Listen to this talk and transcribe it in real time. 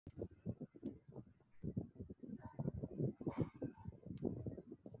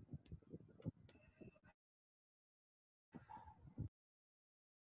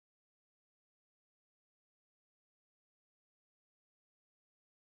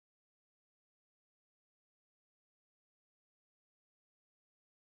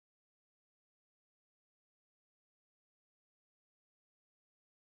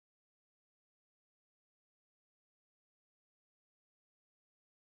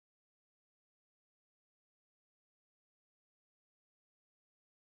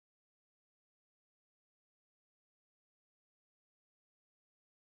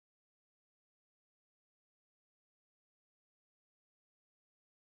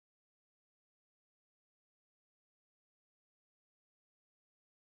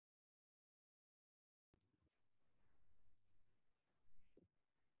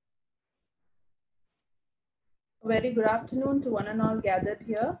Very good afternoon to one and all gathered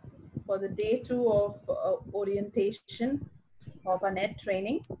here for the day two of orientation of our net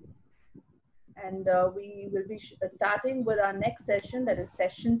training. And we will be starting with our next session, that is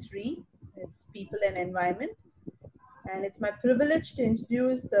session three. It's people and environment. And it's my privilege to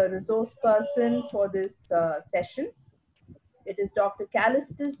introduce the resource person for this session. It is Dr.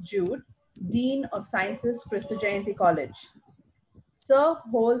 Callistus Jude, Dean of Sciences, Christo Jayanti College. Sir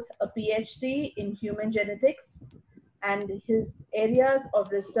holds a PhD in human genetics, and his areas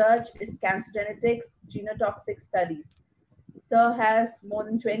of research is cancer genetics, genotoxic studies. Sir has more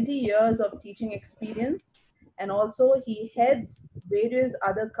than 20 years of teaching experience, and also he heads various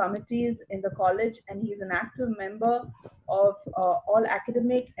other committees in the college, and he's an active member of all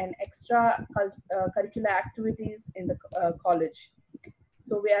academic and extra curricular activities in the college.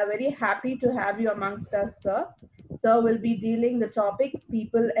 So we are very happy to have you amongst us, sir. Sir will be dealing the topic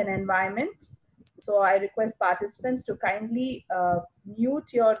people and environment. So I request participants to kindly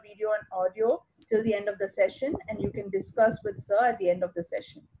mute your video and audio till the end of the session, and you can discuss with sir at the end of the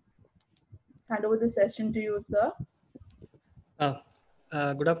session. Hand over the session to you, sir.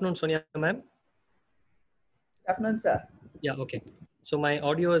 Good afternoon, Sonia ma'am. Good afternoon, sir. Yeah, okay. So my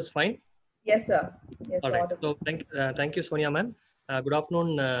audio is fine? Yes, sir. Yes, all right. audible. So thank you, Sonia ma'am. Good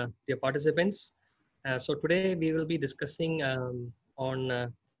afternoon, dear participants. So today we will be discussing on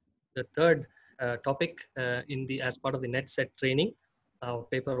the third topic as part of the NetSet training,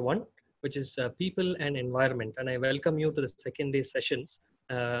 paper 1, which is people and environment. And I welcome you to the second day sessions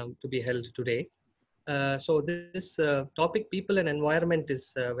to be held today. So this topic, people and environment,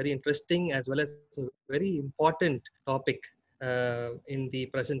 is very interesting as well as a very important topic in the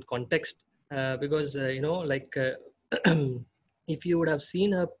present context, because if you would have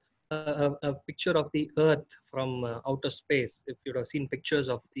seen a picture of the Earth from outer space, if you would have seen pictures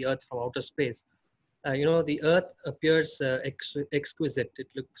of the Earth from outer space, the Earth appears exquisite. It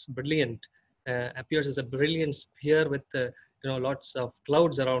looks brilliant, appears as a brilliant sphere with lots of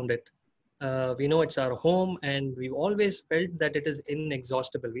clouds around it. We know it's our home, and we've always felt that it is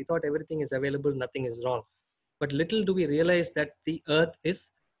inexhaustible. We thought everything is available, nothing is wrong. But little do we realize that the Earth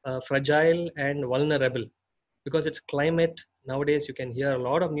is fragile and vulnerable, because its climate, nowadays you can hear a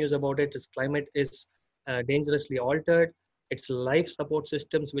lot of news about it, its climate is dangerously altered. Its life support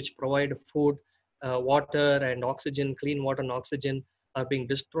systems, which provide food, water and oxygen, clean water and oxygen, are being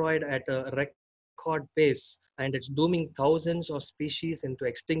destroyed at a record pace, and it's dooming thousands of species into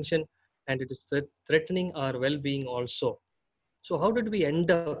extinction, and it is threatening our well-being also. So how did we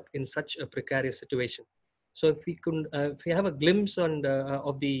end up in such a precarious situation? So if we have a glimpse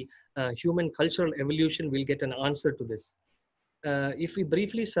of the human cultural evolution, we'll get an answer to this. If we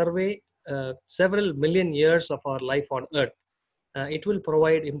briefly survey several million years of our life on Earth, it will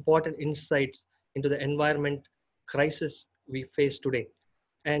provide important insights into the environment crisis we face today.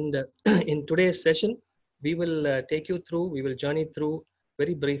 And in today's session, we will journey through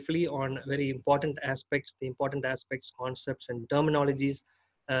very briefly on very important aspects, concepts, and terminologies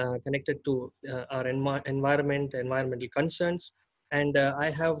connected to our environmental concerns. And I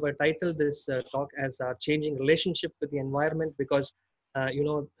have titled this talk as our changing relationship with the environment, because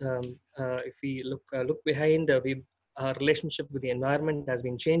if we look behind, our relationship with the environment has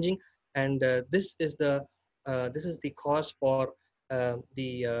been changing, and this is the cause for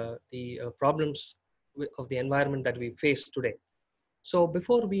the problems of the environment that we face today. So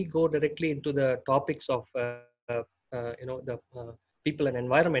before we go directly into the topics of the people and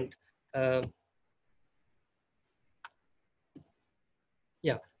environment, uh,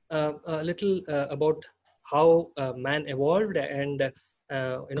 yeah, a little about how man evolved, and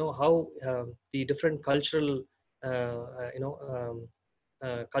how the different cultural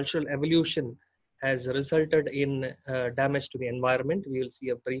cultural evolution has resulted in damage to the environment. We will see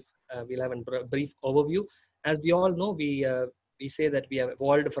a brief, we'll have a brief overview. As we all know, we say that we have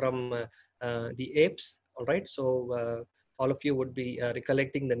evolved from the apes, all right? So all of you would be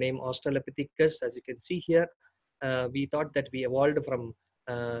recollecting the name Australopithecus. As you can see here, we thought that we evolved from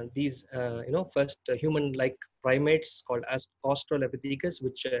these, first human-like primates called Australopithecus,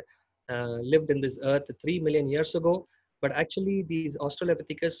 which lived in this earth 3 million years ago. But actually, these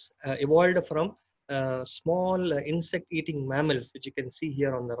Australopithecus evolved from small insect-eating mammals, which you can see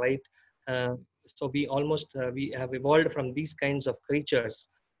here on the right. So we have evolved from these kinds of creatures.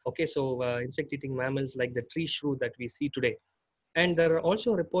 Okay, so insect-eating mammals like the tree shrew that we see today. And there are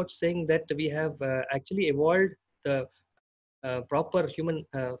also reports saying that we have actually evolved the proper human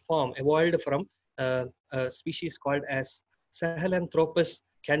form, evolved from a species called as Sahelanthropus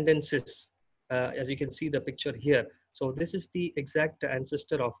canadensis, as you can see the picture here. So this is the exact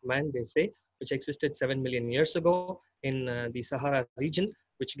ancestor of man, they say, which existed 7 million years ago in the Sahara region,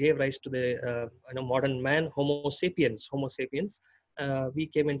 which gave rise to the modern man, Homo sapiens. Homo sapiens. We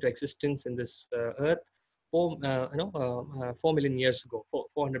came into existence in this earth 4 million years ago,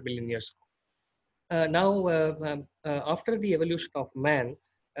 400 million years ago. After the evolution of man,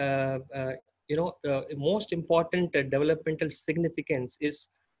 the most important developmental significance is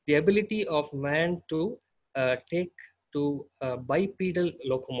the ability of man to take to bipedal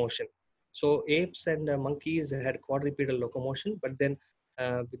locomotion. So apes and monkeys had quadrupedal locomotion, but then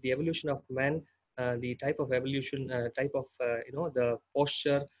with the evolution of man, the type of evolution, the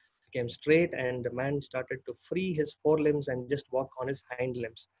posture became straight, and man started to free his forelimbs and just walk on his hind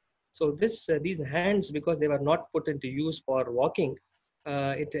limbs. So these hands, because they were not put into use for walking,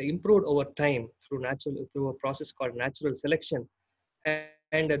 it improved over time through a process called natural selection.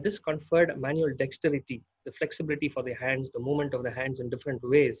 And this conferred manual dexterity, the flexibility for the hands, the movement of the hands in different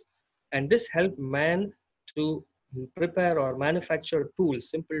ways. And this helped man to prepare or manufacture tools,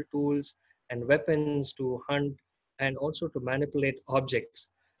 simple tools and weapons to hunt and also to manipulate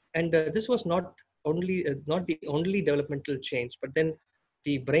objects. And this was not the only developmental change, but then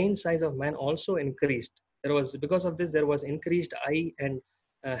the brain size of man also increased. Because of this, there was increased eye and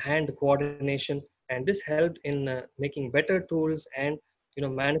hand coordination, and this helped in making better tools and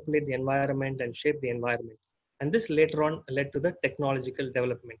manipulate the environment and shape the environment. And this later on led to the technological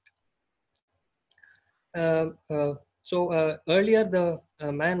development. Earlier, the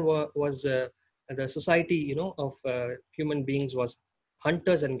man was the society of human beings was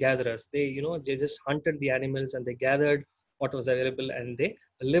hunters and gatherers. They just hunted the animals and they gathered what was available and they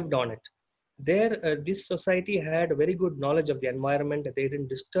lived on it. This society had a very good knowledge of the environment. They didn't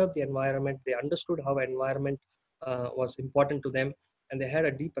disturb the environment. They understood how environment was important to them, and they had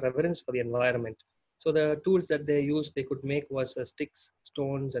a deep reverence for the environment. So the tools that they used, they could make was sticks,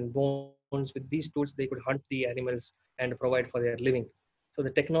 stones, and bones. With these tools, they could hunt the animals and provide for their living. So the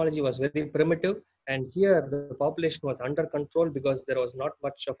technology was very primitive, and here the population was under control because there was not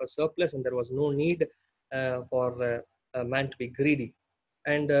much of a surplus and there was no need for man to be greedy.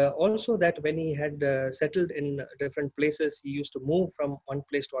 And also that when he had settled in different places, he used to move from one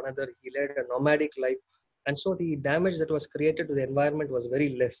place to another. He led a nomadic life. And so the damage that was created to the environment was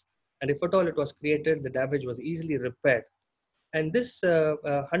very less. And if at all it was created, the damage was easily repaired. And this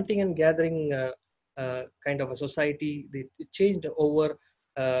hunting and gathering kind of a society, it changed over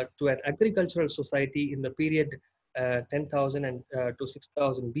to an agricultural society in the period 10,000 to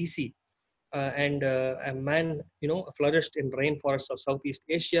 6,000 BC. And a man, flourished in rainforests of Southeast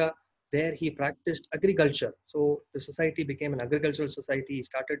Asia. There he practiced agriculture. So the society became an agricultural society. He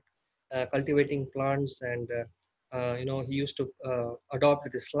started cultivating plants, and he used to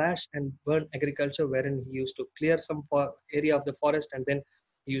adopt the slash and burn agriculture, wherein he used to clear some area of the forest, and then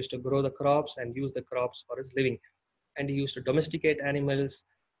he used to grow the crops and use the crops for his living. And he used to domesticate animals,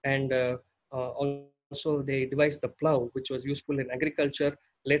 and also they devised the plow, which was useful in agriculture.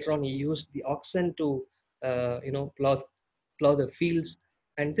 Later on, he used the oxen to plow the fields,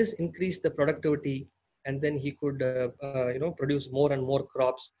 and this increased the productivity, and then he could produce more and more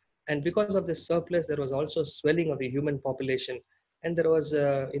crops. And because of this surplus, there was also swelling of the human population, and there was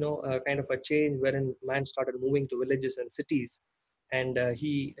a kind of a change wherein man started moving to villages and cities. And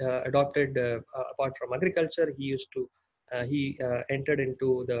he adopted, apart from agriculture, he entered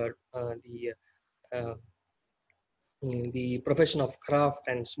into uh, the profession of craft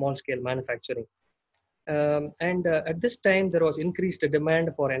and small scale manufacturing. And at this time, there was increased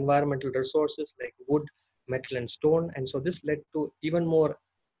demand for environmental resources like wood, metal, and stone. And so this led to even more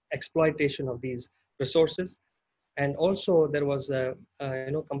exploitation of these resources. And also there was,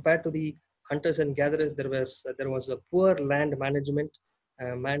 compared to the hunters and gatherers, there was a poor land management,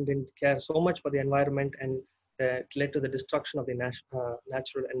 man didn't care so much for the environment, and it led to the destruction of the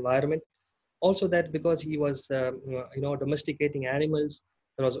natural environment. Also, that because he was domesticating animals,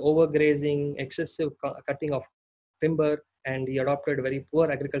 there was overgrazing, excessive cutting of timber, and he adopted a very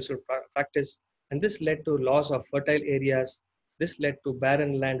poor agricultural practice, and this led to loss of fertile areas. This led to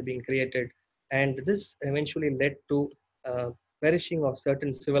barren land being created, and this eventually led to perishing of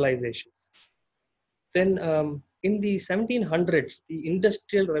certain civilizations. Then in the 1700s, the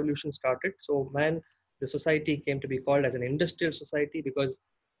industrial revolution started. So the society came to be called as an industrial society because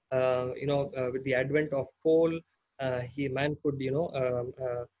with the advent of coal, man could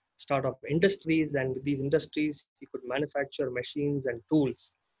start off industries, and with these industries he could manufacture machines and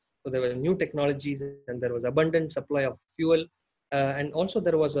tools. So there were new technologies, and there was abundant supply of fuel, and also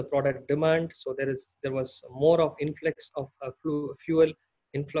there was a product demand. So there was more of influx of fuel,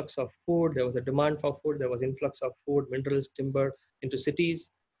 influx of food. There was a demand for food. There was influx of food, minerals, timber into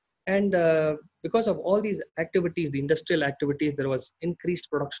cities. And because of all these activities, the industrial activities, there was increased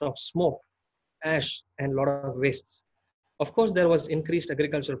production of smoke, ash, and a lot of wastes. Of course, there was increased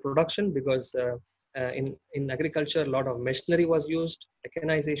agricultural production because in agriculture, a lot of machinery was used,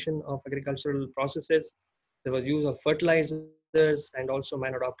 mechanization of agricultural processes. There was use of fertilizers, and also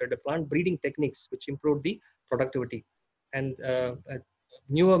man adopted the plant breeding techniques, which improved the productivity. And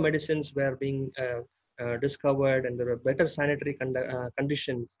newer medicines were being discovered, and there were better sanitary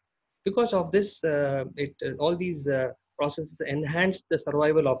conditions. Because of this, all these processes enhanced the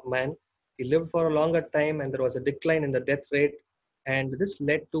survival of man. He lived for a longer time, and there was a decline in the death rate, and this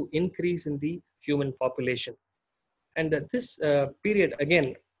led to increase in the human population. And this period,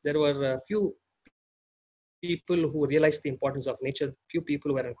 again, there were a few people who realized the importance of nature. Few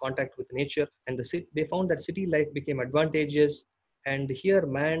people were in contact with nature, and they found that city life became advantageous, and here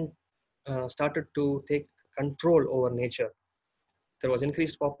man started to take control over nature. There was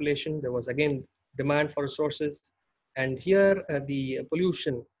increased population. There was again demand for resources, and here the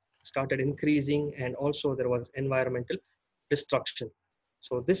pollution started increasing, and also there was environmental destruction.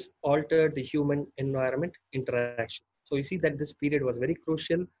 So this altered the human environment interaction. So you see that this period was very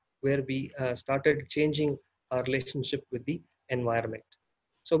crucial, where we started changing our relationship with the environment.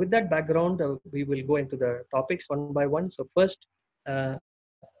 So with that background, we will go into the topics one by one. So first,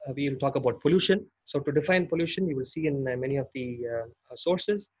 we will talk about pollution. So to define pollution, you will see in many of the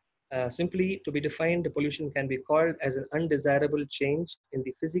sources, simply to be defined, pollution can be called as an undesirable change in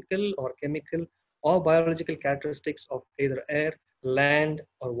the physical or chemical or biological characteristics of either air, land,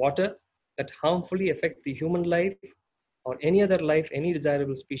 or water that harmfully affect the human life or any other life, any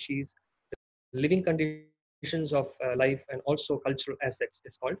desirable species, living conditions of life, and also cultural assets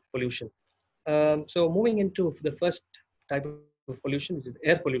is called pollution. So moving into the first type of pollution, which is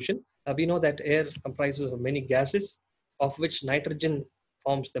air pollution, we know that air comprises of many gases, of which nitrogen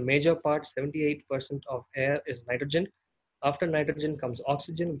forms the major part. 78% of air is nitrogen. After nitrogen comes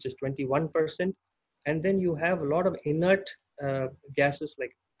oxygen, which is 21%. And then you have a lot of inert gases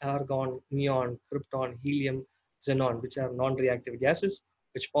like argon, neon, krypton, helium, xenon, which are non-reactive gases,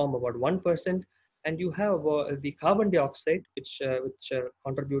 which form about 1%. And you have the carbon dioxide, which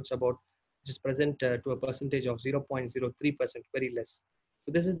contributes about, which is present to a percentage of 0.03%, very less.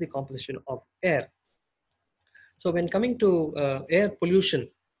 So this is the composition of air. So when coming to air pollution,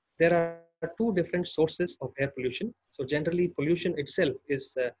 there are two different sources of air pollution. So generally, pollution itself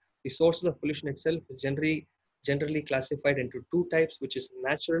is the sources of pollution itself is generally classified into two types, which is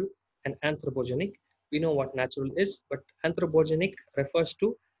natural and anthropogenic. We know what natural is, but anthropogenic refers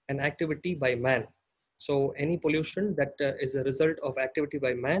to an activity by man. So any pollution that is a result of activity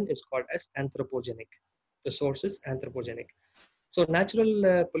by man is called as anthropogenic. The source is anthropogenic. So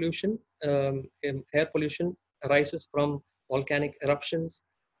natural pollution, air pollution arises from volcanic eruptions,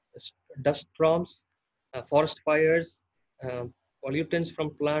 dust storms, forest fires, pollutants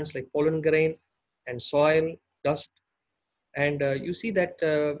from plants like pollen grain and soil, dust. And you see that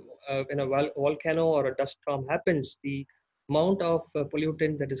when a volcano or a dust storm happens, the amount of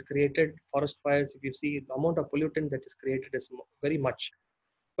pollutant that is created, forest fires, if you see, the amount of pollutant that is created is very much.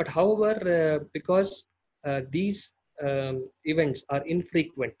 But however, because these events are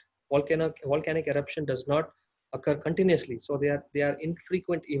infrequent, volcanic eruption does not occur continuously. So they are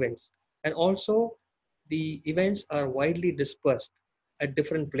infrequent events. And also the events are widely dispersed at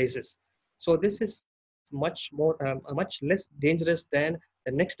different places. So this is much less dangerous than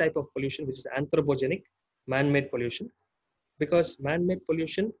the next type of pollution, which is anthropogenic, man-made pollution, because man-made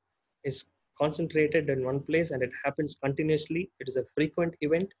pollution is concentrated in one place and it happens continuously. It is a frequent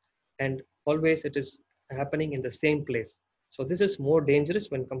event, and always it is happening in the same place. So this is more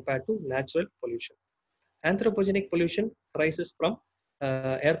dangerous when compared to natural pollution. Anthropogenic pollution arises from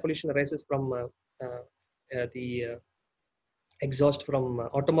Air pollution arises from the exhaust from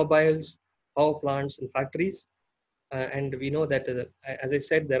automobiles, power plants, and factories. And we know that, as I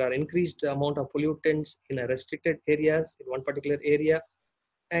said, there are increased amount of pollutants in restricted areas in one particular area,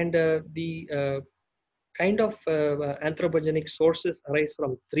 and the kind of anthropogenic sources arise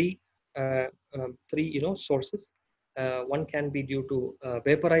from three sources. One can be due to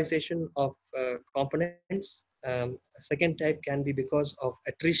vaporization of components. A second type can be because of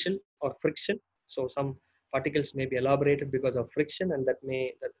attrition or friction. So some particles may be elaborated because of friction, and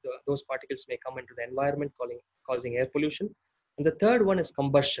those particles may come into the environment, causing air pollution. And the third one is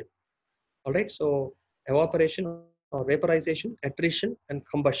combustion. All right. So evaporation or vaporization, attrition, and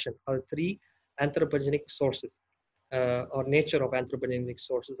combustion are three anthropogenic sources or nature of anthropogenic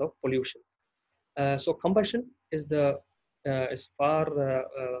sources of pollution. So combustion is the is far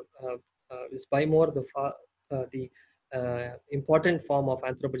is by more the important form of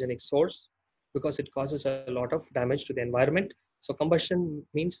anthropogenic source, because it causes a lot of damage to the environment. So combustion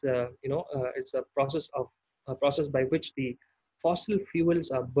means it's a process by which the fossil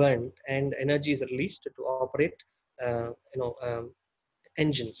fuels are burned and energy is released to operate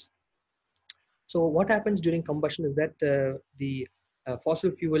engines. So what happens during combustion is that the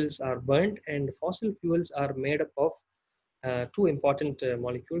fossil fuels are burned, and fossil fuels are made up of two important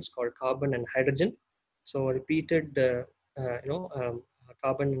molecules called carbon and hydrogen. So repeated,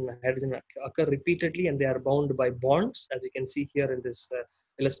 carbon and hydrogen occur repeatedly, and they are bound by bonds, as you can see here in this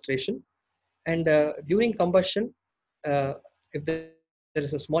illustration. And during combustion, if there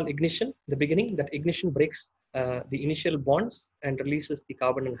is a small ignition in the beginning, that ignition breaks the initial bonds and releases the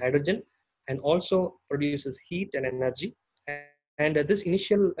carbon and hydrogen, and also produces heat and energy. And this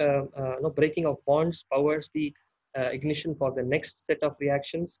initial breaking of bonds powers the ignition for the next set of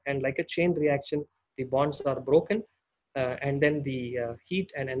reactions. And like a chain reaction, the bonds are broken, and then the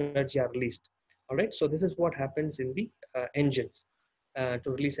heat and energy are released. All right. So this is what happens in the engines to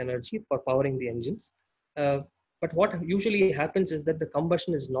release energy for powering the engines. But what usually happens is that the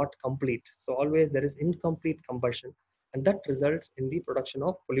combustion is not complete. So always there is incomplete combustion, and that results in the production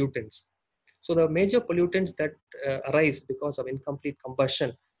of pollutants. So the major pollutants that arise because of incomplete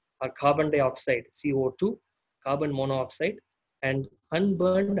combustion are carbon dioxide, CO2, carbon monoxide, and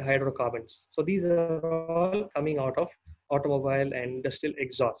unburned hydrocarbons. So these are all coming out of automobile and industrial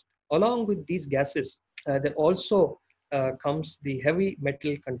exhaust. Along with these gases, there also comes the heavy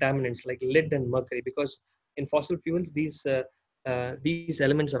metal contaminants like lead and mercury, because in fossil fuels these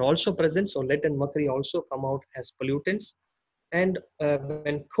elements are also present. So lead and mercury also come out as pollutants. And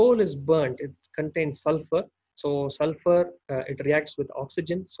when coal is burnt, it contains sulfur. So sulfur, it reacts with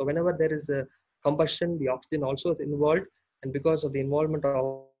oxygen. So whenever there is a combustion, the oxygen also is involved. And because of the involvement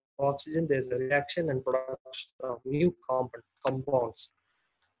of oxygen, there's a reaction and production of new compounds.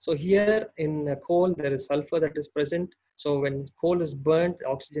 So here in coal, there is sulfur that is present. So when coal is burnt,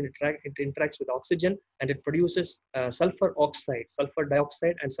 oxygen it interacts with oxygen, and it produces sulfur oxide, sulfur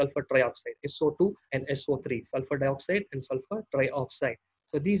dioxide, and sulfur trioxide, SO2 and SO3, sulfur dioxide and sulfur trioxide.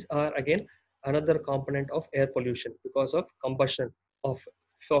 So these are again another component of air pollution because of combustion of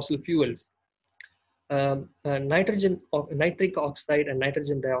fossil fuels. Nitric oxide and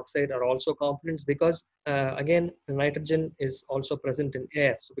nitrogen dioxide are also components, because again nitrogen is also present in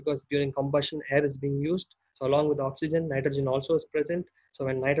air. So because during combustion air is being used, so along with oxygen, nitrogen also is present. So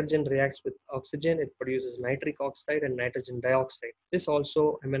when nitrogen reacts with oxygen, it produces nitric oxide and nitrogen dioxide. This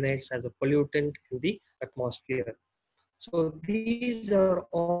also emanates as a pollutant in the atmosphere. So these are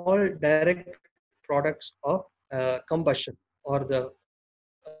all direct products of combustion, or the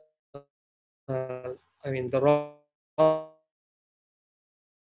raw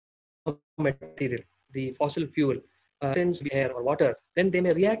material, the fossil fuel, tends air or water. Then they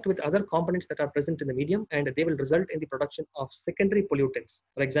may react with other components that are present in the medium, and they will result in the production of secondary pollutants.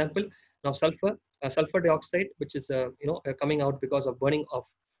 For example, now sulfur dioxide, which is coming out because of burning of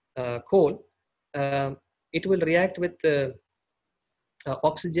coal, it will react with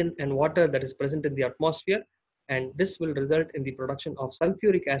oxygen and water that is present in the atmosphere, and this will result in the production of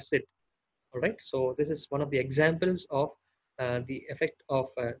sulfuric acid. All right. So this is one of the examples of the effect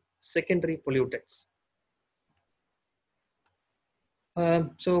of secondary pollutants.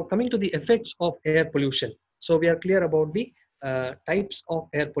 So coming to the effects of air pollution. So we are clear about the types of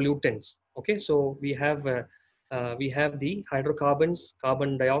air pollutants. Okay. So we have the hydrocarbons,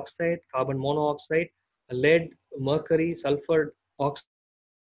 carbon dioxide, carbon monoxide, lead, mercury, sulfur oxides,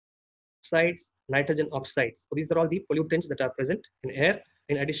 nitrogen oxides. So these are all the pollutants that are present in air,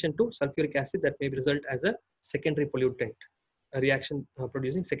 in addition to sulfuric acid that may result as a secondary pollutant, a reaction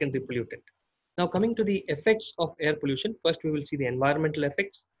producing secondary pollutant. Now coming to the effects of air pollution, first we will see the environmental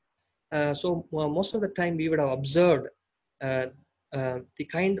effects. Most of the time we would have observed the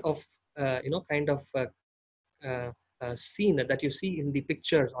kind of scene that you see in the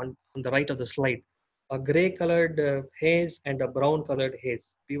pictures on the right of the slide. A gray colored haze and a brown colored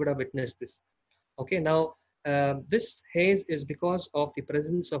haze. We would have witnessed this. Okay, now this haze is because of the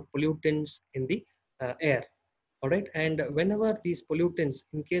presence of pollutants in the air. All right, and whenever these pollutants,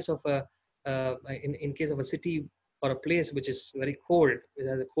 in case of a in case of a city or a place which is very cold, which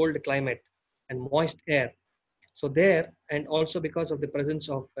has a cold climate and moist air, so there, and also because of the presence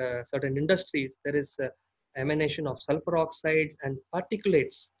of certain industries, there is emanation of sulfur oxides and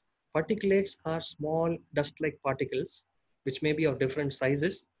particulates. Particulates are small dust-like particles, which may be of different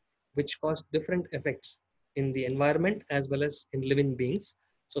sizes, which cause different effects in the environment as well as in living beings.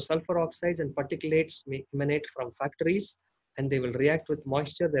 So sulfur oxides and particulates may emanate from factories, and they will react with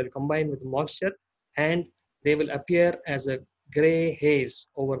moisture, they will combine with moisture, and they will appear as a gray haze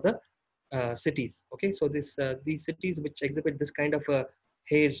over the cities. Okay, so these cities which exhibit this kind of a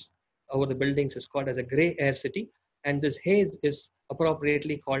haze over the buildings is called as a gray air city, and this haze is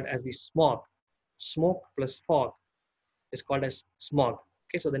appropriately called as the smog. Smoke plus fog is called as smog.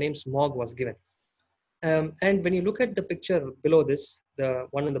 Okay, so the name smog was given. And when you look at the picture below this, the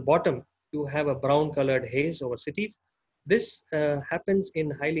one on the bottom, you have a brown colored haze over cities. This happens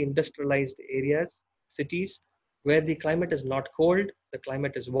in highly industrialized areas, cities, where the climate is not cold, the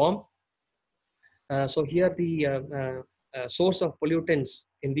climate is warm. So here the source of pollutants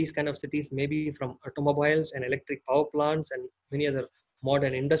in these kind of cities may be from automobiles and electric power plants and many other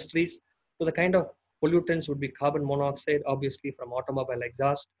modern industries. So the kind of pollutants would be carbon monoxide, obviously from automobile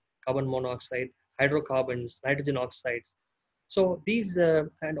exhaust, carbon monoxide, hydrocarbons, nitrogen oxides. So these,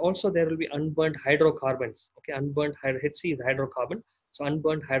 and also there will be unburnt hydrocarbons. Okay, unburnt HC is hydrocarbon. So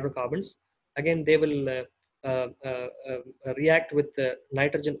unburnt hydrocarbons, again, they will react with the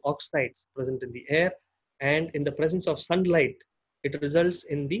nitrogen oxides present in the air, and in the presence of sunlight, it results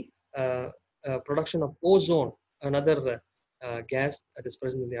in the production of ozone, another gas that is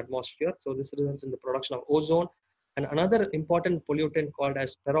present in the atmosphere. So this results in the production of ozone, and another important pollutant called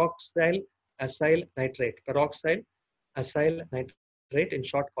as peroxyl acyl nitrate. Peroxyl acyl nitrate, in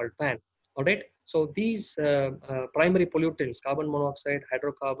short called PAN. All right. So these primary pollutants, carbon monoxide,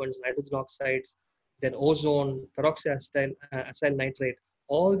 hydrocarbons, nitrogen oxides, then ozone, peroxyl acyl nitrate,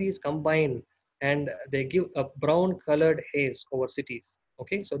 all these combine and they give a brown colored haze over cities.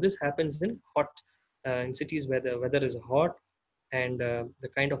 Okay, so this happens in cities where the weather is hot, and the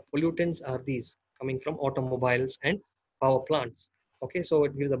kind of pollutants are these coming from automobiles and power plants. Okay, so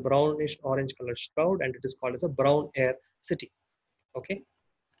it gives a brownish orange color shroud, and it is called as a brown air city. Okay.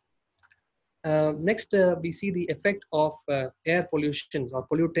 Next, we see the effect of air pollutions or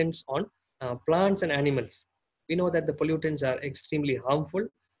pollutants on plants and animals. We know that the pollutants are extremely harmful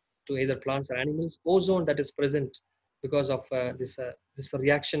to either plants or animals. Ozone that is present because of this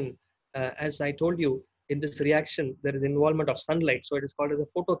reaction, as I told you, in this reaction there is involvement of sunlight, so it is called as a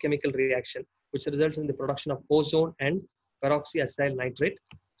photochemical reaction, which results in the production of ozone and peroxyacyl nitrate.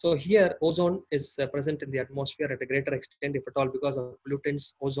 So here ozone is present in the atmosphere at a greater extent, if at all, because of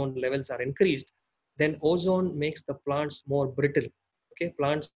pollutants, ozone levels are increased. Then ozone makes the plants more brittle. Okay,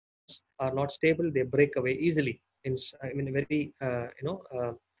 plants are not stable; they break away easily. Very very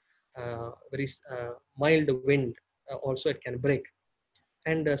mild wind, also it can break.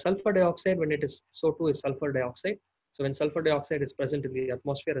 And sulfur dioxide, when it is, so too is sulfur dioxide. So when sulfur dioxide is present in the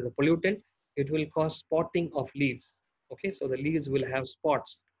atmosphere as a pollutant, it will cause spotting of leaves. Okay, so the leaves will have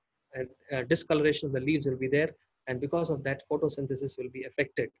spots, and discoloration of the leaves will be there, and because of that, photosynthesis will be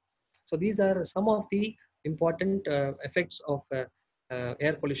affected. So these are some of the important effects of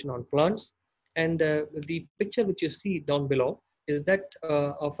air pollution on plants. And the picture which you see down below is that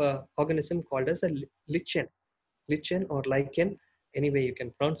of an organism called as a lichen or lichen, any way you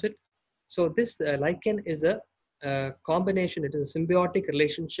can pronounce it. So this lichen is a combination, it is a symbiotic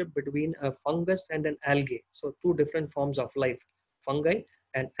relationship between a fungus and an algae. So two different forms of life, fungi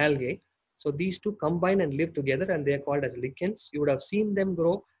and algae. So these two combine and live together, and they are called as lichens. You would have seen them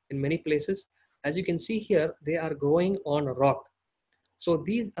grow in many places. As you can see here, they are growing on a rock. So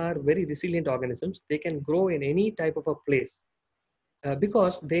these are very resilient organisms. They can grow in any type of a place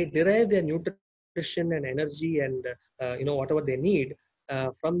because they derive their nutrition and energy and whatever they need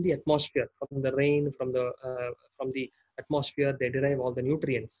from the atmosphere, from the rain, from the atmosphere. They derive all the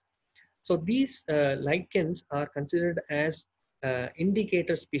nutrients. So these lichens are considered as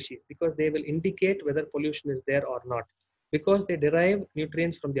indicator species because they will indicate whether pollution is there or not, because they derive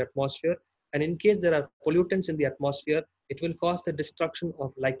nutrients from the atmosphere, and in case there are pollutants in the atmosphere, it will cause the destruction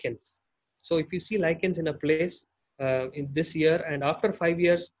of lichens. So if you see lichens in a place in this year, and after 5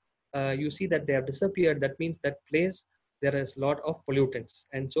 years, you see that they have disappeared, that means that place there is a lot of pollutants,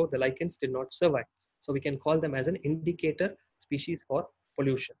 and so the lichens did not survive. So we can call them as an indicator species for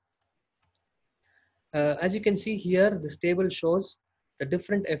pollution. As you can see here, this table shows the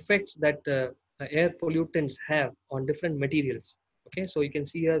different effects that air pollutants have on different materials. Okay, so you can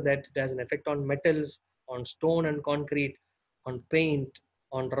see here that it has an effect on metals, on stone and concrete, on paint,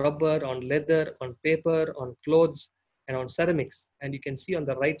 on rubber, on leather, on paper, on clothes, and on ceramics. And you can see on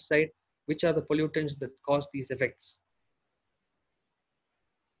the right side which are the pollutants that cause these effects.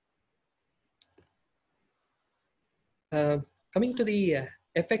 Coming to the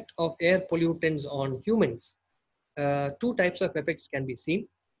effect of air pollutants on humans, two types of effects can be seen.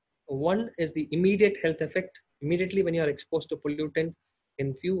 One is the immediate health effect. Immediately when you are exposed to pollutant,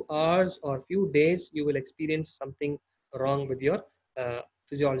 in few hours or few days, you will experience something wrong with your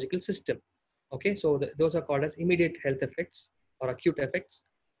physiological system. Okay, so those are called as immediate health effects or acute effects.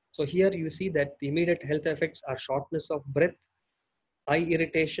 So here you see that the immediate health effects are shortness of breath, eye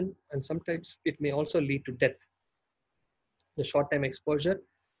irritation, and sometimes it may also lead to death. The short-time exposure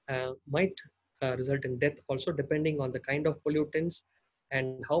might result in death also, depending on the kind of pollutants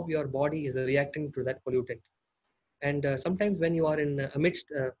and how your body is reacting to that pollutant. And sometimes when you are in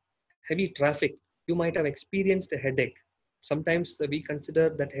amidst heavy traffic, you might have experienced a headache. Sometimes we consider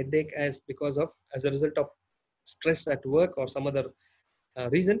that headache as a result of stress at work or some other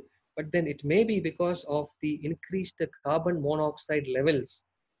reason, but then it may be because of the increased carbon monoxide levels,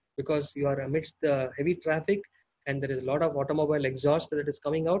 because you are amidst the heavy traffic and there is a lot of automobile exhaust that is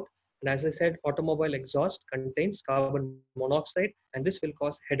coming out. And as I said, automobile exhaust contains carbon monoxide, and this will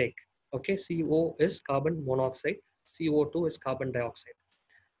cause headache. Okay, CO is carbon monoxide, CO2 is carbon dioxide.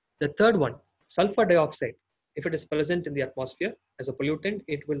 The third one, sulfur dioxide, if it is present in the atmosphere as a pollutant,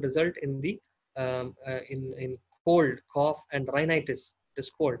 it will result in the in cold, cough, and rhinitis. It is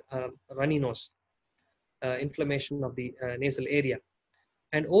cold, runny nose, inflammation of the nasal area.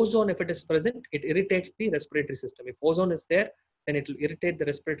 And ozone, if it is present, it irritates the respiratory system. If ozone is there, then it will irritate the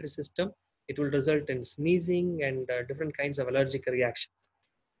respiratory system. It will result in sneezing and different kinds of allergic reactions.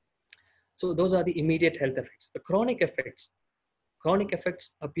 So those are the immediate health effects. The chronic effects. Chronic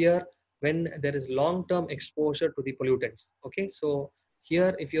effects appear when there is long-term exposure to the pollutants. Okay, so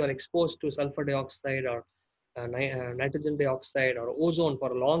here if you are exposed to sulfur dioxide or nitrogen dioxide or ozone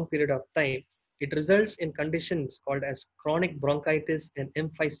for a long period of time, it results in conditions called as chronic bronchitis and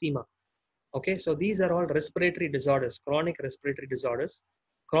emphysema. Okay, so these are all respiratory disorders, chronic respiratory disorders.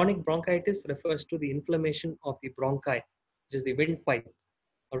 Chronic bronchitis refers to the inflammation of the bronchi, which is the windpipe.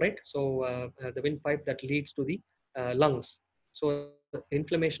 All right, so the windpipe that leads to the lungs. So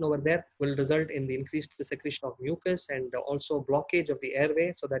inflammation over there will result in the increased secretion of mucus and also blockage of the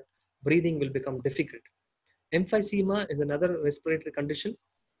airway, so that breathing will become difficult. Emphysema is another respiratory condition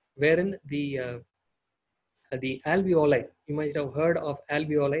wherein the alveoli, you might have heard of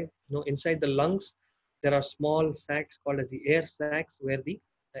alveoli, inside the lungs, there are small sacs called as the air sacs where the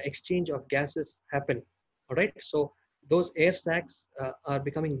exchange of gases happen. All right, so those air sacs are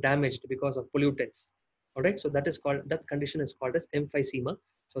becoming damaged because of pollutants. All right, so that condition is called as emphysema.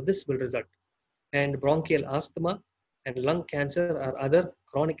 So this will result. And bronchial asthma and lung cancer are other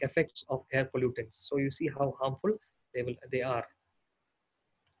chronic effects of air pollutants. So you see how harmful they are.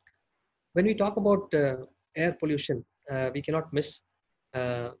 When we talk about air pollution, we cannot miss,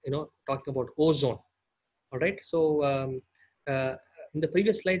 talking about ozone. All right. So in the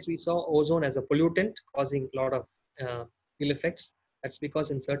previous slides, we saw ozone as a pollutant causing a lot of ill effects. That's because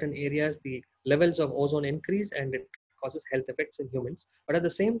in certain areas, the levels of ozone increase and it causes health effects in humans. But at the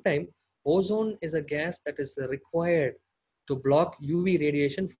same time, ozone is a gas that is required to block UV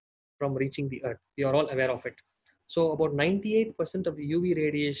radiation from reaching the earth. We are all aware of it. So about 98% of the UV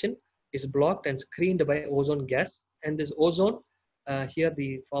radiation is blocked and screened by ozone gas. And this ozone, here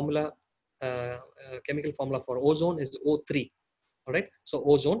the formula, chemical formula for ozone is O3. All right. So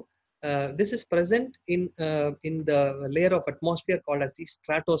ozone, this is present in the layer of atmosphere called as the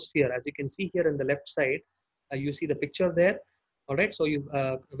stratosphere. As you can see here in the left side, you see the picture there. All right. So you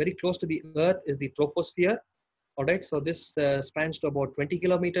very close to the Earth is the troposphere. All right. So this spans to about 20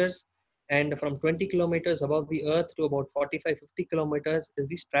 kilometers. And from 20 kilometers above the Earth to about 45-50 kilometers is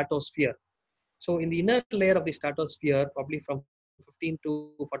the stratosphere. So in the inner layer of the stratosphere, probably from 15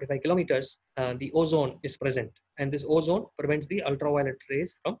 to 45 kilometers, the ozone is present. And this ozone prevents the ultraviolet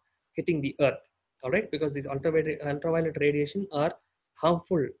rays from hitting the Earth. All right, because these ultraviolet radiation are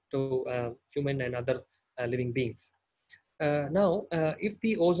harmful to human and other living beings. Now, if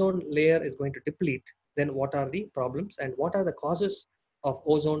the ozone layer is going to deplete, then what are the problems and what are the causes of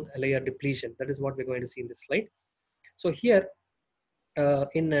ozone layer depletion. That is what we're going to see in this slide. So here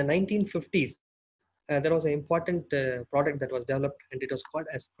in 1950s, there was an important product that was developed, and it was called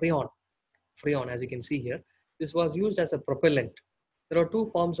as Freon. Freon, as you can see here. This was used as a propellant. There are two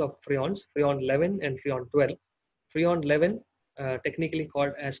forms of freons, Freon 11 and Freon 12. Freon 11, technically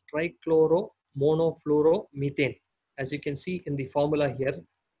called as trichloromonofluoromethane. As you can see in the formula here,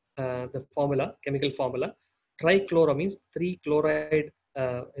 the formula, chemical formula, trichloro means three chloride,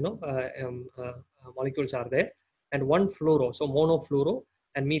 molecules are there, and one fluoro, so monofluoro,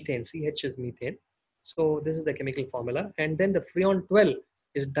 and methane, CH is methane. So this is the chemical formula. And then the Freon 12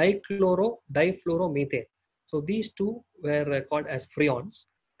 is difluoromethane. So these two were called as freons,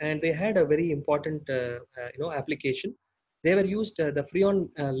 and they had a very important application. They were used, the Freon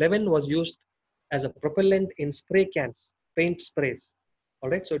 11 was used as a propellant in spray cans, paint sprays. All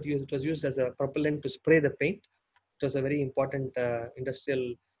right, so it was used as a propellant to spray the paint. It was a very important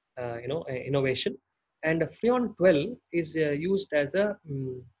industrial innovation. And Freon 12 is used as a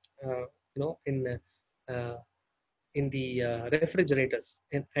uh, in the refrigerators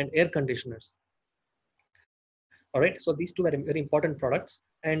and air conditioners. All right, so these two are very important products,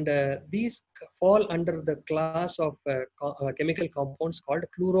 and these fall under the class of chemical compounds called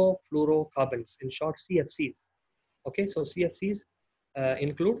chlorofluorocarbons, in short CFCs. Okay, so CFCs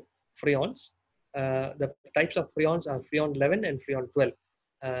include freons. The types of freons are Freon 11 and Freon 12.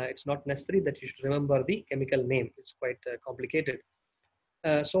 It's not necessary that you should remember the chemical name. It's quite complicated.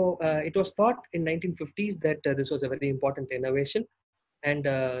 So it was thought in 1950s that this was a very important innovation, and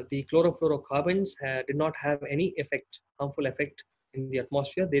the chlorofluorocarbons did not have any effect, harmful effect in the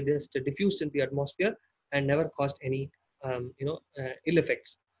atmosphere. They just diffused in the atmosphere and never caused any ill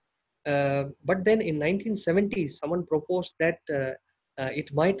effects. But then in 1970s, someone proposed that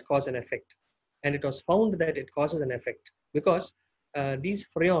it might cause an effect, and it was found that it causes an effect because these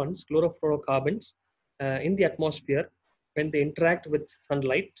freons, chlorofluorocarbons, in the atmosphere, when they interact with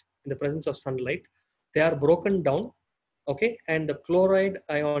sunlight, in the presence of sunlight, they are broken down, okay, and the chloride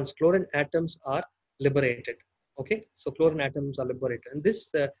ions, chlorine atoms are liberated, okay. So chlorine atoms are liberated, and this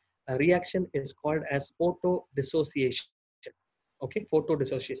reaction is called as photodissociation, okay,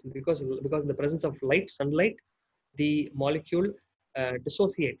 photodissociation, because in the presence of light, sunlight, the molecule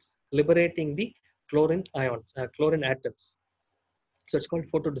dissociates, liberating the chlorine ions, chlorine atoms. So it's called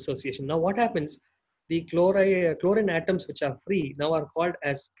photodissociation. Now what happens? The chlorine atoms which are free now are called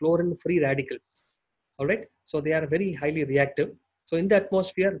as chlorine-free radicals. All right. So they are very highly reactive. So in the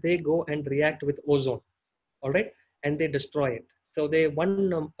atmosphere, they go and react with ozone. All right, and they destroy it. So they one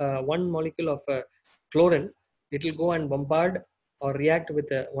molecule of chlorine, it will go and bombard or react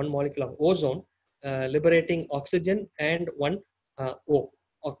with one molecule of ozone, liberating oxygen and one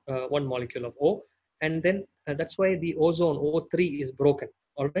one molecule of O, and then that's why the ozone O3 is broken.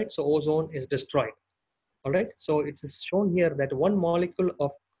 All right, so ozone is destroyed. All right, so it's shown here that one molecule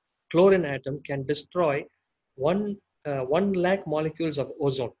of chlorine atom can destroy 1 lakh molecules of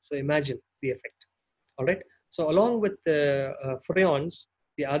ozone. So imagine the effect. All right. So along with the freons,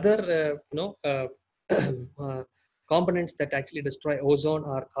 the other components that actually destroy ozone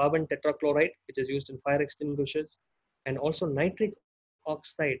are carbon tetrachloride, which is used in fire extinguishers, and also nitric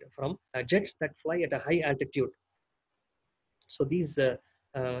oxide from jets that fly at a high altitude. So these this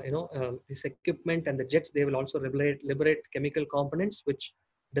equipment and the jets, they will also liberate chemical components which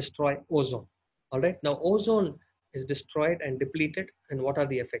destroy ozone. All right. Now ozone is destroyed and depleted, and what are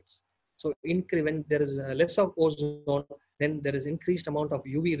the effects? So when there is less of ozone, then there is increased amount of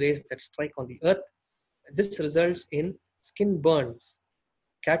UV rays that strike on the earth. This results in skin burns,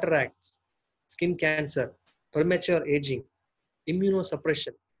 cataracts, skin cancer, premature aging,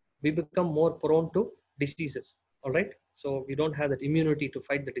 immunosuppression. We become more prone to diseases. All right. So we don't have that immunity to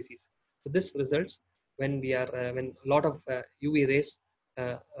fight the disease. So this results when we are when a lot of UV rays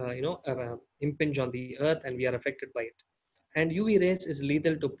impinge on the earth and we are affected by it. And UV rays is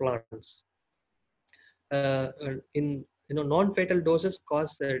lethal to plants. In non-fatal doses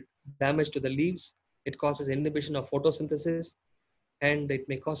cause damage to the leaves. It causes inhibition of photosynthesis, and it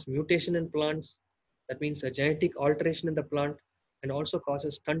may cause mutation in plants. That means a genetic alteration in the plant, and also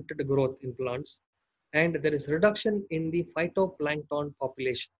causes stunted growth in plants. And there is reduction in the phytoplankton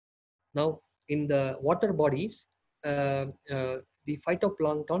population. Now, in the water bodies, the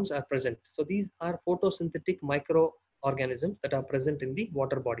phytoplanktons are present. So these are photosynthetic microorganisms that are present in the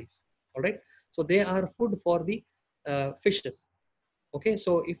water bodies. All right. So they are food for the fishes. Okay.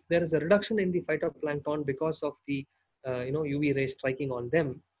 So if there is a reduction in the phytoplankton because of the UV rays striking on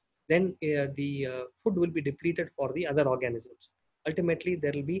them, then the food will be depleted for the other organisms. Ultimately,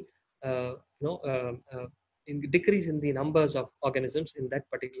 there will be decrease in the numbers of organisms in that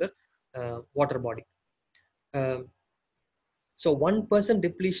particular water body. Um, so 1%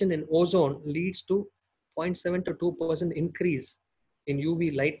 depletion in ozone leads to 0.7 to 2% increase in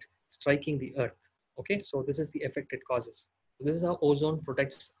UV light striking the earth. Okay, so this is the effect it causes. This is how ozone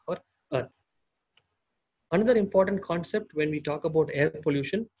protects our earth. Another important concept when we talk about air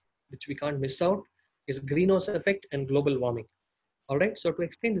pollution, which we can't miss out, is greenhouse effect and global warming. All right, so to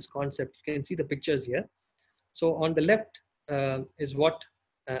explain this concept, you can see the pictures here. So on the left is what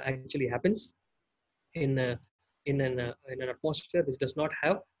actually happens in in an atmosphere which does not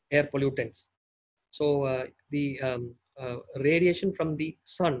have air pollutants. So the radiation from the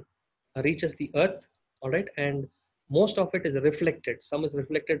sun reaches the earth, all right, and most of it is reflected. Some is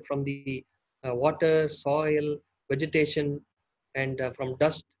reflected from the water, soil, vegetation, and from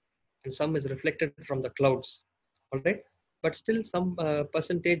dust, and some is reflected from the clouds, all right. But still, some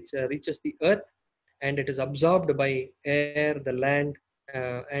percentage reaches the earth, and it is absorbed by air, the land,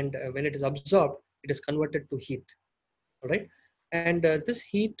 and when it is absorbed, it is converted to heat, all right. And this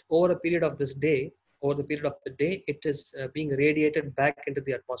heat over a period of this day, over the period of the day, it is being radiated back into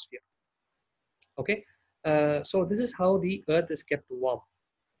the atmosphere. Okay, so this is how the earth is kept warm.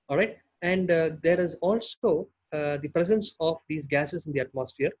 All right, and there is also the presence of these gases in the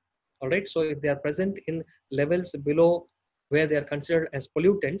atmosphere. All right, so if they are present in levels below where they are considered as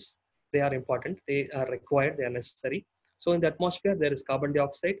pollutants, they are important, they are required, they are necessary. So in the atmosphere, there is carbon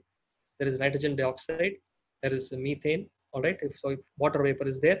dioxide, there is nitrogen dioxide, there is methane. All right, if water vapor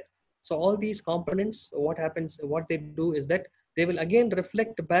is there, so all these components, what happens, what they do is that they will again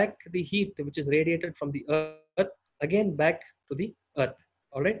reflect back the heat which is radiated from the earth again back to the earth.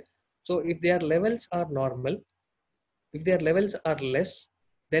 All right, so if their levels are normal, if their levels are less,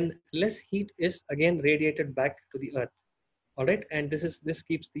 then less heat is again radiated back to the earth. All right, and this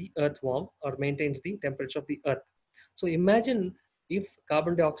keeps the earth warm or maintains the temperature of the earth. So imagine if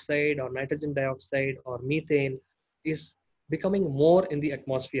carbon dioxide or nitrogen dioxide or methane is becoming more in the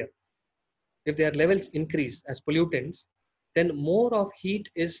atmosphere. If their levels increase as pollutants, then more of heat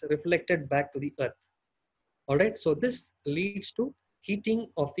is reflected back to the earth. All right, so this leads to heating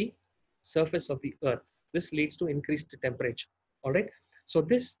of the surface of the earth. This leads to increased temperature. All right, so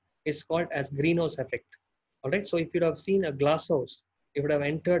this is called as greenhouse effect. All right, so if you'd have seen a glass house, if you would have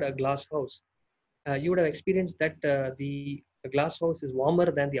entered a glass house, you would have experienced that the glass house is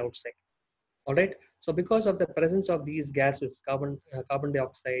warmer than the outside. All right, so because of the presence of these gases, carbon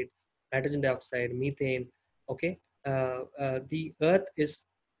dioxide, nitrogen dioxide, methane, okay, the earth is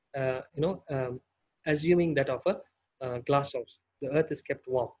assuming that of a glass house, the earth is kept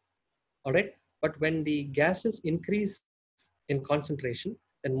warm. All right, but when the gases increase in concentration,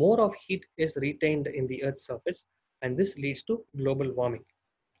 then more of heat is retained in the earth's surface, and this leads to global warming.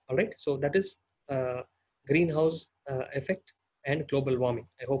 All right, so that is greenhouse effect and global warming.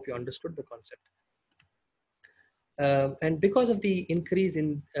 I hope you understood the concept. And because of the increase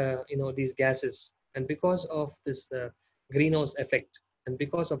in these gases, and because of this greenhouse effect, and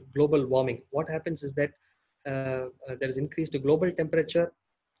because of global warming, what happens is that there is increased global temperature.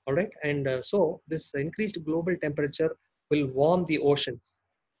 All right, and so this increased global temperature will warm the oceans.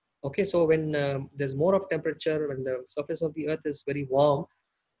 Okay, so when there's more of temperature, when the surface of the earth is very warm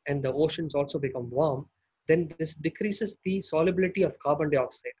and the oceans also become warm, then this decreases the solubility of carbon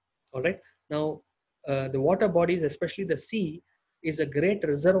dioxide. All right, now the water bodies, especially the sea, is a great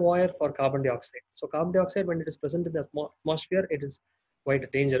reservoir for carbon dioxide. So carbon dioxide, when it is present in the atmosphere, it is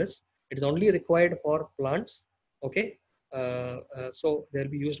quite dangerous. It is only required for plants. Okay, so they'll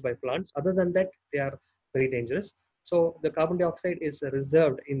be used by plants. Other than that, they are very dangerous. So the carbon dioxide is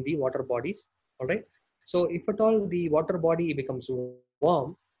reserved in the water bodies. All right, so if at all the water body becomes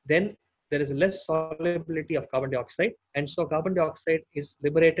warm, then there is less solubility of carbon dioxide, and so carbon dioxide is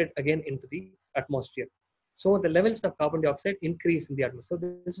liberated again into the atmosphere. So the levels of carbon dioxide increase in the atmosphere.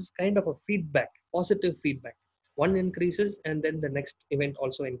 So this is kind of a feedback, positive feedback. One increases and then the next event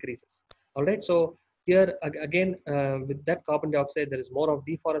also increases. All right, so here again with that carbon dioxide, there is more of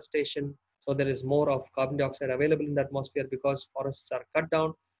deforestation. So there is more of carbon dioxide available in the atmosphere because forests are cut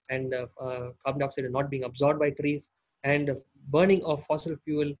down, and carbon dioxide is not being absorbed by trees, and burning of fossil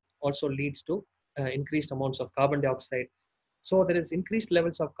fuel also leads to increased amounts of carbon dioxide. So there is increased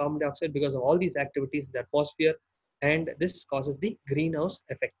levels of carbon dioxide because of all these activities in the atmosphere, and this causes the greenhouse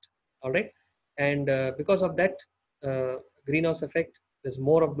effect. All right, and because of that greenhouse effect, there's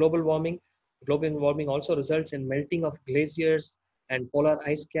more of global warming. Global warming also results in melting of glaciers and polar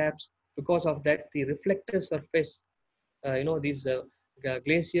ice caps. Because of that, the reflective surface, these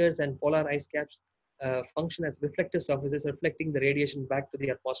glaciers and polar ice caps function as reflective surfaces, reflecting the radiation back to the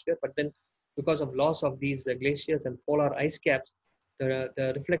atmosphere. But then because of loss of these glaciers and polar ice caps,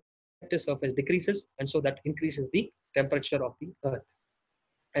 the reflective surface decreases, and so that increases the temperature of the Earth.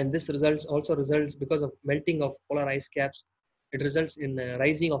 And this also results because of melting of polar ice caps. It results in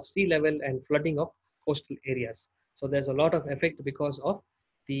rising of sea level and flooding of coastal areas. So there's a lot of effect because of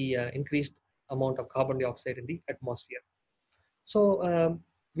the increased amount of carbon dioxide in the atmosphere. So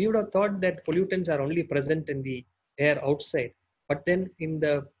we would have thought that pollutants are only present in the air outside, but then in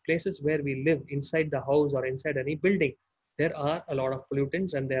the places where we live, inside the house or inside any building, there are a lot of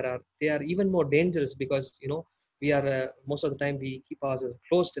pollutants, and they are even more dangerous because we are most of the time we keep ourselves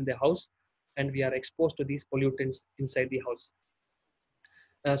closed in the house, and we are exposed to these pollutants inside the house.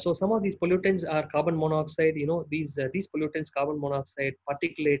 So some of these pollutants are carbon monoxide. These pollutants, carbon monoxide,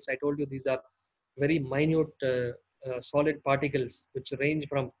 particulates. I told you these are very minute solid particles which range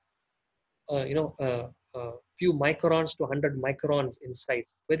from few microns to 100 microns in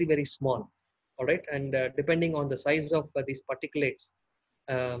size, very very small. All right, and depending on the size of these particulates,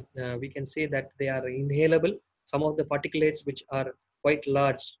 we can say that they are inhalable. Some of the particulates which are quite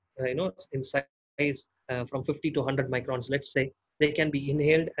large, in size, from 50 to 100 microns, let's say, they can be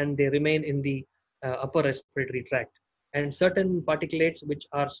inhaled and they remain in the upper respiratory tract. And certain particulates which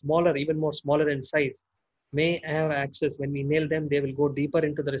are smaller, even more smaller in size, may have access. When we inhale them, they will go deeper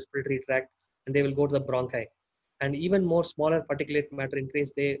into the respiratory tract and they will go to the bronchi. And even more smaller particulate matter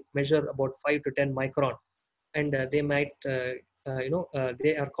increase, they measure about 5 to 10 micron, and they might they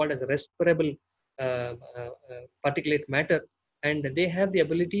are called as respirable particulate matter, and they have the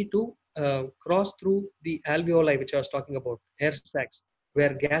ability to cross through the alveoli, which I was talking about, air sacs,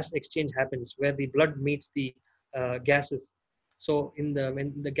 where gas exchange happens, where the blood meets the gases. So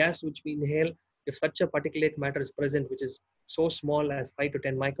when the gas which we inhale, if such a particulate matter is present, which is so small as 5 to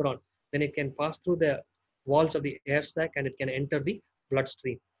 10 micron, then it can pass through the walls of the air sac and it can enter the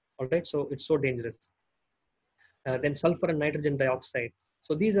bloodstream. All right, so it's so dangerous. Then sulfur and nitrogen dioxide.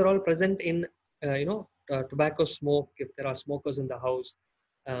 So these are all present in tobacco smoke, if there are smokers in the house,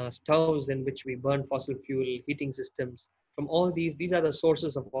 stoves in which we burn fossil fuel, heating systems. From all these are the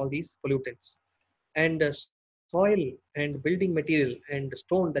sources of all these pollutants. And soil and building material and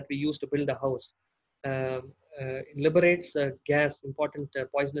stone that we use to build a house liberates a gas, important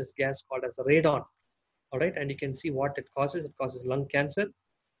poisonous gas called as radon. All right, and you can see what it causes. It causes lung cancer.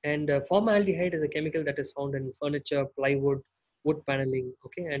 And formaldehyde is a chemical that is found in furniture, plywood, wood paneling.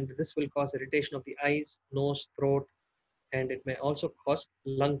 Okay, and this will cause irritation of the eyes, nose, throat, and it may also cause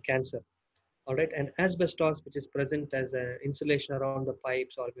lung cancer. All right, and asbestos, which is present as an insulation around the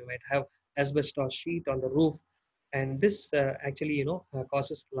pipes, or we might have asbestos sheet on the roof, and this actually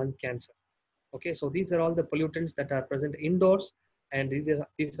causes lung cancer. Okay, so these are all the pollutants that are present indoors, and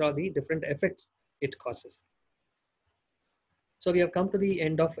these are the different effects it causes. So we have come to the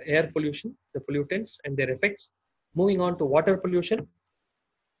end of air pollution, the pollutants and their effects. Moving on to water pollution,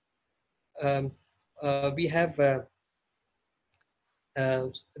 we have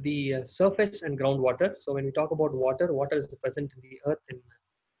the surface and groundwater. So when we talk about water, water is present in the earth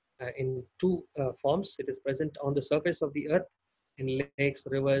in two forms. It is present on the surface of the earth in lakes,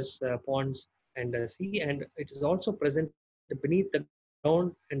 rivers, ponds, and sea, and it is also present beneath the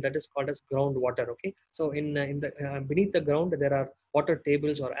ground, and that is called as groundwater. Okay, so in the beneath the ground there are water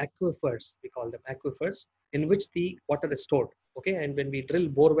tables or aquifers, we call them aquifers, in which the water is stored. Okay, and when we drill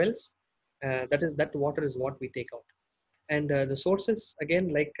bore wells, that water is what we take out. And the sources,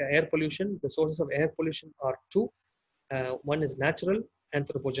 again, like air pollution, the sources of air pollution are two. One is natural,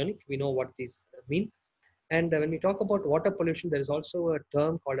 anthropogenic. We know what these mean. And when we talk about water pollution, there is also a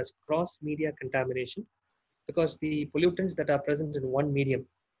term called as cross-media contamination, because the pollutants that are present in one medium,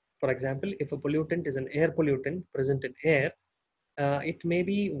 for example, if a pollutant is an air pollutant present in air, it may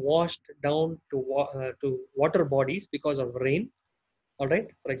be washed down to water bodies because of rain. All right,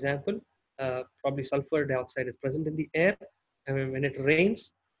 for example, probably sulfur dioxide is present in the air, and when it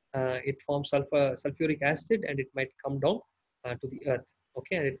rains, it forms sulfuric acid, and it might come down to the earth.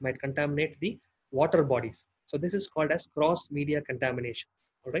 Okay, and it might contaminate the water bodies. So this is called as cross-media contamination.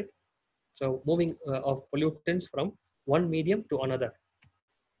 All right. So moving of pollutants from one medium to another.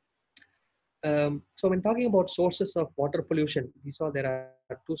 So when talking about sources of water pollution, we saw there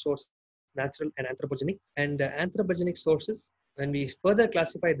are two sources, natural and anthropogenic. And anthropogenic sources, when we further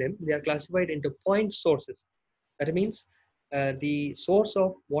classify them, they are classified into point sources. That means the source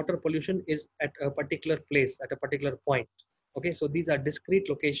of water pollution is at a particular place, at a particular point. Okay, so these are discrete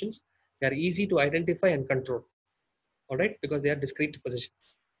locations. They are easy to identify and control. All right, because they are discrete positions.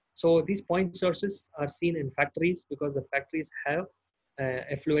 So these point sources are seen in factories, because the factories have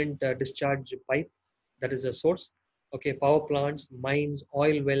effluent discharge pipe, that is a source. Okay, power plants, mines,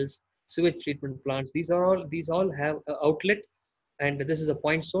 oil wells, sewage treatment plants. These all have an outlet, and this is a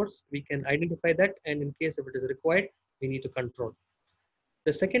point source. We can identify that, and in case if it is required, we need to control.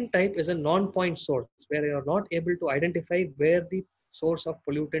 The second type is a non-point source, where you are not able to identify where the source of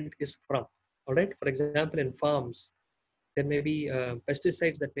pollutant is from. All right. For example, in farms, there may be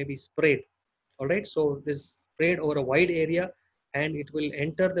pesticides that may be sprayed. All right. So this sprayed over a wide area, and it will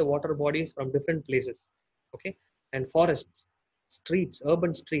enter the water bodies from different places. Okay. And forests, streets,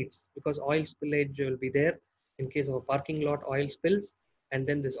 urban streets, because oil spillage will be there in case of a parking lot, oil spills, and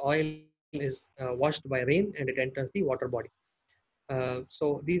then this oil is washed by rain and it enters the water body.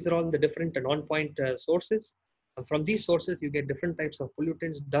 So these are all the different non-point sources. From these sources, you get different types of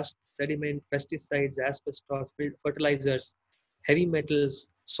pollutants: dust, sediment, pesticides, asbestos, fertilizers, heavy metals,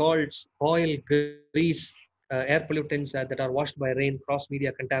 salts, oil, grease, air pollutants that are washed by rain,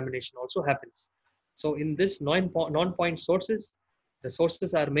 cross-media contamination also happens. So in this non-point sources, the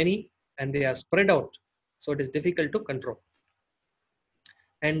sources are many and they are spread out. So it is difficult to control.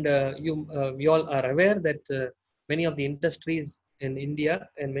 And we all are aware that many of the industries in India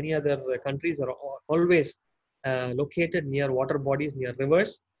and many other countries are always located near water bodies, near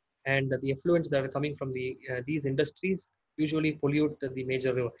rivers, and the effluents that are coming from these industries usually pollute the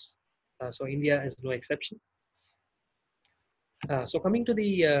major rivers. So India is no exception. So coming to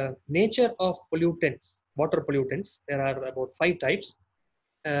the nature of pollutants, water pollutants, there are about 5 types.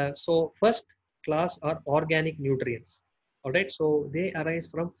 So first class are organic nutrients. All right, so they arise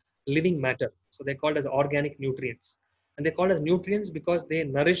from living matter. So they're called as organic nutrients. And they're called as nutrients because they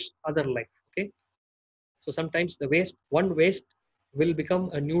nourish other life. Okay, so sometimes the one waste will become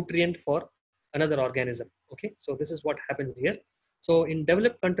a nutrient for another organism. Okay, so this is what happens here. So in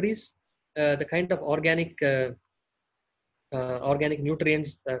developed countries, the kind of organic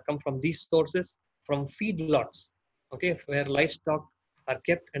nutrients come from these sources, from feedlots, okay, where livestock are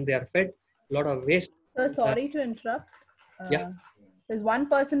kept and they are fed. A lot of waste. Sir, sorry to interrupt. Yeah. There's one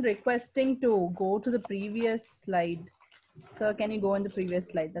person requesting to go to the previous slide. Sir, can you go in the previous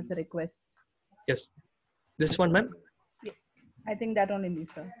slide? That's a request. Yes. This one, ma'am? Yeah, I think that only,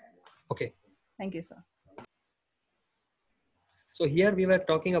 sir. Okay. Thank you, sir. So here we were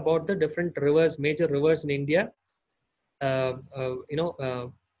talking about the different rivers, major rivers in India, in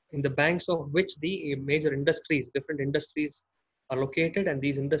the banks of which the major industries, different industries are located, and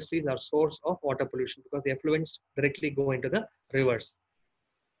these industries are source of water pollution because the effluents directly go into the rivers.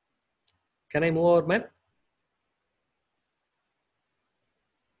 Can I move over, ma'am?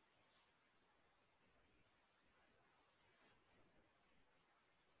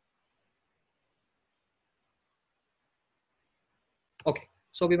 Okay,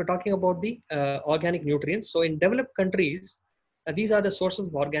 so we were talking about the organic nutrients. So in developed countries, these are the sources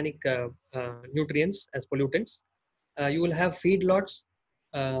of organic nutrients as pollutants. You will have feedlots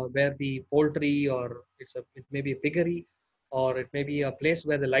where the poultry, or it may be a piggery, or it may be a place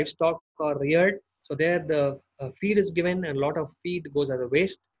where the livestock are reared. So there the feed is given, and a lot of feed goes as a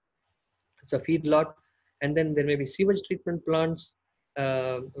waste. It's a feedlot. And then there may be sewage treatment plants,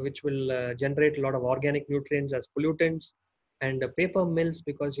 which will generate a lot of organic nutrients as pollutants, and paper mills,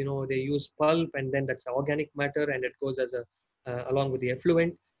 because they use pulp, and then that's organic matter, and it goes as a along with the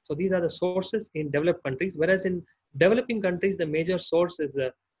effluent. So these are the sources in developed countries, whereas in developing countries the major source is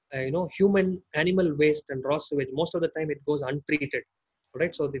human animal waste and raw sewage. Most of the time it goes untreated,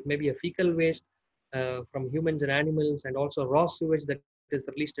 right? So it may be a fecal waste from humans and animals, and also raw sewage that is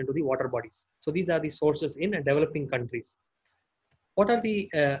released into the water bodies. So these are the sources in developing countries. What are the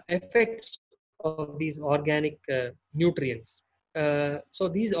effects of these organic nutrients? So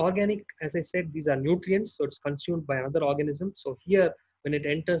these organic, as I said, these are nutrients, so it's consumed by another organism. So here, when it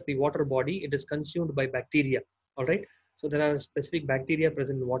enters the water body, it is consumed by bacteria. All right. So there are specific bacteria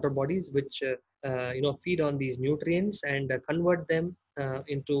present in water bodies which feed on these nutrients and convert them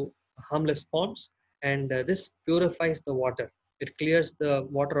into harmless forms, and this purifies the water. It clears the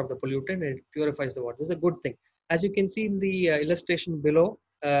water of the pollutant and it purifies the water. This is a good thing. As you can see in the illustration below,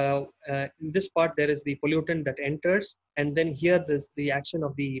 in this part there is the pollutant that enters, and then here there's the action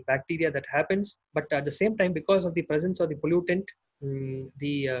of the bacteria that happens. But at the same time, because of the presence of the pollutant,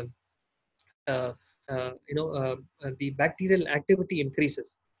 the bacterial activity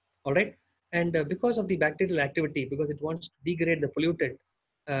increases. All right. And because of the bacterial activity, because it wants to degrade the pollutant,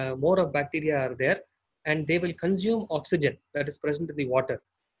 more of bacteria are there, and they will consume oxygen that is present in the water.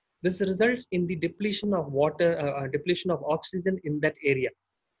 This results in the depletion of water, depletion of oxygen in that area.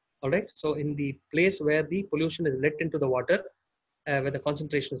 All right. So in the place where the pollution is let into the water, where the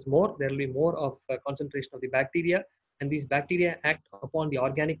concentration is more, there will be more of concentration of the bacteria, and these bacteria act upon the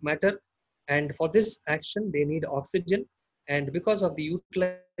organic matter. And for this action, they need oxygen, And because of the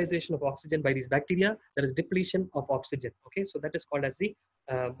utilization of oxygen by these bacteria, there is depletion of oxygen. Okay, so that is called as the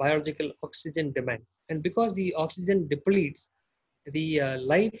biological oxygen demand. And because the oxygen depletes, the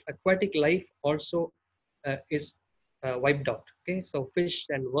aquatic life also is wiped out. Okay, so fish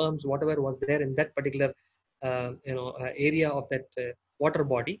and worms, whatever was there in that particular area of that water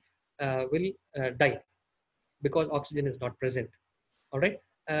body will die because oxygen is not present. All right.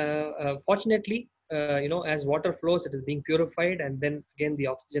 Fortunately, as water flows, it is being purified, and then again the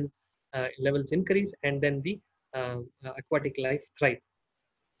oxygen levels increase, and then the aquatic life thrive.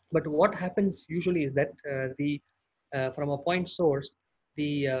 But what happens usually is that the from a point source, the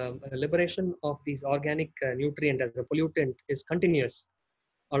liberation of these organic nutrient as a pollutant is continuous.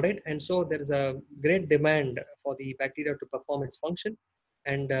 All right, and so there is a great demand for the bacteria to perform its function,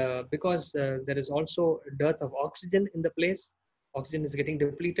 and because there is also dearth of oxygen in the place, oxygen is getting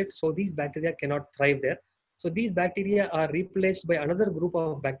depleted, so these bacteria cannot thrive there. So these bacteria are replaced by another group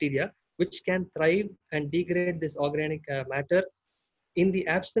of bacteria which can thrive and degrade this organic matter in the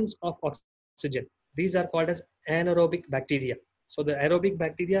absence of oxygen. These are called as anaerobic bacteria. So the aerobic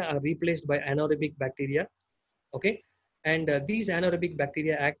bacteria are replaced by anaerobic bacteria. Okay, and these anaerobic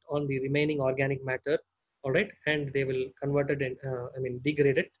bacteria act on the remaining organic matter. All right, and they will convert it and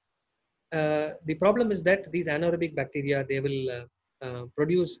degrade it. The problem is that these anaerobic bacteria, they will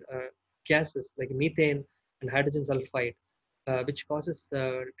produce gases like methane and hydrogen sulfide, which causes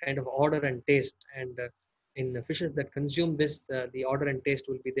kind of odor and taste. And in fishes that consume this, the odor and taste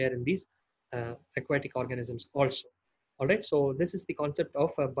will be there in these aquatic organisms also. All right, so this is the concept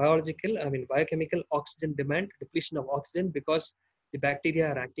of biochemical oxygen demand, depletion of oxygen because the bacteria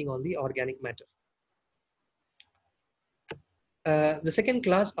are acting on the organic matter. The second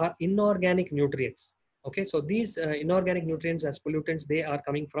class are inorganic nutrients. Okay, so these inorganic nutrients as pollutants, they are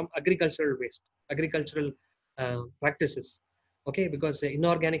coming from agricultural waste, agricultural practices. Okay, because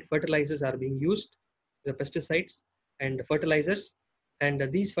inorganic fertilizers are being used, the pesticides and fertilizers, and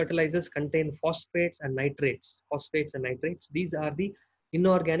these fertilizers contain phosphates and nitrates. Phosphates and nitrates, these are the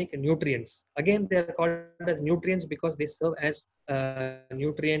inorganic nutrients. Again, they are called as nutrients because they serve as a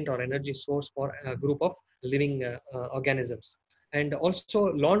nutrient or energy source for a group of living organisms. And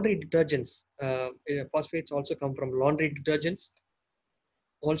also laundry detergents, phosphates also come from laundry detergents.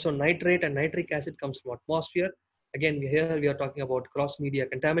 Also nitrate and nitric acid comes from atmosphere. Again, here we are talking about cross media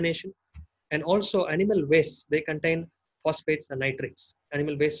contamination. And also animal wastes, they contain phosphates and nitrates.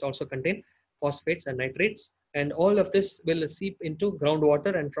 Animal wastes also contain phosphates and nitrates. And all of this will seep into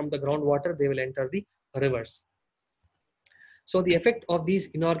groundwater, and from the groundwater, they will enter the rivers. So the effect of these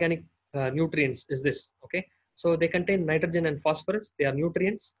inorganic nutrients is this, okay? So they contain nitrogen and phosphorus, they are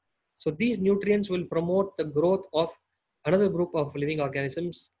nutrients. So these nutrients will promote the growth of another group of living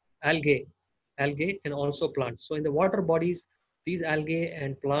organisms, algae and also plants. So in the water bodies, these algae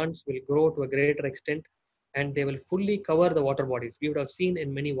and plants will grow to a greater extent, and they will fully cover the water bodies. We would have seen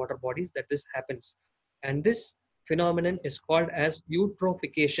in many water bodies that this happens. And this phenomenon is called as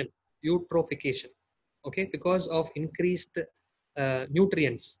eutrophication. Eutrophication, okay? Because of increased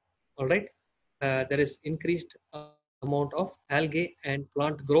nutrients, all right? There is increased amount of algae and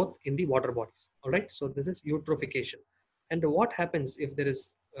plant growth in the water bodies, all right? So this is eutrophication. And what happens if there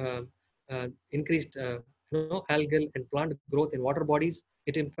is increased algal and plant growth in water bodies?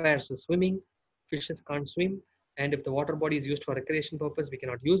 It impairs the swimming. Fishes can't swim, and if the water body is used for recreation purpose, we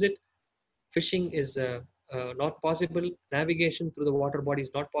cannot use it. Fishing is not possible. Navigation through the water body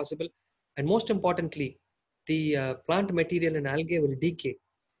is not possible. And most importantly, the plant material and algae will decay.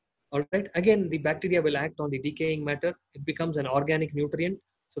 All right. Again, the bacteria will act on the decaying matter. It becomes an organic nutrient.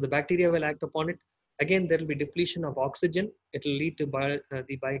 So the bacteria will act upon it. Again, there will be depletion of oxygen. It will lead to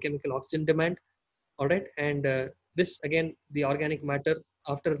the biochemical oxygen demand. All right. And this, again, the organic matter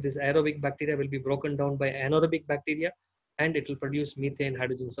after this aerobic bacteria will be broken down by anaerobic bacteria, and it will produce methane,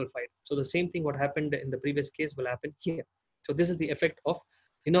 hydrogen sulfide. So the same thing what happened in the previous case will happen here. So this is the effect of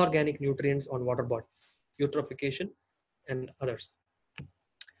inorganic nutrients on water bodies, eutrophication and others.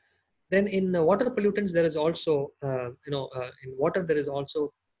 Then in water pollutants, there is also, in water, there is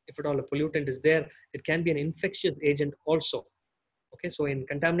also, if at all a pollutant is there, it can be an infectious agent also. Okay, so in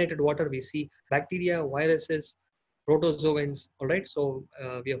contaminated water, we see bacteria, viruses, protozoans, all right? So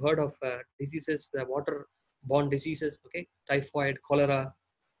we have heard of diseases, water-borne diseases, okay? Typhoid, cholera,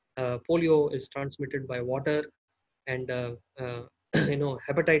 polio is transmitted by water, and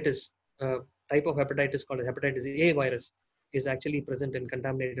hepatitis, type of hepatitis called hepatitis A virus is actually present in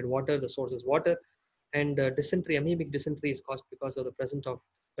contaminated water. The source is water. And dysentery, amoebic dysentery is caused because of the presence of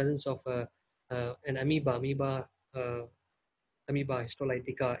an amoeba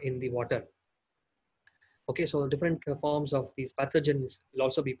histolytica in the water. Okay, so different forms of these pathogens will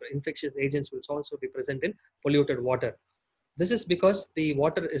also be, infectious agents will also be present in polluted water. This is because the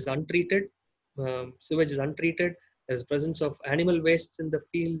water is untreated, sewage is untreated. There's presence of animal wastes in the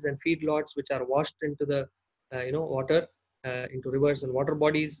fields and feedlots, which are washed into the water, into rivers and water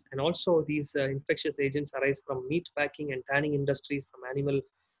bodies. And also these infectious agents arise from meat packing and tanning industries, from animal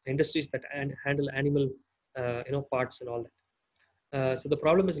industries that handle animal parts and all that. So the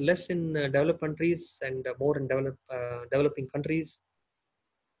problem is less in developed countries and more in developing countries.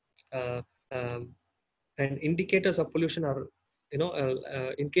 Uh, um, and indicators of pollution are,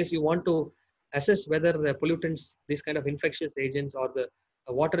 in case you want to assess whether the pollutants, these kind of infectious agents, or the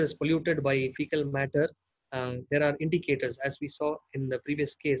water is polluted by fecal matter, there are indicators, as we saw in the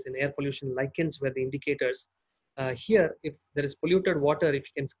previous case in air pollution. Lichens were the indicators. Here, if there is polluted water, if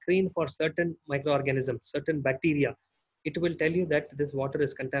you can screen for certain microorganisms, certain bacteria, it will tell you that this water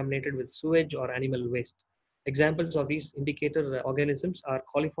is contaminated with sewage or animal waste. Examples of these indicator organisms are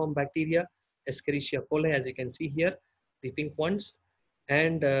coliform bacteria, Escherichia coli, as you can see here, the pink ones,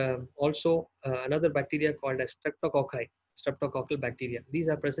 and also another bacteria called as streptococcal bacteria. These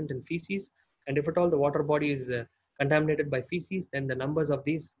are present in feces, and if at all the water body is contaminated by feces, then the numbers of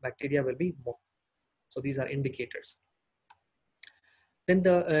these bacteria will be more. So these are indicators. Then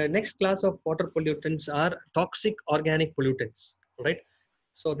the next class of water pollutants are toxic organic pollutants, right?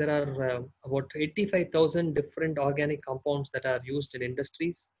 So there are about 85,000 different organic compounds that are used in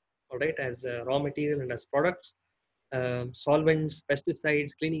industries, all right, as raw material and as products. Solvents,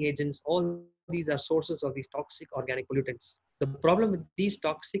 pesticides, cleaning agents, all these are sources of these toxic organic pollutants. The problem with these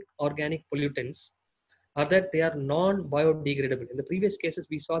toxic organic pollutants are that they are non-biodegradable. In the previous cases,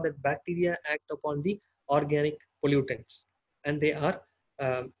 we saw that bacteria act upon the organic pollutants, and they are,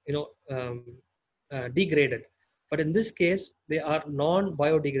 degraded. But in this case, they are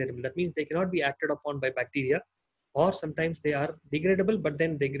non-biodegradable. That means they cannot be acted upon by bacteria, or sometimes they are degradable, but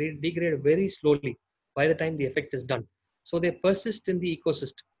then they degrade very slowly by the time the effect is done. So they persist in the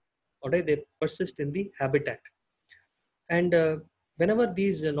ecosystem, or they persist in the habitat. And whenever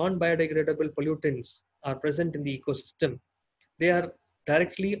these non-biodegradable pollutants are present in the ecosystem, they are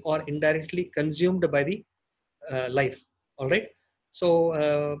directly or indirectly consumed by the life. All right. So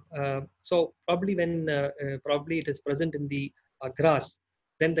probably when probably it is present in the grass,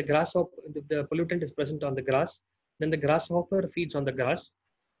 then the grasshopper, the pollutant is present on the grass. Then the grasshopper feeds on the grass.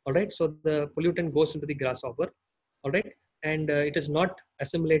 All right. So the pollutant goes into the grasshopper. All right. And it is not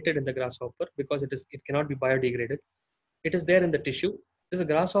assimilated in the grasshopper because it cannot be biodegraded. It is there in the tissue. This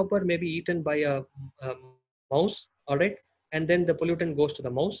grasshopper may be eaten by a mouse, all right, and then the pollutant goes to the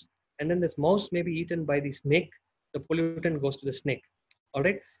mouse, and then this mouse may be eaten by the snake. The pollutant goes to the snake, all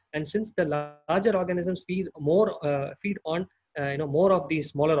right. And since the larger organisms feed on more of these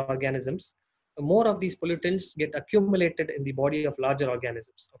smaller organisms, more of these pollutants get accumulated in the body of larger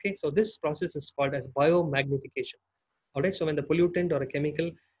organisms. Okay, so this process is called as biomagnification. All right, so when the pollutant or a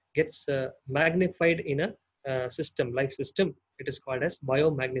chemical gets magnified in a life system, it is called as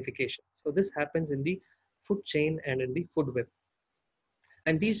biomagnification. So this happens in the food chain and in the food web.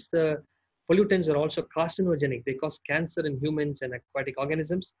 And these pollutants are also carcinogenic. They cause cancer in humans and aquatic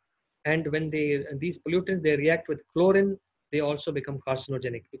organisms. And when these pollutants, they react with chlorine, they also become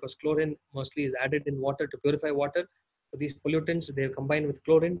carcinogenic, because chlorine mostly is added in water to purify water. So these pollutants, they combine with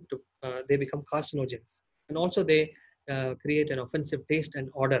chlorine to they become carcinogens. And also they create an offensive taste and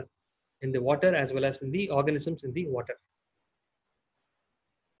odor in the water as well as in the organisms in the water.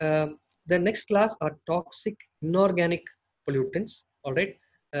 The next class are toxic inorganic pollutants. All right.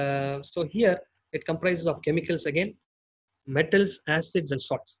 So here it comprises of chemicals again, metals, acids, and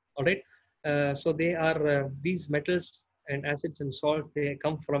salts. All right. So they are these metals and acids and salt. They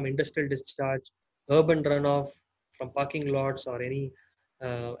come from industrial discharge, urban runoff, from parking lots or any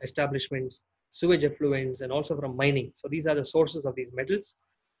establishments, sewage effluents, and also from mining. So these are the sources of these metals.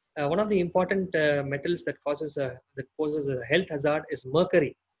 One of the important metals that poses a health hazard is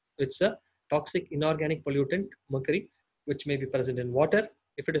mercury. It's a toxic inorganic pollutant, mercury, which may be present in water.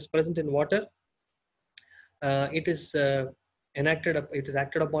 If it is present in water, it is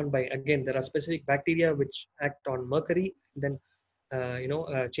acted upon by, again, there are specific bacteria which act on mercury, then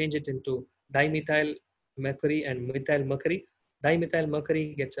change it into dimethyl mercury and methyl mercury. Dimethyl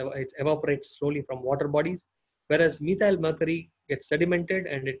mercury it evaporates slowly from water bodies, whereas methyl mercury gets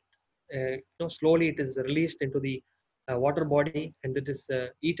sedimented, and it slowly it is released into the water body, and it is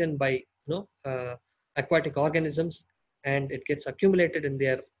eaten by aquatic organisms, and it gets accumulated in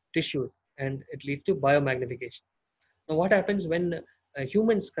their tissues, and it leads to biomagnification. Now, what happens when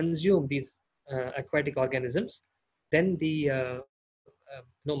humans consume these aquatic organisms? Then the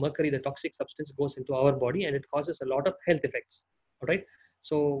mercury, the toxic substance, goes into our body and it causes a lot of health effects. All right.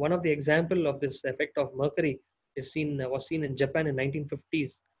 So one of the example of this effect of mercury was seen in Japan in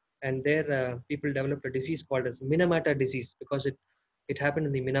 1950s, and there people developed a disease called as Minamata disease because it happened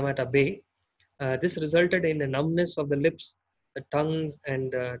in the Minamata Bay. This resulted in a numbness of the lips, the tongue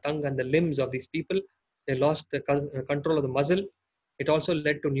and the limbs of these people. They lost the control of the muzzle. It also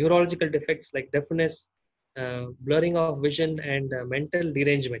led to neurological defects like deafness, blurring of vision, and mental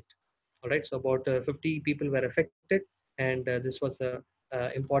derangement. All right, so about 50 people were affected, and this was a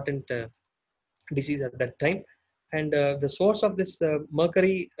important disease at that time. And the source of this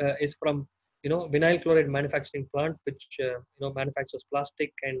mercury is from vinyl chloride manufacturing plant, which manufactures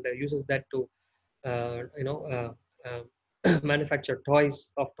plastic and uses that to uh, you know uh, manufacture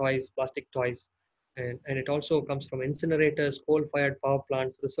toys, soft toys, plastic toys, and it also comes from incinerators, coal-fired power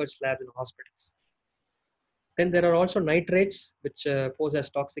plants, research labs, and hospitals. Then there are also nitrates, which pose as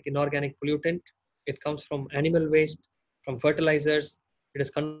toxic inorganic pollutant. It comes from animal waste, from fertilizers. It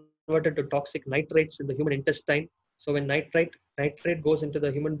is converted to toxic nitrates in the human intestine. So when nitrate goes into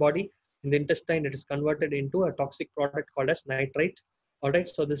the human body, in the intestine, it is converted into a toxic product called as nitrite. All right.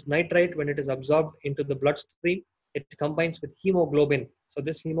 So this nitrite, when it is absorbed into the bloodstream, it combines with hemoglobin. So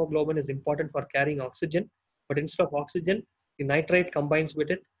this hemoglobin is important for carrying oxygen, but instead of oxygen, the nitrite combines with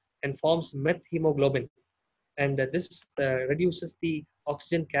it and forms methemoglobin, and this reduces the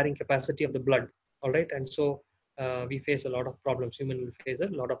oxygen carrying capacity of the blood. All right. And so we face a lot of problems. Human will face a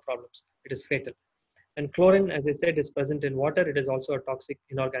lot of problems. It is fatal. And chlorine, as I said, is present in water. It is also a toxic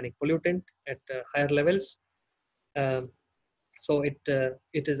inorganic pollutant at higher levels. um, so it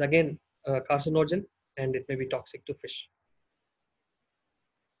is again carcinogen, and it may be toxic to fish.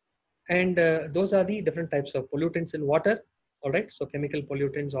 And those are the different types of pollutants in water. All right. So chemical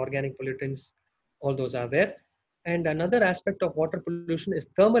pollutants, organic pollutants, all those are there. And another aspect of water pollution is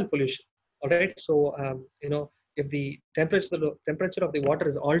thermal pollution. All right. So if the temperature of the water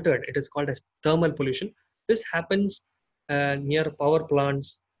is altered, it is called as thermal pollution. This happens near power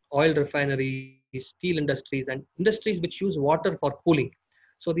plants, oil refineries, steel industries, and industries which use water for cooling.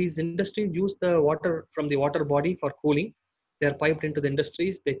 So these industries use the water from the water body for cooling. They are piped into the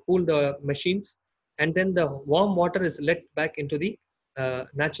industries, they cool the machines, and then the warm water is let back into the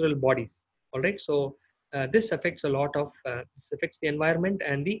natural bodies. All right. So this affects a lot of this affects the environment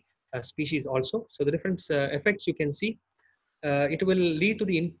and the species also. So the different effects you can see, it will lead to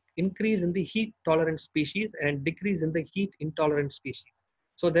the increase in the heat tolerant species and decrease in the heat intolerant species.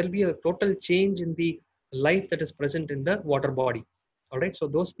 So there will be a total change in the life that is present in the water body. All right. So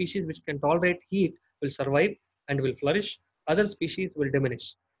those species which can tolerate heat will survive and will flourish. Other species will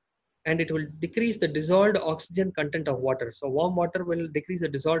diminish, and it will decrease the dissolved oxygen content of water. So warm water will decrease the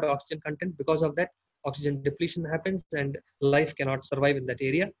dissolved oxygen content. Because of that, oxygen depletion happens and life cannot survive in that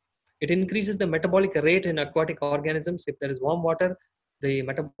area. It increases the metabolic rate in aquatic organisms. If there is warm water, the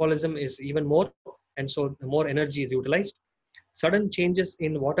metabolism is even more, and so the more energy is utilized. Sudden changes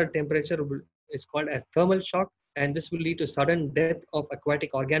in water temperature is called as thermal shock, and this will lead to sudden death of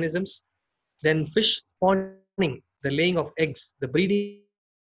aquatic organisms. Then fish spawning, the laying of eggs, the breeding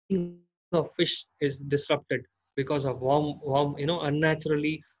of fish is disrupted because of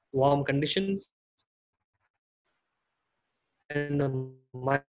unnaturally warm conditions. And the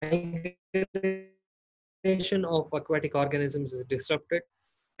migration of aquatic organisms is disrupted,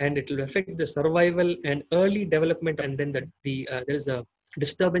 and it will affect the survival and early development. And then there is a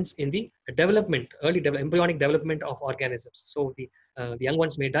disturbance in the embryonic development of organisms. So the young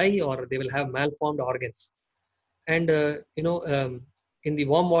ones may die, or they will have malformed organs. And in the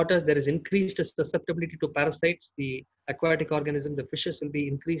warm waters, there is increased susceptibility to parasites. The aquatic organisms, the fishes, will be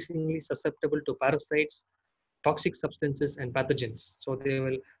increasingly susceptible to parasites, toxic substances, and pathogens. So they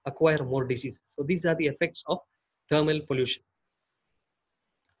will acquire more disease. So these are the effects of thermal pollution.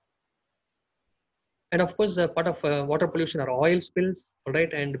 And of course, part of water pollution are oil spills. All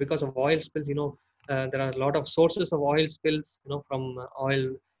right. And because of oil spills, there are a lot of sources of oil spills, from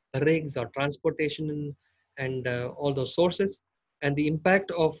oil rigs or transportation, and all those sources. And the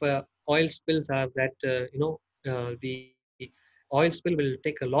impact of oil spills are that the oil spill will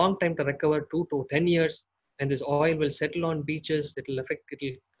take a long time to recover, 2 to 10 years, and this oil will settle on beaches. It will affect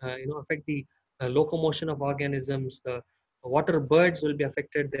the locomotion of organisms. The water birds will be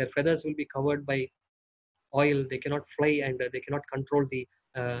affected. Their feathers will be covered by oil. They cannot fly, and they cannot control they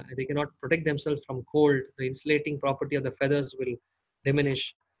cannot protect themselves from cold. The insulating property of the feathers will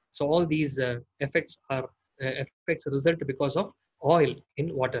diminish. So all these effects result because of oil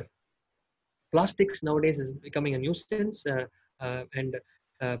in water. Plastics nowadays is becoming a nuisance, and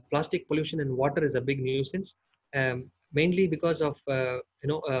plastic pollution in water is a big nuisance. mainly because of the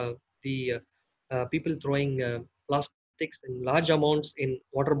people throwing plastics in large amounts in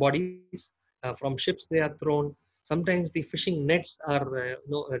water bodies. From ships they are thrown. Sometimes the fishing nets are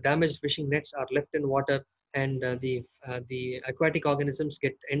damaged fishing nets are left in water, and the aquatic organisms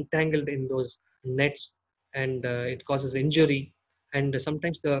get entangled in those nets, and it causes injury. And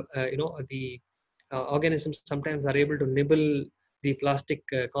sometimes the organisms sometimes are able to nibble the plastic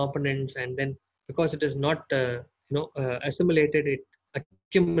components, and then because it is not assimilated, it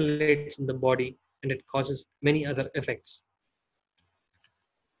accumulates in the body, and it causes many other effects.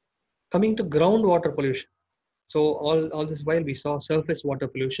 Coming to groundwater pollution. So all this while we saw surface water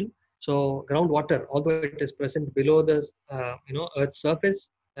pollution. So groundwater, although it is present below the Earth's surface,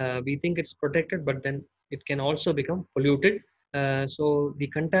 we think it's protected, but then it can also become polluted. So the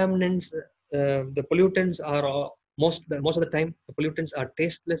contaminants, the pollutants are most of the time the pollutants are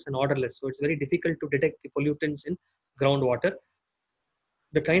tasteless and odorless. So it's very difficult to detect the pollutants in groundwater.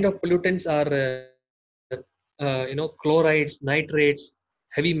 The kind of pollutants are chlorides, nitrates,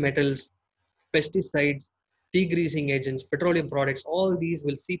 heavy metals, pesticides, degreasing agents, petroleum products. All these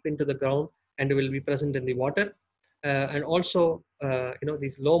will seep into the ground and will be present in the water. And also,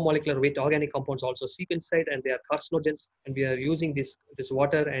 these low molecular weight organic compounds also seep inside, and they are carcinogens. And we are using this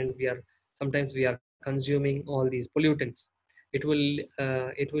water, and sometimes we are consuming all these pollutants. It will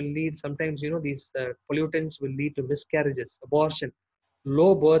lead sometimes, these pollutants will lead to miscarriages, abortion,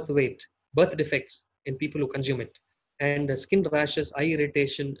 low birth weight, birth defects in people who consume it, and skin rashes, eye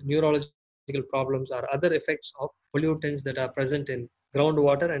irritation, neurological problems are other effects of pollutants that are present in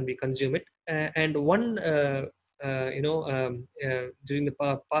groundwater, and we consume it. And one, during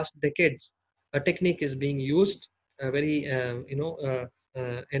the past decades, a technique is being used, a very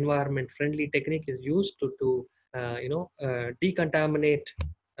environment friendly technique is used to decontaminate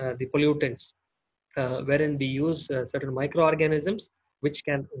the pollutants, wherein we use certain microorganisms which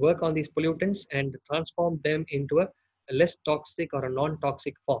can work on these pollutants and transform them into a less toxic or a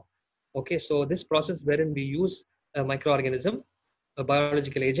non-toxic form. Okay, so this process wherein we use a microorganism, a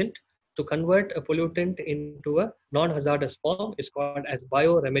biological agent, to convert a pollutant into a non-hazardous form is called as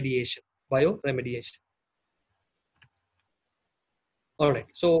bioremediation. Bioremediation. All right,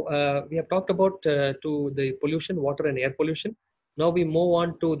 so we have talked about to the pollution, water and air pollution. Now we move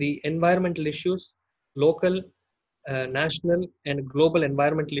on to the environmental issues, local, national and global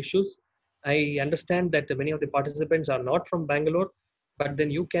environmental issues. I understand that many of the participants are not from Bangalore, but then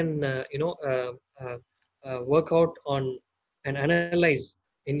you can work out on and analyze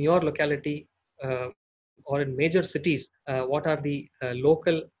in your locality or in major cities what are the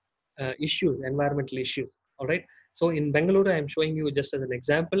local issues, environmental issues. All right. So in Bangalore, I am showing you just as an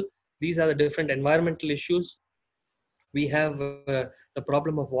example. These are the different environmental issues. We have the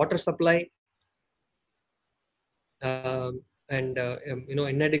problem of water supply,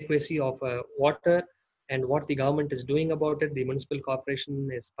 inadequacy of water, and what the government is doing about it. The municipal corporation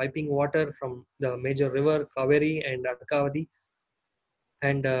is piping water from the major river Kaveri and Arkavati,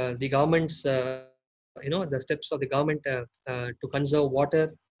 and the government's the steps of the government to conserve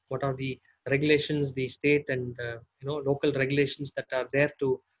water. What are the regulations, the state and local regulations that are there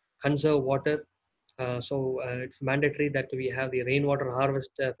to conserve water? So it's mandatory that we have the rainwater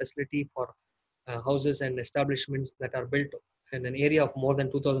harvest facility for houses and establishments that are built in an area of more than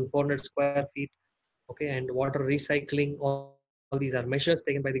 2,400 square feet. Okay, and water recycling, all these are measures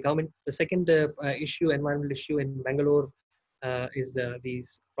taken by the government. The second environmental issue in Bangalore is the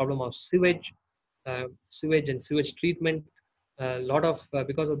problem of sewage and sewage treatment. A lot of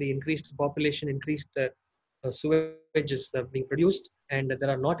because of the increased population, increased sewage is being produced, and there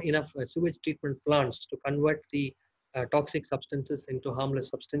are not enough sewage treatment plants to convert the toxic substances into harmless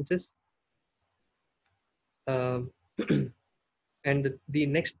substances. Um, and the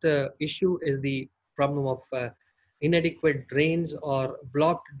next issue is the problem of inadequate drains or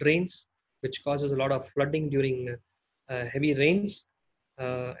blocked drains, which causes a lot of flooding during heavy rains,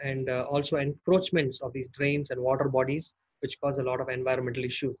 and also encroachments of these drains and water bodies, which cause a lot of environmental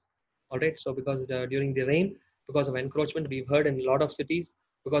issues. All right, so because during the rain, because of encroachment, we've heard in a lot of cities,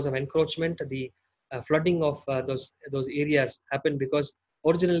 because of encroachment, the flooding of those areas happen because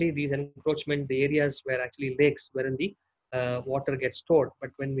originally these encroachment, the areas were actually lakes wherein the water gets stored.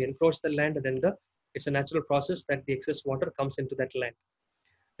 But when we encroach the land, then it's a natural process that the excess water comes into that land.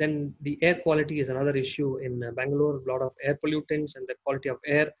 Then the air quality is another issue in Bangalore. A lot of air pollutants, and the quality of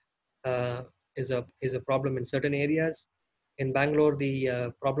air is a problem in certain areas. In Bangalore,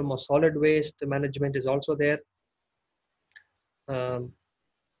 the problem of solid waste management is also there. Um,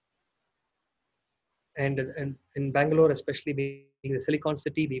 and in Bangalore, especially being the Silicon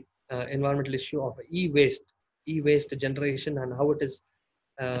City, the environmental issue of e-waste e-waste generation and how it is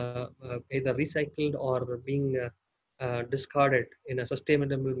either recycled or being discarded in a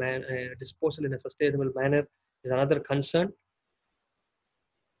sustainable manner, disposal in a sustainable manner is another concern.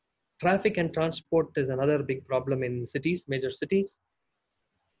 Traffic and transport is another big problem in cities, major cities,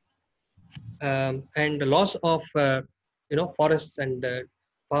 and the loss of forests and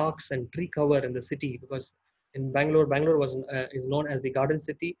parks and tree cover in the city, because in Bangalore was is known as the garden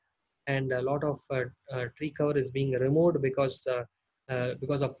city, and a lot of tree cover is being removed because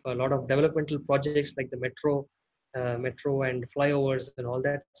of a lot of developmental projects like the metro and flyovers and all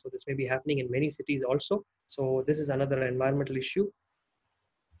that. So this may be happening in many cities also. So this is another environmental issue.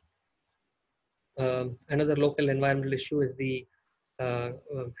 Another local environmental issue is the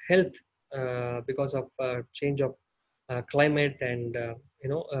health because of change of climate and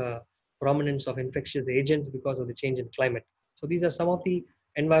prominence of infectious agents because of the change in climate. So these are some of the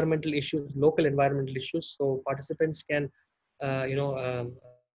environmental issues, local environmental issues. So participants can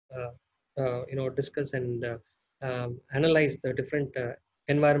discuss and analyze the different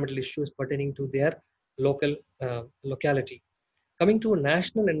environmental issues pertaining to their local locality. Coming to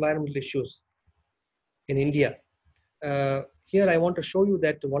national environmental issues in India, here I want to show you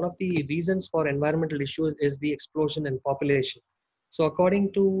that one of the reasons for environmental issues is the explosion in population. So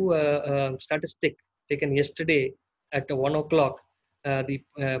according to statistic taken yesterday at 1 o'clock, the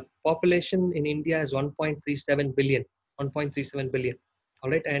population in India is 1.37 billion, 1.37 billion.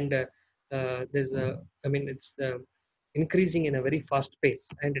 All right, and there's it's increasing in a very fast pace,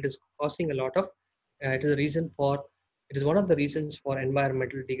 and it is causing a lot of. It is a reason for. It is one of the reasons for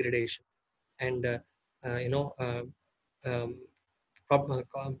environmental degradation, and uh, you know. Uh, um,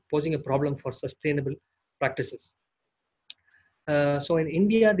 posing a problem for sustainable practices. So in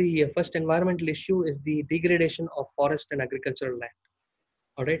India, the first environmental issue is the degradation of forest and agricultural land.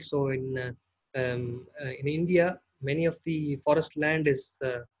 All right. So in India, many of the forest land is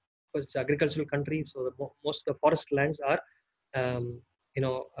because it's agricultural country, so most of the forest lands are um, you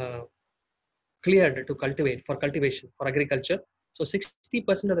know cleared to cultivate for cultivation for agriculture. So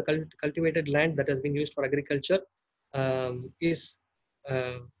 60% of the cultivated land that has been used for agriculture is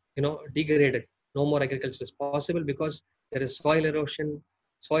degraded. No more agriculture is possible because there is soil erosion.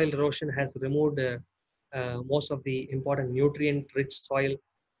 Soil erosion has removed most of the important nutrient-rich soil,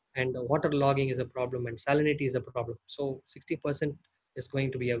 and water logging is a problem, and salinity is a problem. So 60% is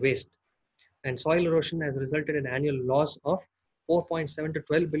going to be a waste. And soil erosion has resulted in annual loss of 4.7 to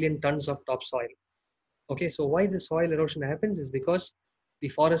 12 billion tons of topsoil. Okay, so why the soil erosion happens is because the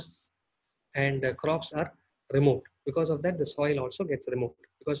forests and crops are removed. Because of that, the soil also gets removed,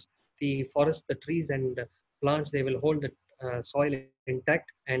 because the forest, the trees and plants, they will hold the soil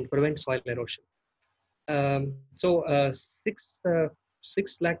intact and prevent soil erosion. So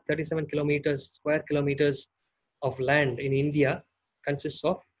 6 lakh 37 kilometers, square kilometers of land in India consists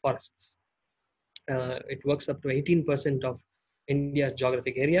of forests. It works up to 18% of India's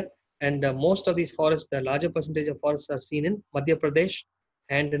geographic area. And most of these forests, the larger percentage of forests are seen in Madhya Pradesh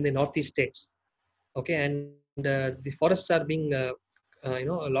and in the northeast states. Okay, and the forests are being, a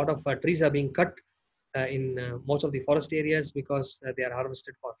lot of trees are being cut in most of the forest areas because they are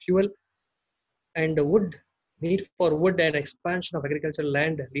harvested for fuel. And the need for wood and expansion of agricultural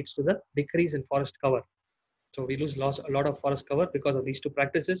land leads to the decrease in forest cover. So we lose a lot of forest cover because of these two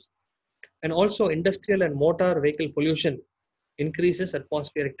practices. And also industrial and motor vehicle pollution increases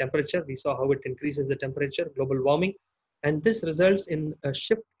atmospheric temperature. We saw how it increases the temperature, global warming, and this results in a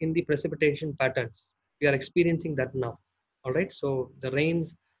shift in the precipitation patterns. We are experiencing that now. All right, so the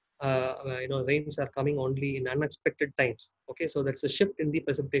rains, rains are coming only in unexpected times. Okay, so that's a shift in the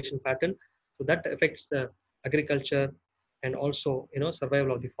precipitation pattern. So that affects agriculture and also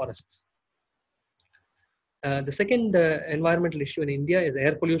survival of the forests. The second environmental issue in India is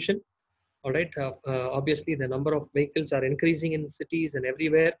air pollution. All right, obviously the number of vehicles are increasing in cities and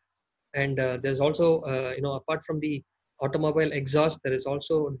everywhere, and there's also apart from the automobile exhaust, there is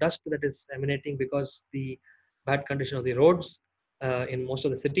also dust that is emanating because the bad condition of the roads in most of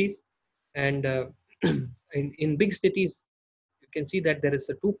the cities. And in big cities, you can see that there is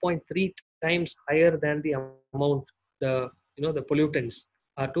a 2.3 times higher than the amount, the pollutants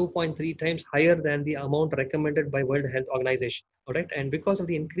are 2.3 times higher than the amount recommended by World Health Organization. All right, and because of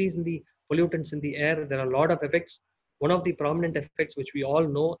the increase in the pollutants in the air, there are a lot of effects. One of the prominent effects, which we all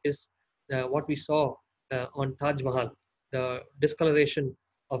know, is what we saw on Taj Mahal, the discoloration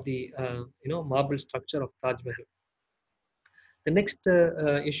of the marble structure of Taj Mahal. The next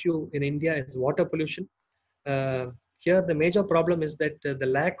issue in India is water pollution. Here, the major problem is that the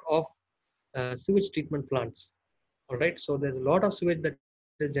lack of sewage treatment plants. All right, so there's a lot of sewage that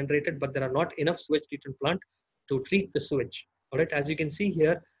is generated, but there are not enough sewage treatment plant. to treat the sewage. All right, as you can see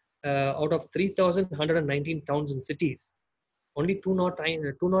here, out of 3,119 towns and cities, only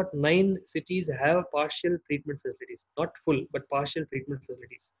 209 cities have partial treatment facilities, not full, but partial treatment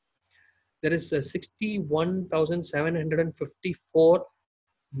facilities. There is 61,754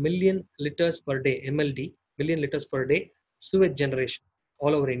 million liters per day, MLD, million liters per day, sewage generation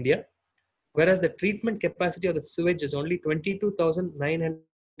all over India, whereas the treatment capacity of the sewage is only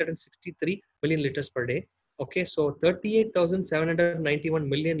 22,963 million liters per day. Okay, so 38,791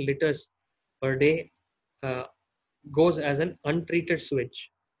 million liters per day uh, goes as an untreated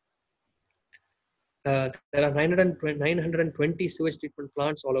sewage. There are 920 sewage treatment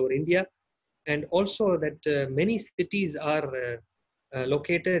plants all over India, and also that many cities are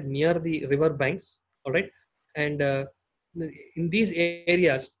located near the river banks. All right, and in these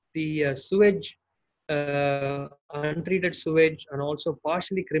areas, the sewage, untreated sewage, and also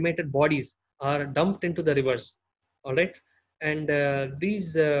partially cremated bodies are dumped into the rivers. All right, and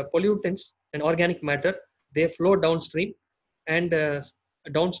these pollutants and organic matter, they flow downstream, and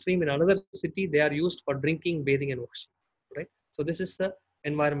downstream in another city they are used for drinking, bathing, and washing. Right, so this is the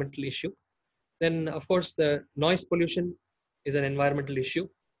environmental issue. Then, of course, the noise pollution is an environmental issue.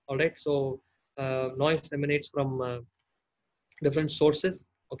 All right, so noise emanates from different sources.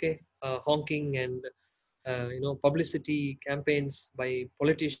 Okay, honking and publicity campaigns by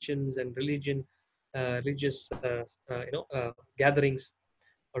politicians and religious gatherings.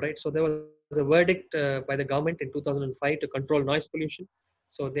 All right, so there was a verdict by the government in 2005 to control noise pollution.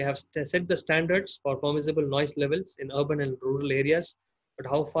 So they have set the standards for permissible noise levels in urban and rural areas, but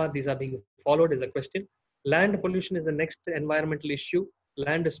how far these are being followed is a question. Land pollution is the next environmental issue.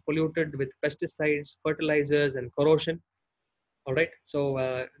 Land is polluted with pesticides, fertilizers, and corrosion. All right, so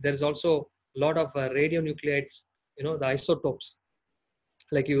there is also a lot of radionuclides, the isotopes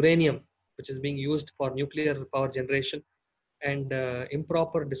like uranium, which is being used for nuclear power generation, and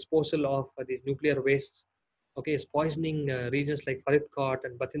improper disposal of these nuclear wastes, okay, is poisoning regions like Faridkot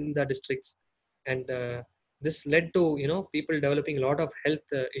and Bathinda districts, and this led to people developing a lot of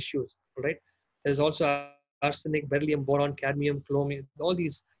health issues. Right, there's also arsenic, beryllium, boron, cadmium, chromium. All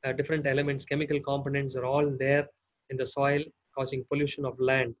these different elements, chemical components, are all there in the soil, causing pollution of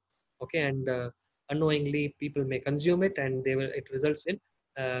land. Okay, and unknowingly people may consume it, and it results in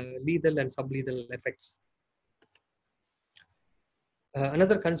lethal and sublethal effects.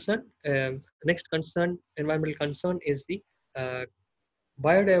 Another concern, next concern, environmental concern, is the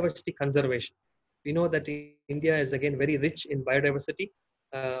biodiversity conservation. We know that India is again very rich in biodiversity.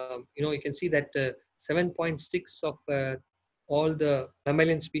 You can see that 7.6 of all the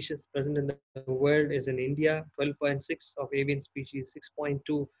mammalian species present in the world is in India, 12.6 of avian species,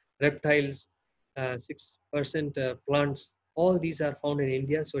 6.2 reptiles, 6% plants. All these are found in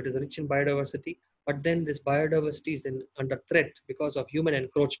India, so it is rich in biodiversity. But then this biodiversity is under threat because of human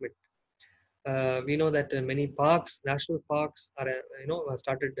encroachment. We know that many parks, national parks, are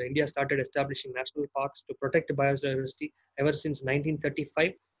India started establishing national parks to protect biodiversity ever since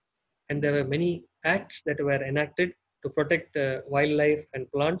 1935, and there were many acts that were enacted to protect wildlife and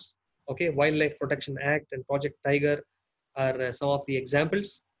plants. Okay, Wildlife Protection Act and Project Tiger are some of the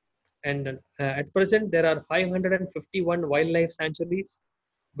examples. And at present, there are 551 wildlife sanctuaries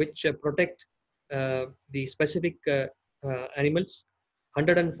which protect the specific animals,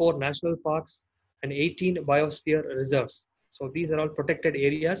 104 national parks, and 18 biosphere reserves. So these are all protected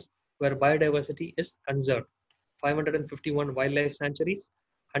areas where biodiversity is conserved. 551 wildlife sanctuaries,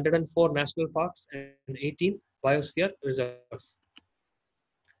 104 national parks, and 18 biosphere reserves.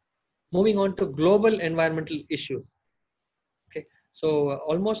 Moving on to global environmental issues. Okay, so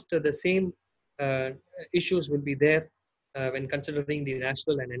almost the same issues will be there when considering the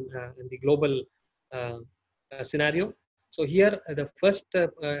national and the global scenario. So here, the first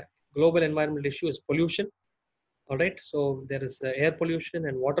global environmental issue is pollution. All right, so there is air pollution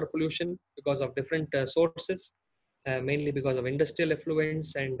and water pollution because of different sources, mainly because of industrial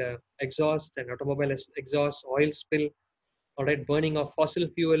effluents and exhaust and automobile exhaust, oil spill. All right, burning of fossil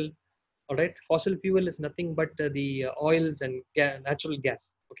fuel. All right, fossil fuel is nothing but the oils and natural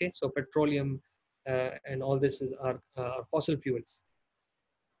gas. Okay, so petroleum and all this are fossil fuels.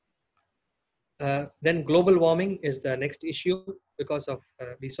 Then global warming is the next issue because of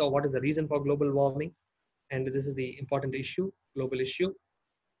we saw what is the reason for global warming, and this is the important issue, global issue.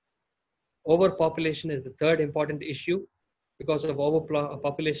 Overpopulation is the third important issue. Because of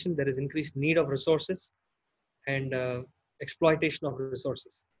overpopulation, there is increased need of resources and exploitation of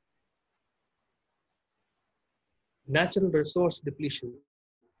resources. Natural resource depletion.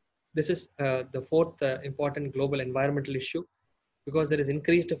 This is the fourth important global environmental issue, because there is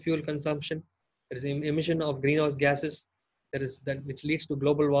increased fuel consumption, There is emission of greenhouse gases. There is that which leads to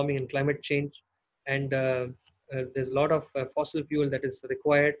global warming and climate change. And there's a lot of fossil fuel that is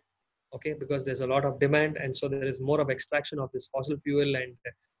required, okay, because there's a lot of demand, and so there is more of extraction of this fossil fuel and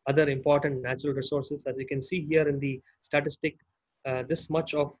other important natural resources. As you can see here in the statistic, this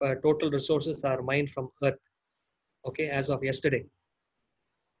much of total resources are mined from Earth, okay, as of yesterday.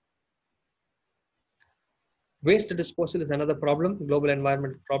 Waste disposal is another problem, global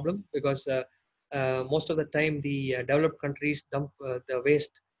environmental problem, because most of the time the developed countries dump the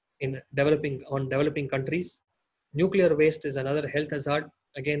waste in developing countries. Nuclear waste is another health hazard.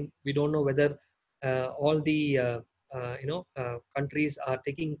 Again, we don't know whether all the countries are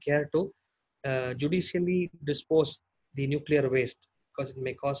taking care to judicially dispose the nuclear waste, because it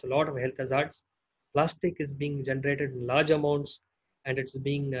may cause a lot of health hazards. Plastic is being generated in large amounts, and it's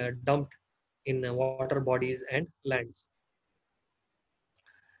being dumped in water bodies and lands.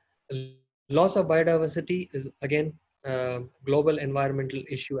 Loss of biodiversity is again a global environmental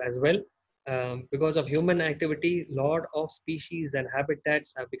issue as well. Because of human activity, lot of species and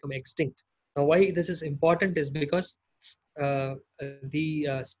habitats have become extinct. Now, why this is important is because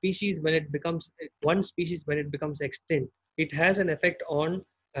the species, when it becomes one species, when it becomes extinct, it has an effect on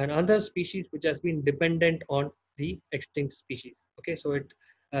another species which has been dependent on the extinct species. Okay, so it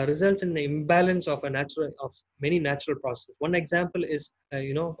results in the imbalance of many natural processes. One example is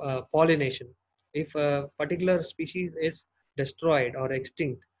pollination. If a particular species is destroyed or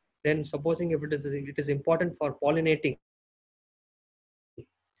extinct, then supposing if it is important for pollinating,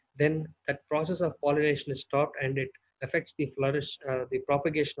 then that process of pollination is stopped, and it affects the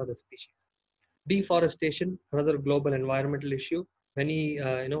propagation of the species. Deforestation, another global environmental issue. Many,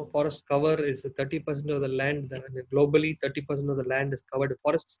 forest cover is 30% of the land. Globally, 30% of the land is covered with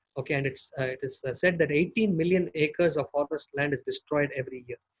forests. Okay, and it is said that 18 million acres of forest land is destroyed every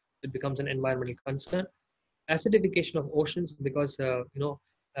year. It becomes an environmental concern. Acidification of oceans, because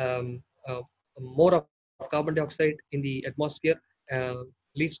more of carbon dioxide in the atmosphere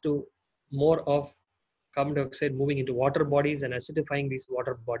leads to more of carbon dioxide moving into water bodies and acidifying these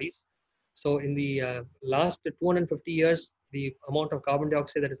water bodies. So in the last 250 years, the amount of carbon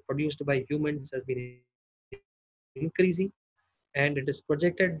dioxide that is produced by humans has been increasing, and it is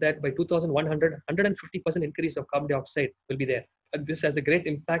projected that by 2100, 150% increase of carbon dioxide will be there. And this has a great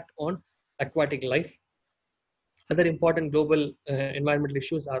impact on aquatic life. Other important global environmental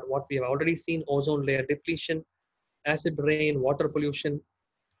issues are what we have already seen: ozone layer depletion, acid rain, water pollution.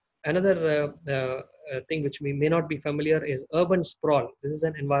 Another thing which we may not be familiar is urban sprawl. This is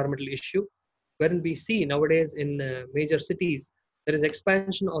an environmental issue, wherein we see nowadays in major cities, there is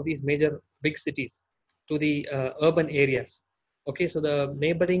expansion of these major big cities to the urban areas. Okay, so the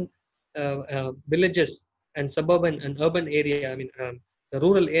neighboring villages and suburban and urban area, the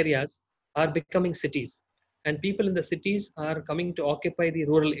rural areas are becoming cities, and people in the cities are coming to occupy the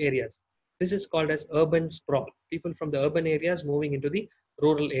rural areas. This is called as urban sprawl. People from the urban areas moving into the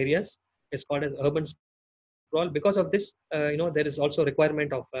rural areas is called as urban sprawl. Because of this, there is also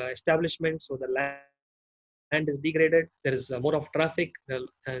requirement of establishment, so the land is degraded. There is more of traffic,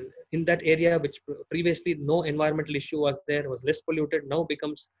 and in that area which previously no environmental issue was there, was less polluted, now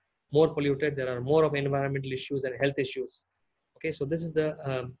becomes more polluted. There are more of environmental issues and health issues. Okay, so this is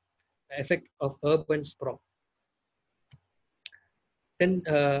the effect of urban sprawl. Then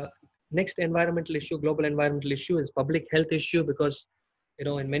next environmental issue, global environmental issue, is public health issue, because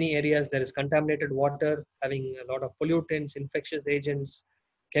in many areas there is contaminated water having a lot of pollutants, infectious agents,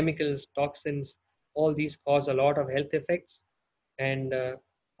 chemicals, toxins. All these cause a lot of health effects. And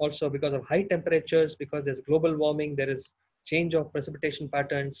also because of high temperatures, because there's global warming, there is change of precipitation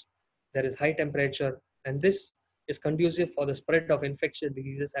patterns, there is high temperature, and this is conducive for the spread of infectious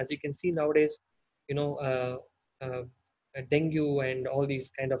diseases. As you can see nowadays, dengue and all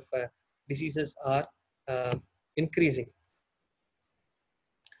these kind of diseases are increasing.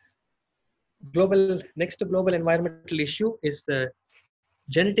 Next global environmental issue is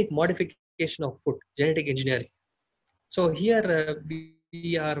genetic modification of food, genetic engineering. So here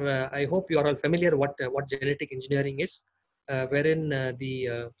we are. I hope you are all familiar what genetic engineering is, wherein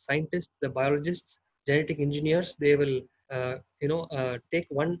the scientists, the biologists, genetic engineers, they will take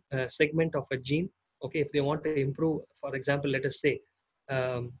one segment of a gene. Okay, if they want to improve, for example, let us say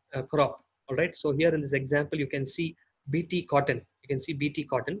a crop. All right. So here in this example, you can see Bt cotton. You can see Bt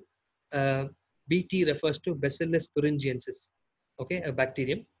cotton. Bt refers to Bacillus thuringiensis. Okay, a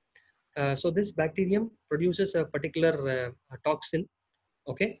bacterium. So this bacterium produces a particular toxin,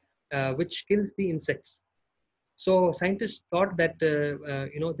 okay, which kills the insects. So scientists thought that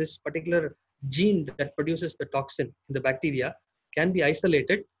this particular gene that produces the toxin in the bacteria can be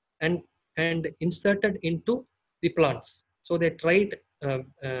isolated and and inserted into the plants. So they tried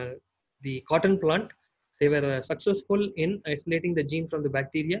the cotton plant. They were successful in isolating the gene from the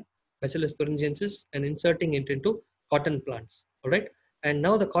bacteria, Bacillus thuringiensis, and inserting it into cotton plants. All right. And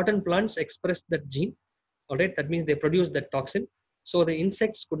now the cotton plants expressed that gene. All right. That means they produce that toxin. So the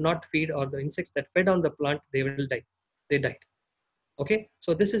insects could not feed, or the insects that fed on the plant, they will die. They died. Okay.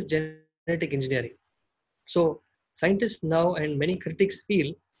 So this is genetic engineering. So scientists now and many critics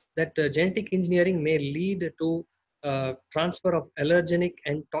feel that genetic engineering may lead to transfer of allergenic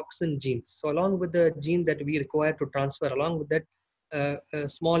and toxin genes. So along with the gene that we require to transfer, along with that a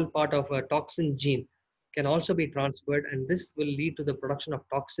small part of a toxin gene can also be transferred, and this will lead to the production of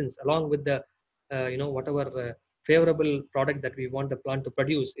toxins along with the whatever favorable product that we want the plant to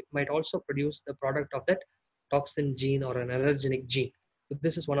produce. It might also produce the product of that toxin gene or an allergenic gene. So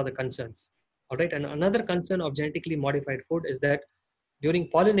this is one of the concerns. All right, and another concern of genetically modified food is that during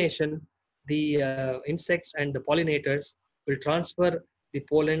pollination, the insects and the pollinators will transfer the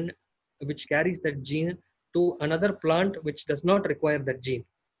pollen which carries that gene to another plant which does not require that gene.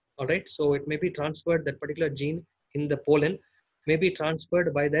 All right, so it may be transferred, that particular gene in the pollen may be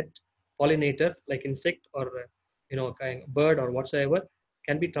transferred by that pollinator, like insect or kind of bird or whatsoever,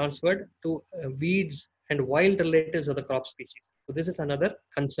 can be transferred to weeds and wild relatives of the crop species. So this is another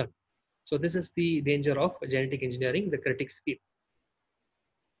concern. So this is the danger of genetic engineering, the critics feel.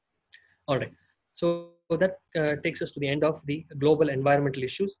 All right. So that takes us to the end of the global environmental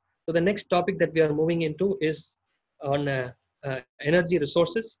issues. So the next topic that we are moving into is on energy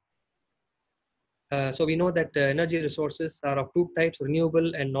resources. So we know that energy resources are of two types: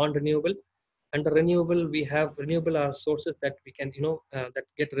 renewable and non-renewable. Under renewable, we have renewable are sources that we can that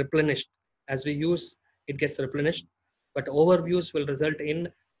get replenished as we use. It gets replenished, but overuse will result in,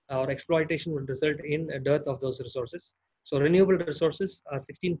 or exploitation will result in a dearth of those resources. So renewable resources are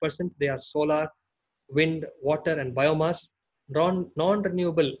 16%. They are solar, wind, water, and biomass.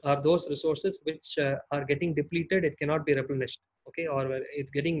 Non-renewable are those resources which are getting depleted. It cannot be replenished, okay, or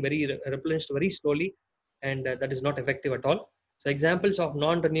it's getting replenished very slowly, and that is not effective at all. So examples of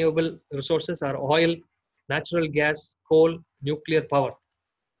non-renewable resources are oil, natural gas, coal, nuclear power.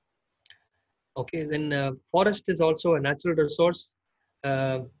 Okay, then forest is also a natural resource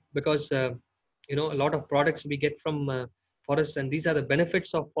because a lot of products we get from forests, and these are the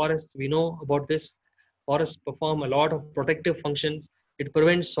benefits of forests. We know about this. Forests perform a lot of protective functions. It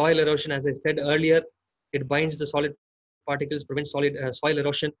prevents soil erosion, as I said earlier. It binds the solid particles, prevents soil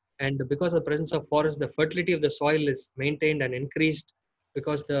erosion, and because of the presence of forests, the fertility of the soil is maintained and increased,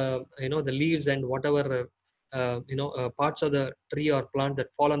 because the leaves and whatever parts of the tree or plant that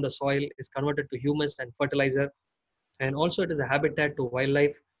fall on the soil is converted to humus and fertilizer. And also it is a habitat to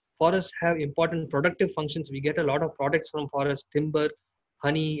wildlife. Forests have important productive functions. We get a lot of products from forest: timber,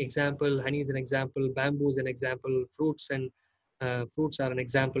 honey is an example, bamboo is an example, fruits are an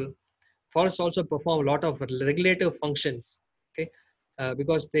example. Forests also perform a lot of regulative functions, okay,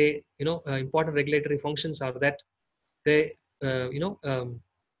 because they important regulatory functions are that they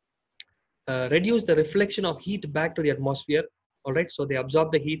reduce the reflection of heat back to the atmosphere. All right, so they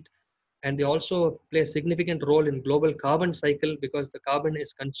absorb the heat, and they also play a significant role in global carbon cycle, because the carbon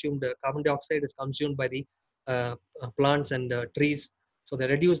dioxide is consumed by the plants and trees. So they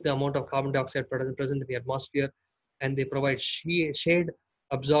reduce the amount of carbon dioxide present in the atmosphere, and they provide shade,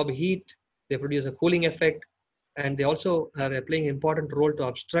 absorb heat, they produce a cooling effect, and they also are playing an important role to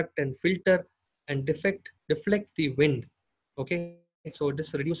obstruct and filter and deflect the wind. Okay, so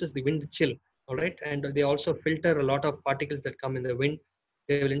this reduces the wind chill. All right, and they also filter a lot of particles that come in the wind.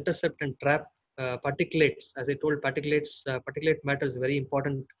 They will intercept and trap particulates. As I told, particulate matter is very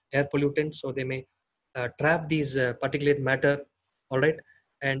important air pollutant, so they may trap these particulate matter. All right,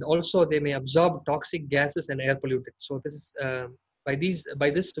 and also they may absorb toxic gases and air pollutants. So this is by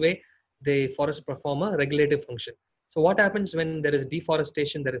this way, the forests perform a regulative function. So what happens when there is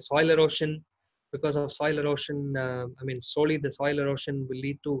deforestation? There is soil erosion. Because of soil erosion, slowly the soil erosion will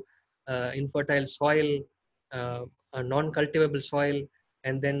lead to infertile soil, a non-cultivable soil,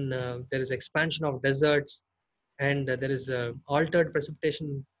 and then there is expansion of deserts, and there is a altered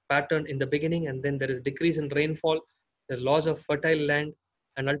precipitation pattern in the beginning, and then there is decrease in rainfall, the loss of fertile land,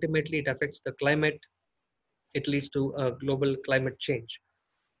 and ultimately it affects the climate. It leads to a global climate change,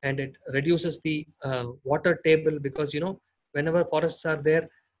 and it reduces the water table, because whenever forests are there,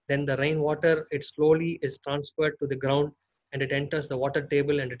 then the rainwater, it slowly is transferred to the ground, and it enters the water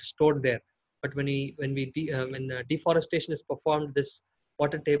table and it is stored there. But when deforestation is performed, this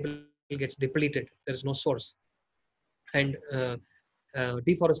water table gets depleted. There is no source. And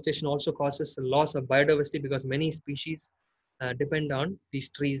deforestation also causes a loss of biodiversity, because many species depend on these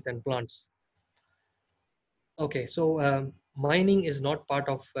trees and plants. Okay, so mining is not part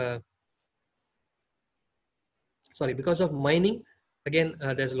of, sorry, because of mining, again,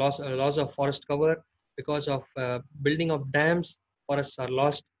 there's loss of forest cover. Because of building of dams, forests are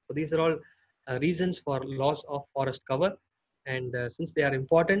lost. So these are all reasons for loss of forest cover. And since they are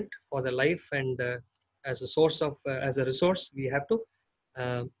important for the life and as a source of, as a resource, we have to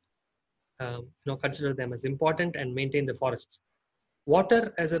uh, consider them as important and maintain the forests.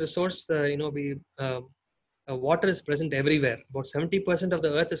 Water as a resource, water is present everywhere. About 70% of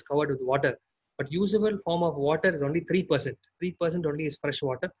the earth is covered with water, but usable form of water is only 3%. 3% only is fresh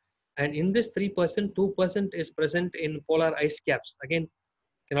water. And in this 3%, 2% is present in polar ice caps. Again,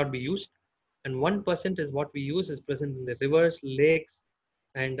 cannot be used. And 1% is what we use is present in the rivers, lakes,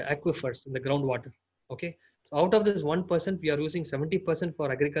 and aquifers in the groundwater. Okay. So out of this 1%, we are using 70%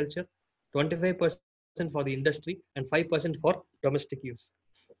 for agriculture, 25% for the industry, and 5% for domestic use.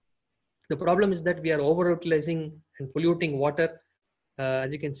 The problem is that we are overutilizing and polluting water.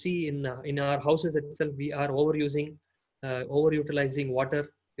 As you can see in our houses itself, we are overutilizing water.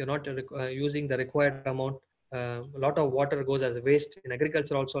 We're not using the required amount. A lot of water goes as a waste. In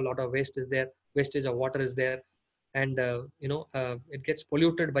agriculture also, a lot of waste is there. Wastage of water is there, and it gets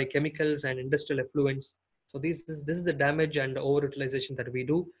polluted by chemicals and industrial effluents. So this is the damage and overutilization that we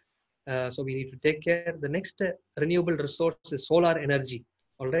do. So we need to take care. The next renewable resource is solar energy.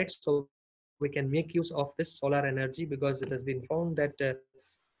 All right, so we can make use of this solar energy because it has been found that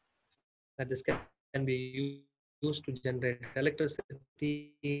this can be used to generate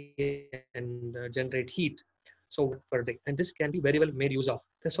electricity and generate heat. So per day, and this can be very well made use of.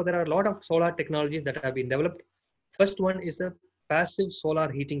 So there are a lot of solar technologies that have been developed. First one is a passive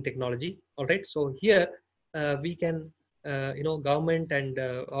solar heating technology. All right, so here we can, government and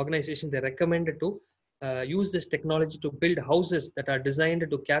organizations, they recommended to use this technology to build houses that are designed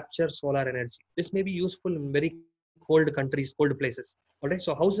to capture solar energy. This may be useful in very cold countries, cold places. All right,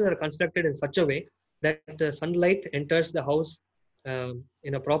 so houses are constructed in such a way that sunlight enters the house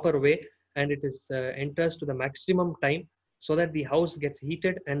in a proper way, and it is enters to the maximum time so that the house gets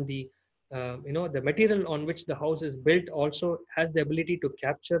heated, and the material on which the house is built also has the ability to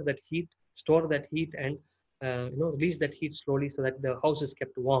capture that heat, store that heat, and release that heat slowly so that the house is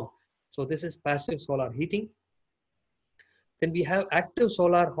kept warm. So this is passive solar heating. Then we have active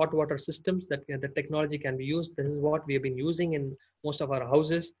solar hot water systems that the technology can be used. This is what we have been using in most of our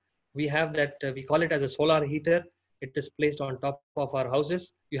houses. We have that, we call it as a solar heater. It is placed on top of our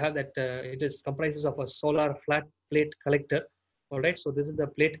houses. You have that, it is comprises of a solar flat plate collector. All right, so this is the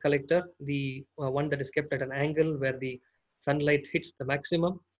plate collector, the one that is kept at an angle where the sunlight hits the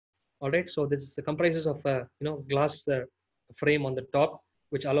maximum. All right, so this comprises of a glass frame on the top,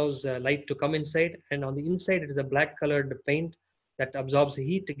 which allows light to come inside, and on the inside it is a black colored paint that absorbs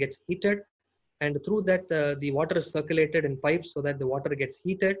heat, gets heated, and through that the water is circulated in pipes so that the water gets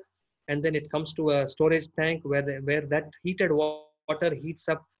heated, and then it comes to a storage tank where that heated water heats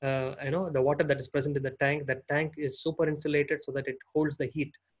up the water that is present in the tank. That tank is super insulated so that it holds the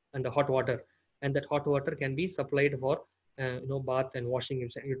heat and the hot water, and that hot water can be supplied for bath and washing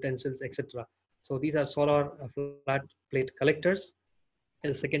utensils, etc. So these are solar flat plate collectors.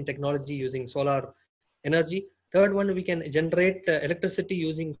 The second technology using solar energy. Third one, we can generate electricity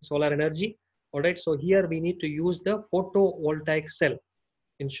using solar energy. All right, so here we need to use the photovoltaic cell,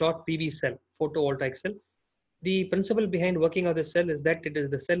 in short PV cell, photovoltaic cell. The principle behind working of the cell is that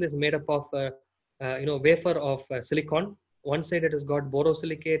the cell is made up of wafer of silicon. One side it has got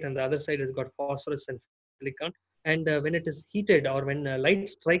borosilicate and the other side has got phosphorus and silicon. And when it is heated, or when light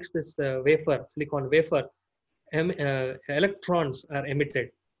strikes this silicon wafer, electrons are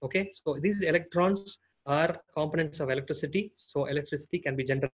emitted. Okay, so these electrons are components of electricity. So electricity can be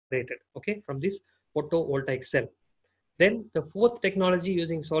generated, okay, from this photovoltaic cell. Then the fourth technology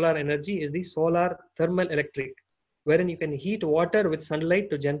using solar energy is the solar thermal electric, wherein you can heat water with sunlight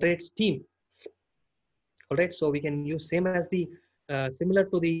to generate steam. All right, so we can use same as the similar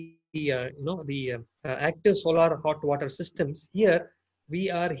to the active solar hot water systems. Here we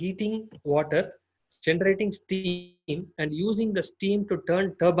are heating water, generating steam, and using the steam to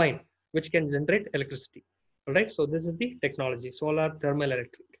turn turbine, which can generate electricity. All right, so this is the technology, solar thermal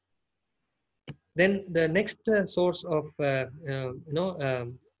electric. Then the next source of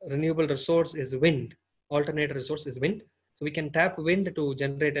renewable resource is wind. Alternate resource is wind. So we can tap wind to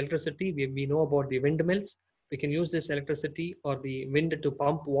generate electricity. We know about the windmills. We can use this electricity or the wind to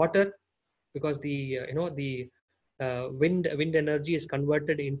pump water, because the wind energy is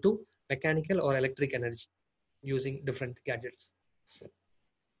converted into mechanical or electric energy using different gadgets.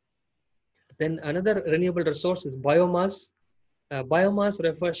 Then another renewable resource is biomass. Biomass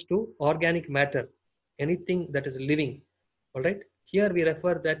refers to organic matter, anything that is living. All right. Here we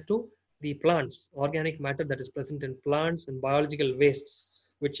refer that to the plants, organic matter that is present in plants and biological wastes,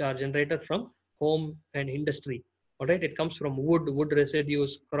 which are generated from home and industry. All right. It comes from wood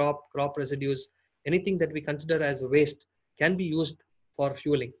residues, crop residues, anything that we consider as waste can be used for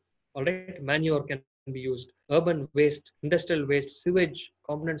fueling. All right. Manure can be used. Urban waste, industrial waste, sewage,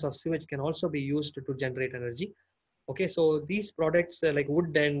 components of sewage can also be used to generate energy. Okay, so these products like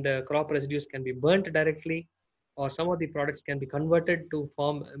wood and crop residues can be burnt directly, or some of the products can be converted to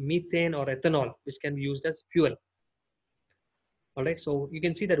form methane or ethanol, which can be used as fuel. All right, so you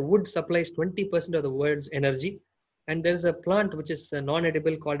can see that wood supplies 20% of the world's energy, and there is a plant which is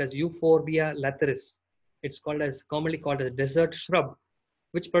non-edible called as Euphorbia lateris. It's commonly called as desert shrub,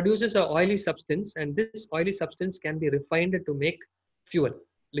 which produces an oily substance, and this oily substance can be refined to make fuel,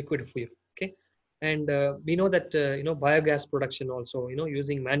 liquid fuel. Okay, and we know that biogas production also,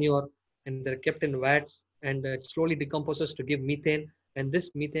 using manure, and they're kept in vats, and it slowly decomposes to give methane, and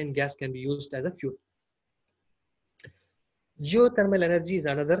this methane gas can be used as a fuel. Geothermal energy is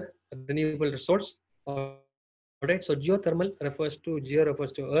another renewable resource. All right, so geo refers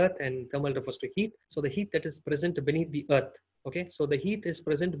to earth, and thermal refers to heat. So the heat that is present beneath the earth. Okay, so the heat is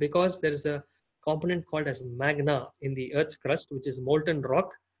present because there is a component called as magna in the earth's crust, which is molten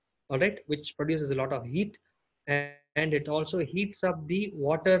rock. All right, which produces a lot of heat, and it also heats up the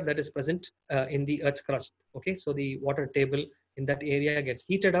water that is present in the earth's crust. Okay, so the water table in that area gets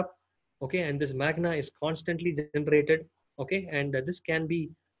heated up. Okay, and this magna is constantly generated. Okay, and this can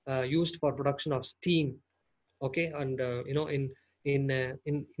be used for production of steam. Okay, and in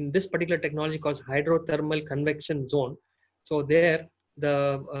this particular technology called hydrothermal convection zone. So there,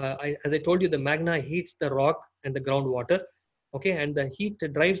 as I told you, the magna heats the rock and the groundwater. Okay, and the heat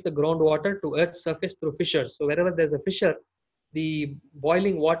drives the groundwater to earth's surface through fissures. So wherever there's a fissure, the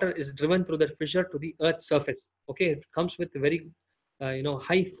boiling water is driven through that fissure to the earth's surface. Okay, it comes with very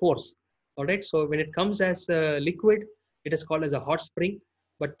high force. All right, so when it comes as liquid, it is called as a hot spring.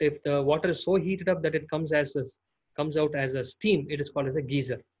 But if the water is so heated up that it comes out as a steam, it is called as a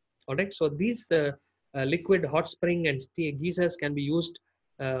geyser. All right, so these liquid hot spring and geysers can be used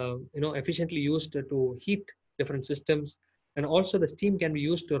efficiently used to heat different systems, and also the steam can be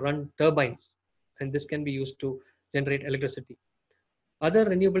used to run turbines, and this can be used to generate electricity. Other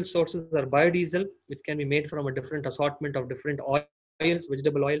renewable sources are biodiesel, which can be made from a different assortment of different oils,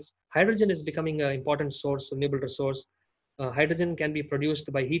 vegetable oils. Hydrogen is becoming an important source, renewable resource. Hydrogen can be produced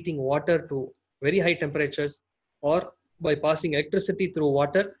by heating water to very high temperatures, or by passing electricity through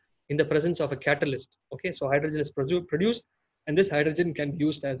water in the presence of a catalyst. Okay, so hydrogen is produced, and this hydrogen can be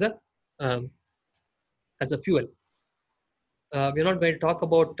used um, as a fuel. We're not going to talk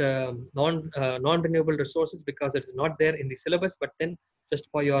about non-renewable resources because it's not there in the syllabus, but then just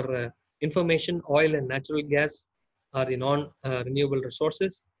for your information, oil and natural gas are the non-renewable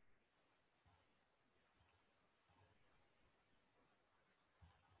resources.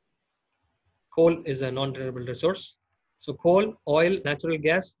 Coal is a non-renewable resource. So coal, oil, natural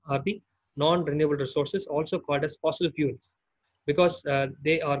gas are the non-renewable resources, also called as fossil fuels, because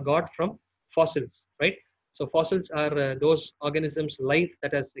they are got from fossils, right? So fossils are those organisms, life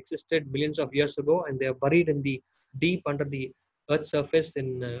that has existed millions of years ago, and they are buried in the deep under the Earth's surface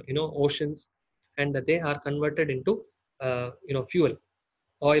in oceans, and they are converted into fuel,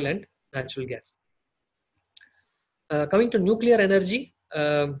 oil and natural gas. Coming to nuclear energy,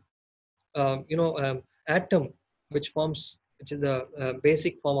 atom, which is the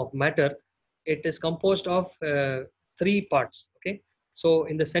basic form of matter, it is composed of three parts. Okay, so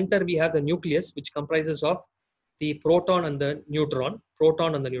in the center we have the nucleus, which comprises of the proton and the neutron.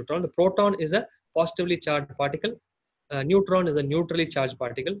 The proton is a positively charged particle. Neutron is a neutrally charged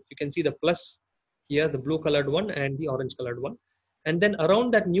particle. You can see the plus here, the blue colored one and the orange colored one. And then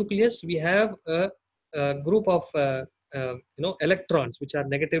around that nucleus, we have a group of electrons which are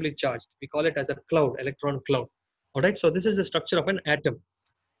negatively charged. We call it as a cloud, electron cloud. All right, so this is the structure of an atom.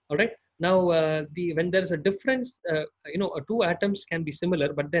 All right, now when there is a difference, two atoms can be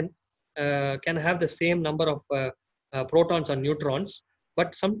similar, but then can have the same number of protons or neutrons.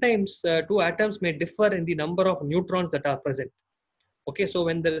 But sometimes two atoms may differ in the number of neutrons that are present. Okay, so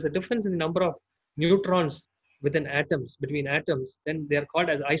when there is a difference in the number of neutrons between atoms, then they are called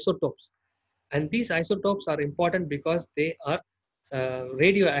as isotopes. And these isotopes are important because they are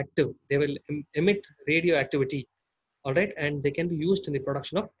radioactive. They will emit radioactivity. All right, and they can be used in the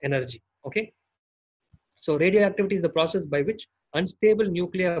production of energy. Okay, so radioactivity is the process by which unstable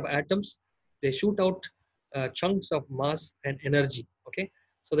nuclei of atoms, they shoot out chunks of mass and energy. Okay,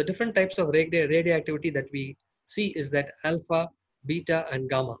 so the different types of radioactivity that we see is that alpha, beta, and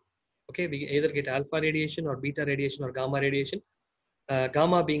gamma. Okay, we either get alpha radiation or beta radiation or gamma radiation.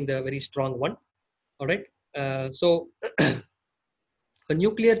 Gamma being the very strong one. All right. So a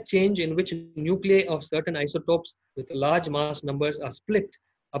nuclear change in which nuclei of certain isotopes with large mass numbers are split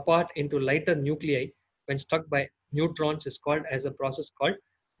apart into lighter nuclei when struck by neutrons is called as a process called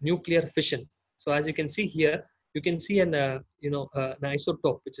nuclear fission. So as you can see here, you can see an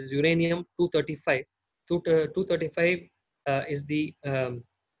isotope which is uranium 235. 235 is the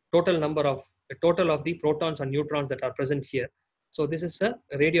total of the protons and neutrons that are present here. So this is a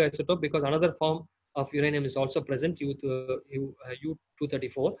radioisotope because another form of uranium is also present,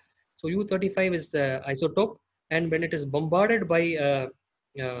 U234. So U35 is the isotope, and when it is bombarded uh,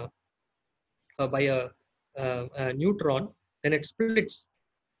 by a neutron, then it splits.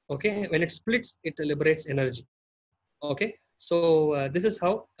 Okay, when it splits, it liberates energy. Okay, so this is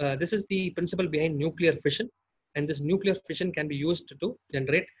the principle behind nuclear fission, and this nuclear fission can be used to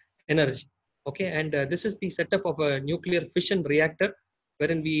generate energy. Okay, and this is the setup of a nuclear fission reactor,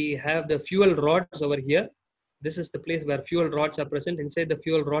 wherein we have the fuel rods over here. This is the place where fuel rods are present. Inside the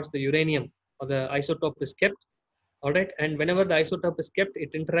fuel rods, the uranium or the isotope is kept. All right, and whenever the isotope is kept,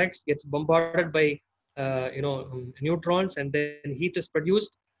 it interacts, gets bombarded by neutrons, and then heat is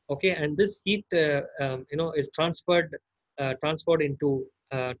produced. Okay, and this heat is transferred to the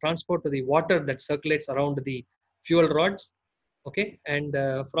water that circulates around the fuel rods. Okay, and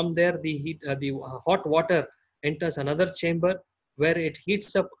from there the hot water enters another chamber where it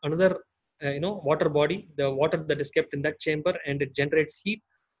heats up another water body, the water that is kept in that chamber, and it generates heat,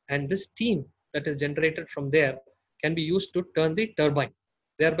 and this steam that is generated from there can be used to turn the turbine,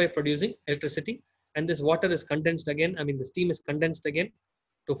 thereby producing electricity. And this water is condensed again, the steam is condensed again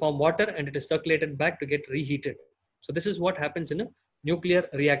to form water, and it is circulated back to get reheated. So this is what happens in a nuclear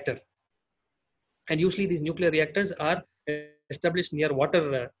reactor. And usually these nuclear reactors are established near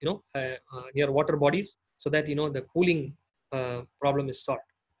near water bodies, so that the cooling problem is solved.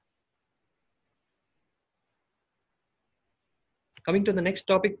 Coming to the next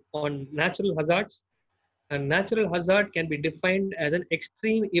topic on natural hazards. A natural hazard can be defined as an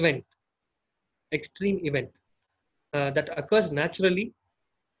extreme event that occurs naturally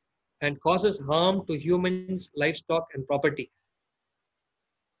and causes harm to humans, livestock, and property.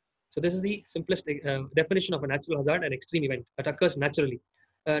 So this is the simplest definition of a natural hazard: an extreme event that occurs naturally.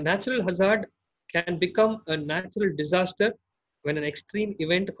 A natural hazard can become a natural disaster when an extreme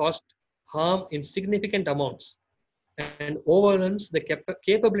event causes harm in significant amounts and overwhelms the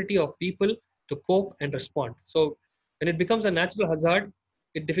capability of people to cope and respond. So when it becomes a natural hazard,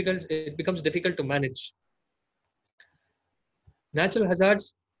 it becomes difficult to manage. Natural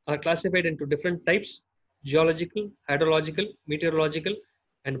hazards are classified into different types: geological, hydrological, meteorological,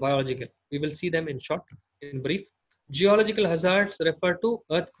 and biological. We will see them in brief. Geological hazards refer to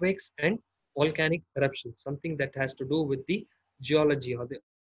earthquakes and volcanic eruptions, something that has to do with the geology or the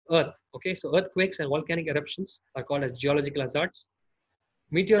earth. Okay, so earthquakes and volcanic eruptions are called as geological hazards.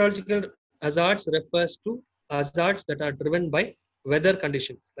 Meteorological hazards refers to hazards that are driven by weather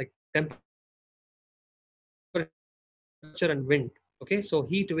conditions like temperature and wind. Okay, so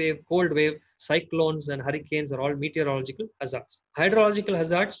heat wave, cold wave, cyclones, and hurricanes are all meteorological hazards. Hydrological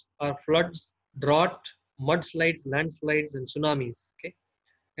hazards are floods, drought, mudslides, landslides, and tsunamis. Okay,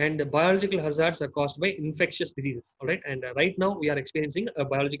 and biological hazards are caused by infectious diseases. All right, and right now we are experiencing a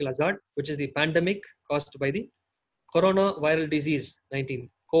biological hazard, which is the pandemic caused by the coronavirus disease 19,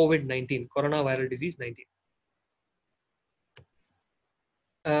 COVID-19, coronavirus disease 19.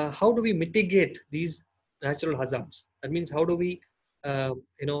 How do we mitigate these natural hazards? That means how do we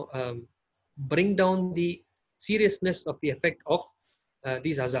bring down the seriousness of the effect of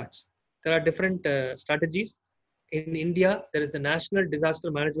these hazards? There are different strategies. In India, there is the National Disaster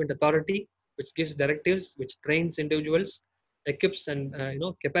Management Authority, which gives directives, which trains individuals, equips, and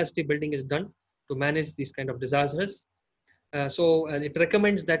capacity building is done to manage these kind of disasters. So it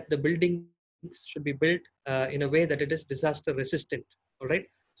recommends that the buildings should be built in a way that it is disaster resistant. All right.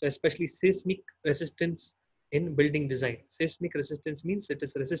 So especially seismic resistance in building design. Seismic resistance means it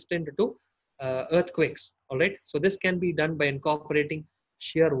is resistant to earthquakes. All right. So this can be done by incorporating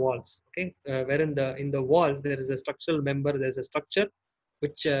shear walls. Okay, where in the walls there is a structural member. There is a structure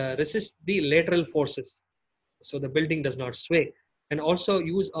which resists the lateral forces, so the building does not sway. And also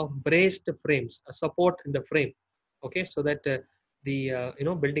use of braced frames, a support in the frame. Okay, so that the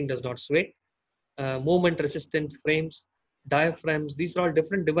building does not sway. Movement resistant frames, diaphragms, these are all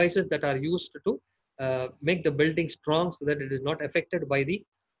different devices that are used to make the building strong so that it is not affected by the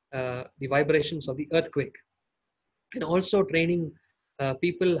vibrations of the earthquake. And also training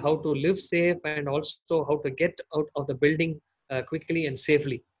people how to live safe and also how to get out of the building quickly and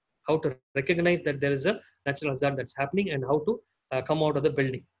safely, how to recognize that there is a natural hazard that's happening, and how to come out of the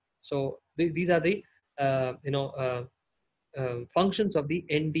building. So these are the functions of the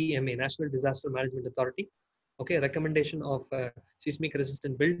NDMA, National Disaster Management Authority. Okay, recommendation of seismic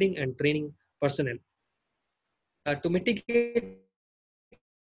resistant building and training personnel. To mitigate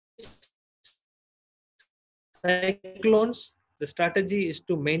cyclones, the strategy is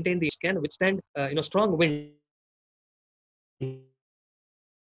to maintain the can withstand strong winds.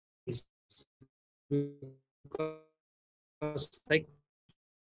 Because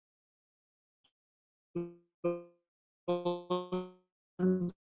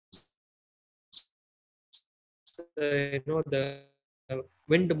the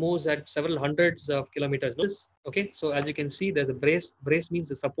wind moves at several hundreds of kilometers. Okay, so as you can see, there's a brace. Brace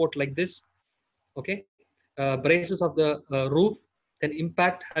means a support like this. Okay, braces of the roof can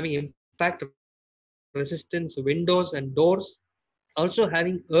having impact resistance windows and doors. Also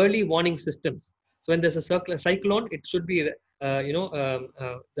having early warning systems. So when there's a cyclone, it should be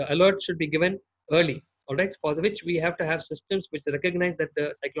the alert should be given early. All right, for which we have to have systems which recognize that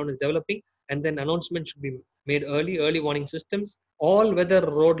the cyclone is developing, and then announcement should be made early warning systems. All weather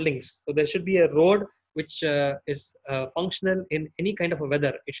road links. So there should be a road which is functional in any kind of a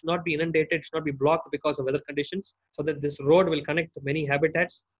weather. It should not be inundated, it should not be blocked because of weather conditions, so that this road will connect many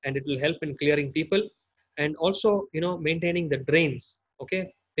habitats and it will help in clearing people. And also, maintaining the drains,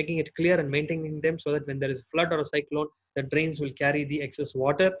 okay, making it clear and maintaining them so that when there is flood or a cyclone, the drains will carry the excess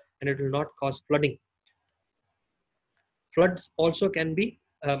water and it will not cause flooding. Floods also can be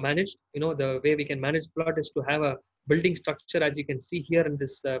managed. The way we can manage flood is to have a building structure, as you can see here in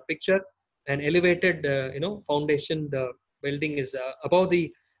this picture, an elevated foundation. The building is above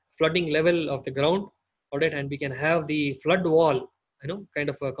the flooding level of the ground. All right, and we can have the flood wall, kind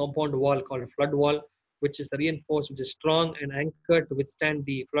of a compound wall called a flood wall, which is reinforced, which is strong and anchored to withstand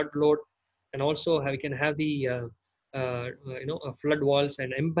the flood load. And also we can have the flood walls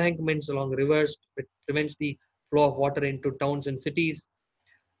and embankments along rivers, which prevents the flow of water into towns and cities.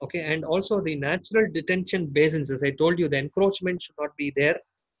 Okay, and also the natural detention basins. As I told you, the encroachment should not be there.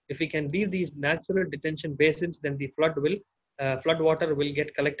 If we can leave these natural detention basins, then the flood water will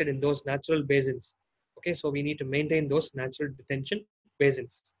get collected in those natural basins. Okay, so we need to maintain those natural detention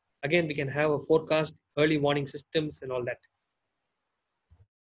basins. Again, we can have a forecast, early warning systems, and all that.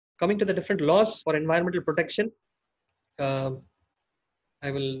 Coming to the different laws for environmental protection, I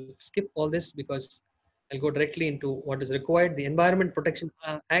will skip all this because I'll go directly into what is required. The Environment Protection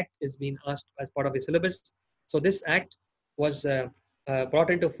Act is being asked as part of the syllabus. So this act was brought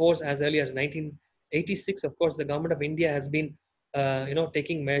into force as early as 1986. Of course, the government of India has been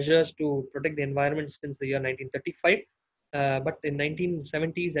taking measures to protect the environment since the year 1935. But in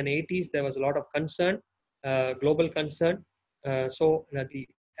 1970s and 80s, there was a lot of concern, global concern. So the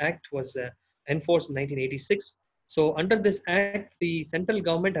act was enforced in 1986. So under this act, the central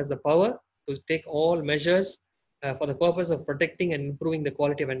government has the power to take all measures for the purpose of protecting and improving the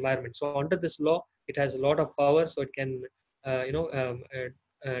quality of environment. So under this law, it has a lot of power. So it can,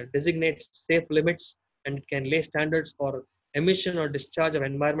 designate safe limits, and it can lay standards for emission or discharge of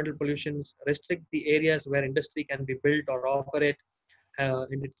environmental pollutions, restrict the areas where industry can be built or operate,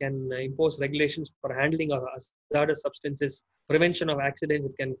 and it can impose regulations for handling of hazardous substances, prevention of accidents.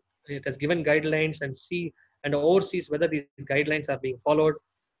 It has given guidelines and oversees whether these guidelines are being followed.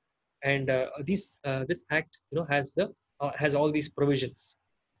 And this act has all these provisions.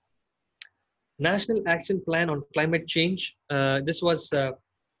 National Action Plan on Climate Change. This was brought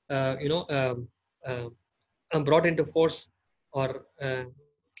into force or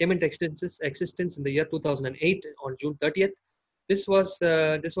came into existence in the year 2008 on June 30th. This was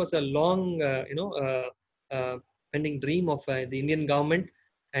a long pending dream of the Indian government,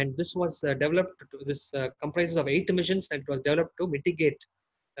 and this was developed. This comprises of 8 missions, and it was developed to mitigate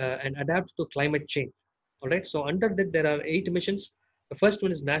and adapt to climate change. All right. So under that, there are 8 missions. The first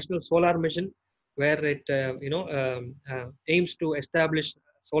one is National Solar Mission, where it aims to establish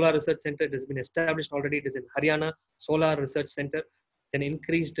Solar Research Center. It has been established already. It is in Haryana, Solar Research Center. Then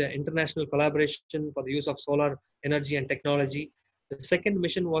increased international collaboration for the use of solar energy and technology. The second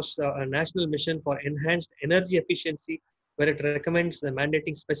mission was a national mission for enhanced energy efficiency, where it recommends the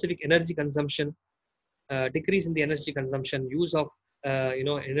mandating specific energy consumption, decrease in the energy consumption, use of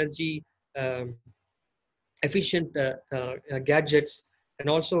energy efficient gadgets, and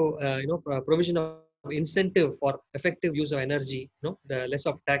also provision of incentive for effective use of energy, the less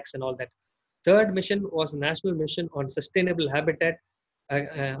of tax and all that. Third mission was a national mission on sustainable habitat.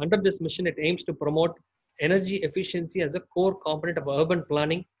 Under this mission, it aims to promote energy efficiency as a core component of urban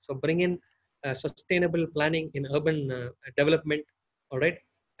planning. So bring in sustainable planning in urban development. All right.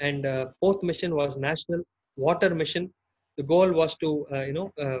 And fourth mission was national water mission. The goal was to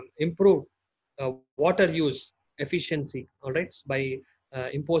improve water use efficiency. All right, by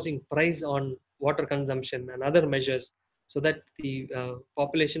imposing price on water consumption and other measures so that the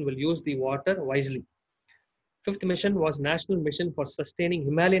population will use the water wisely. Fifth mission was National Mission for Sustaining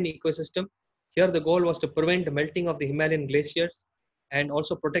Himalayan Ecosystem. Here the goal was to prevent the melting of the Himalayan glaciers and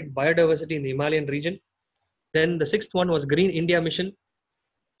also protect biodiversity in the Himalayan region. Then the sixth one was Green India Mission.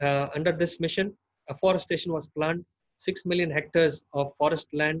 Under this mission, afforestation was planned. 6 million hectares of forest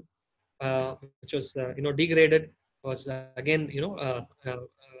land, which was degraded, was again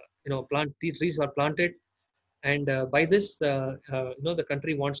plant. These trees are planted, and by this, the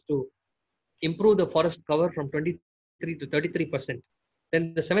country wants to improve the forest cover from 23 to 33%.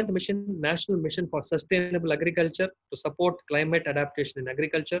 Then the seventh mission, National Mission for Sustainable Agriculture to support climate adaptation in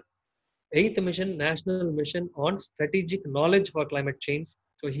agriculture. Eighth mission, National Mission on Strategic Knowledge for Climate Change.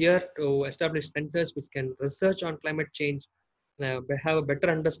 So here to establish centers which can research on climate change, have a better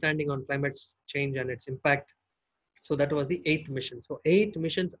understanding on climate change and its impact. So that was the eighth mission. So 8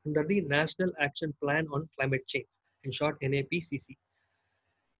 missions under the National Action Plan on Climate Change, in short NAPCC.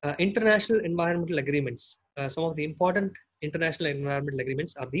 International environmental agreements. Some of the important international environmental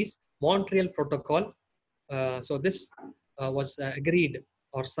agreements are these. Montreal Protocol. So this was agreed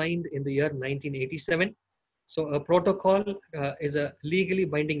or signed in the year 1987. So a protocol is a legally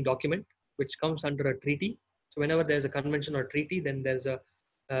binding document which comes under a treaty. So whenever there's a convention or treaty, then there's a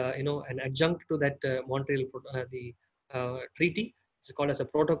an adjunct to that Montreal treaty. It's called as a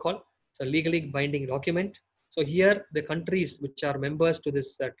protocol. It's a legally binding document. So here the countries which are members to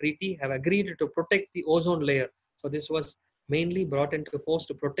this treaty have agreed to protect the ozone layer. So this was mainly brought into force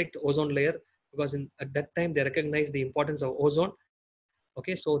to protect ozone layer because at that time they recognized the importance of ozone.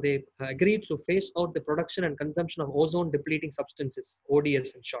 Okay, so they agreed to phase out the production and consumption of ozone depleting substances,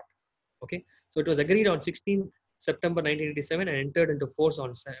 ODS in short. Okay, so it was agreed on 16th September 1987 and entered into force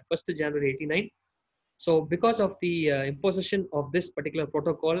on 1st January 89. So because of the imposition of this particular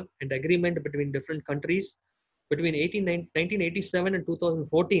protocol and agreement between different countries, between 1987 and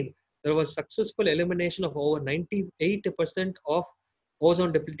 2014, there was successful elimination of over 98% of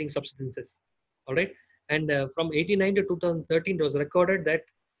ozone depleting substances. All right. And from 89 to 2013, it was recorded that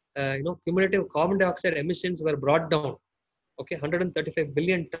cumulative carbon dioxide emissions were brought down. Okay, 135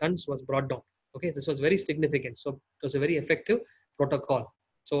 billion tons was brought down. Okay, this was very significant. So it was a very effective protocol.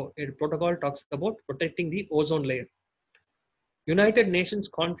 So a protocol talks about protecting the ozone layer. United Nations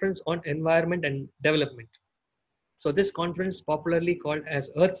Conference on Environment and Development. So this conference, popularly called as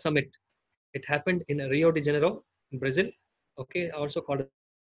Earth Summit, it happened in Rio de Janeiro in Brazil. Okay, also called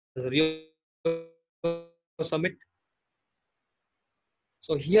as Rio Summit.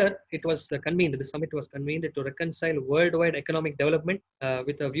 So here it was convened, the summit was convened to reconcile worldwide economic development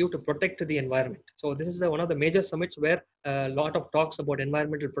with a view to protect the environment. So this is one of the major summits where a lot of talks about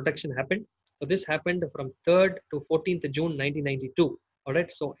environmental protection happened. So this happened from 3rd to 14th June 1992. All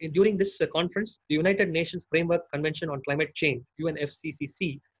right. So during this conference, the United Nations Framework Convention on Climate Change,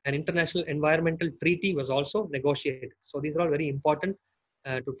 UNFCCC, an international environmental treaty was also negotiated. So these are all very important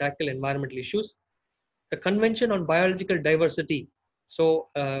to tackle environmental issues. The Convention on Biological Diversity. So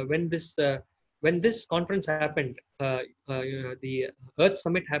when this conference happened, the Earth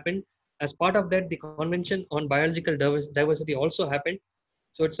Summit happened. As part of that, the Convention on Biological Diversity also happened.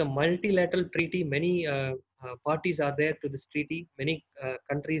 So it's a multilateral treaty. Many parties are there to this treaty. Many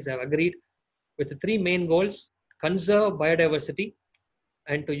countries have agreed with the 3 main goals: conserve biodiversity,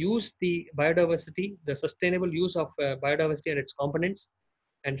 and to use the biodiversity, the sustainable use of biodiversity and its components,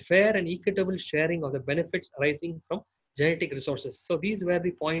 and fair and equitable sharing of the benefits arising from genetic resources. So these were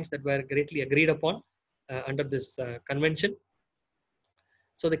the points that were greatly agreed upon under this convention.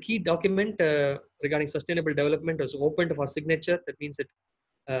 So the key document regarding sustainable development was opened for signature. That means that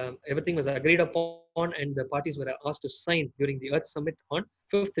everything was agreed upon and the parties were asked to sign during the Earth Summit on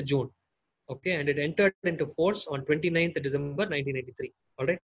 5th June. Okay, and it entered into force on 29th December 1993. All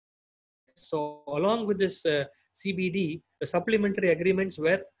right. So along with this CBD, the supplementary agreements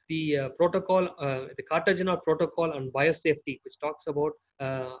were the protocol, the Cartagena Protocol on Biosafety, which talks about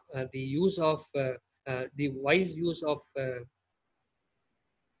the use of the wise use of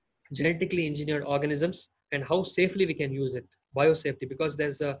genetically engineered organisms and how safely we can use it. Biosafety, because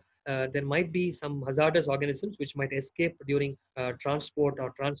there might be some hazardous organisms which might escape during transport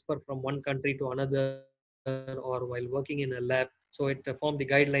or transfer from one country to another or while working in a lab. So it formed the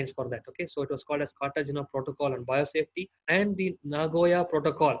guidelines for that. Okay, so it was called as Cartagena Protocol on Biosafety, and the Nagoya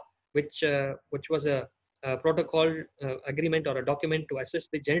Protocol, which was a protocol agreement or a document to assess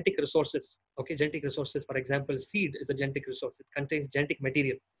the genetic resources. Okay, genetic resources, for example, seed is a genetic resource. It contains genetic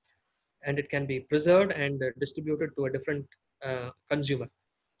material and it can be preserved and distributed to a different consumer.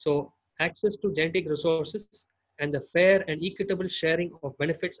 So access to genetic resources and the fair and equitable sharing of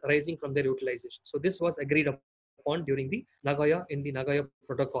benefits arising from their utilization. So this was agreed upon during the Nagoya in the Nagoya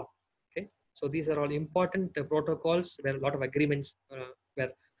Protocol. Okay, so these are all important protocols where a lot of agreements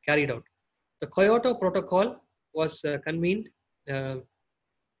were carried out. The Kyoto Protocol was convened under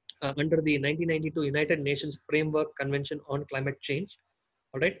the 1992 United Nations Framework Convention on Climate Change.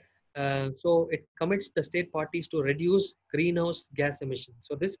 All right. So it commits the state parties to reduce greenhouse gas emissions.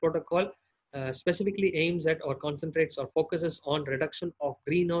 So this protocol specifically aims at or concentrates or focuses on reduction of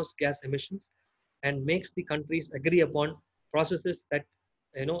greenhouse gas emissions and makes the countries agree upon processes that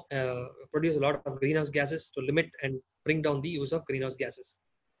produce a lot of greenhouse gases to limit and bring down the use of greenhouse gases.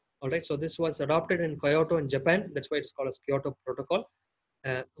 All right. So this was adopted in Kyoto in Japan. That's why it's called as Kyoto Protocol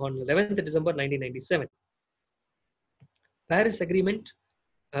on 11th December 1997. Paris Agreement,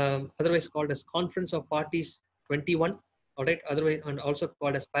 otherwise called as Conference of Parties 21, all right, otherwise and also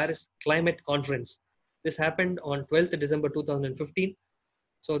called as Paris Climate Conference. This happened on 12th December 2015.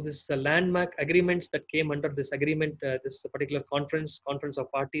 So this landmark agreements that came under this agreement, this particular conference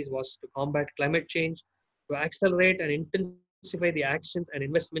of parties, was to combat climate change, to accelerate and intensify the actions and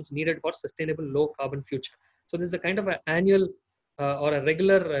investments needed for sustainable low carbon future. So this is a kind of an annual or a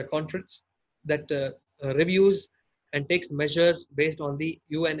regular conference that reviews and takes measures based on the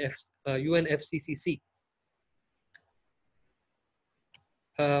UNFCCC.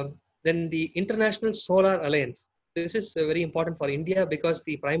 Then the International Solar Alliance. This is very important for India because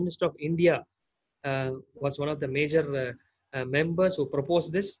the Prime Minister of India was one of the major members who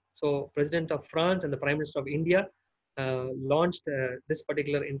proposed this. So President of France and the Prime Minister of India launched this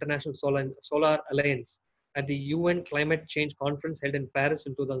particular International Solar Alliance at the UN Climate Change Conference held in Paris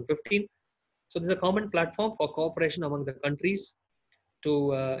in 2015. So this is a common platform for cooperation among the countries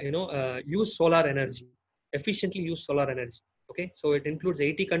to use solar energy, efficiently use solar energy. Okay, so it includes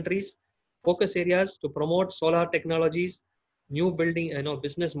 80 countries, focus areas to promote solar technologies, new building,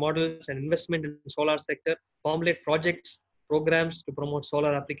 business models and investment in solar sector, formulate projects, programs to promote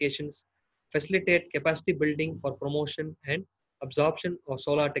solar applications, facilitate capacity building for promotion and absorption of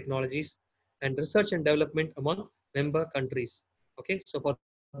solar technologies, and research and development among member countries. Okay, so for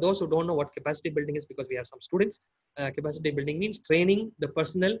those who don't know what capacity building is, because we have some students, capacity building means training the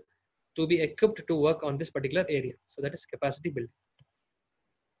personnel to be equipped to work on this particular area. So that is capacity building.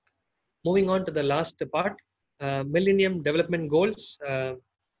 Moving on to the last part, Millennium Development Goals.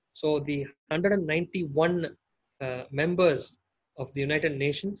 So the 191 members of the United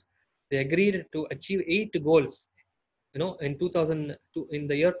Nations, they agreed to achieve 8 goals. In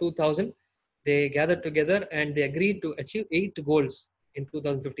the year 2000, they gathered together and they agreed to achieve 8 goals in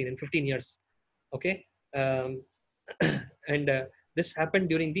 2015, in 15 years. Okay. And this happened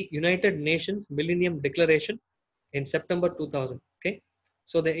during the United Nations Millennium Declaration in September 2000. Okay.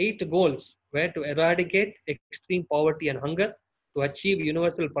 So the 8 goals were to eradicate extreme poverty and hunger, to achieve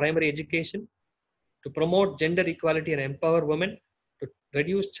universal primary education, to promote gender equality and empower women, to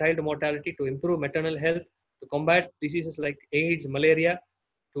reduce child mortality, to improve maternal health, to combat diseases like AIDS, malaria,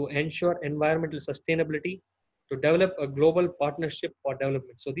 to ensure environmental sustainability, to develop a global partnership for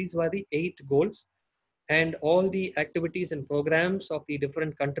development. So these were the 8 goals, and all the activities and programs of the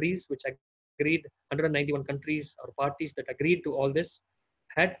different countries which agreed, 191 countries or parties that agreed to all this,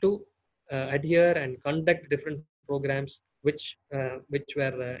 had to adhere and conduct different programs which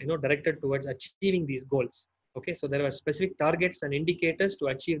were directed towards achieving these goals. Okay, so there were specific targets and indicators to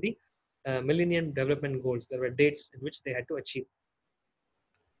achieve the Millennium Development Goals. There were dates in which they had to achieve.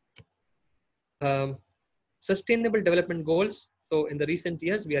 Sustainable Development Goals. So in the recent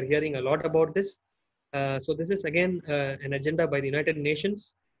years, we are hearing a lot about this. So this is again an agenda by the United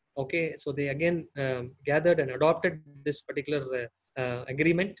Nations. Okay, so they again gathered and adopted this particular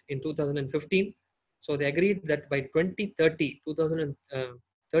agreement in 2015. So they agreed that by 2030,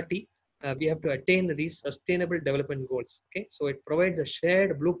 we have to attain these Sustainable Development Goals. Okay, so it provides a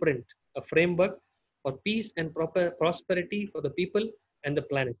shared blueprint, a framework for peace and prosperity for the people and the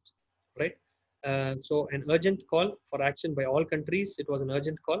planet. Right. So an urgent call for action by all countries. It was an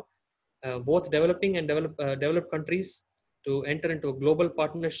urgent call. Both developing and developed countries to enter into a global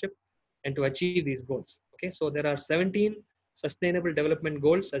partnership and to achieve these goals. Okay, so there are 17 Sustainable Development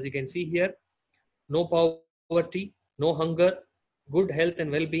Goals, as you can see here. No poverty, no hunger, good health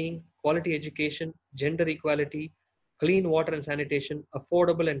and well-being, quality education, gender equality, clean water and sanitation,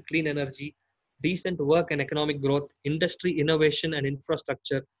 affordable and clean energy, decent work and economic growth, industry, innovation and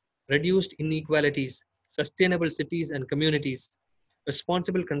infrastructure, reduced inequalities, sustainable cities and communities,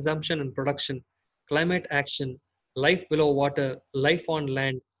 responsible consumption and production, climate action, life below water, life on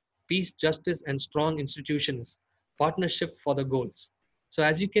land, peace, justice, and strong institutions, partnership for the goals. So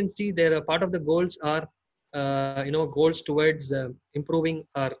as you can see, there are part of the goals are goals towards improving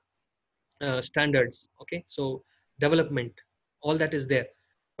our standards. Okay, so development, all that is there.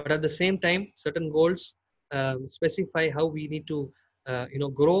 But at the same time, certain goals specify how we need to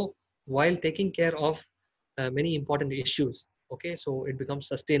grow while taking care of many important issues. Okay, so it becomes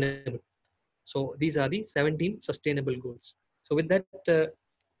sustainable. So these are the 17 sustainable goals. So with that,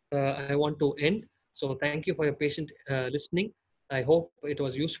 I want to end. So thank you for your patient listening. I hope it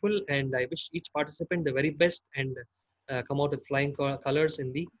was useful, and I wish each participant the very best and come out with flying colors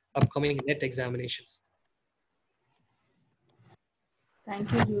in the upcoming NET examinations.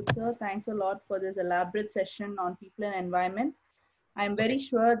 Thank you, Jude sir. Thanks a lot for this elaborate session on people and environment. I'm very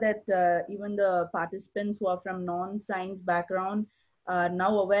sure that even the participants who are from non-science background are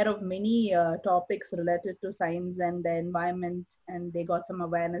now aware of many topics related to science and the environment, and they got some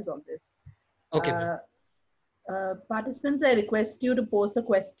awareness on this. Okay, Participants, I request you to post the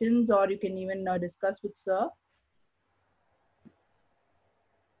questions, or you can even discuss with sir.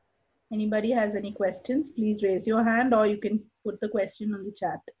 Anybody has any questions, please raise your hand, or you can put the question on the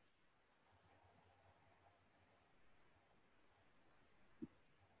chat.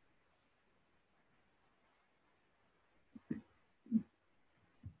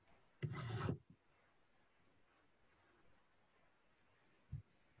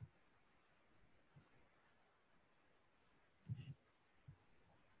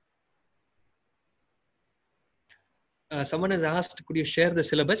 someone has asked, could you share the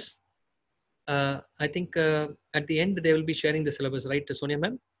syllabus? I think at the end they will be sharing the syllabus, right, Sonia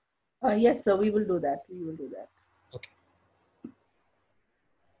ma'am? Yes, sir, we will do that. We will do that. Okay.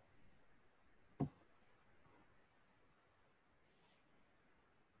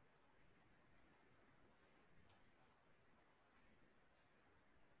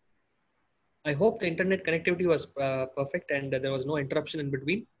 I hope the internet connectivity was perfect and there was no interruption in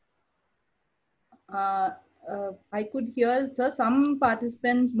between. I could hear, sir, some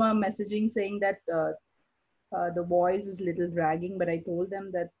participants were messaging saying that the voice is little dragging, but I told them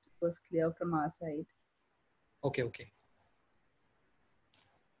that it was clear from our side. Okay, okay.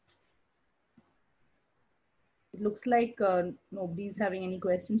 It looks like nobody's having any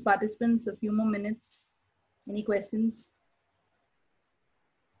questions. Participants, a few more minutes. Any questions?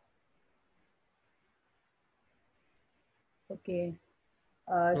 Okay.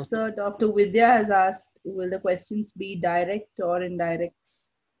 Sir, Dr. Vidya has asked, will the questions be direct or indirect?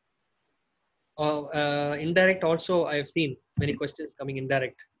 Indirect also, I have seen many questions coming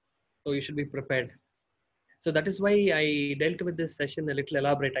indirect. So you should be prepared. So that is why I dealt with this session a little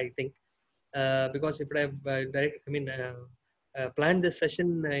elaborate, I think. Because if I have planned this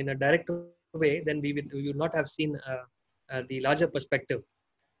session in a direct way, then we would not have seen the larger perspective.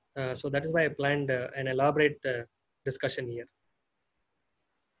 So that is why I planned an elaborate discussion here.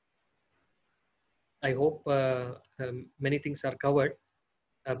 I hope many things are covered,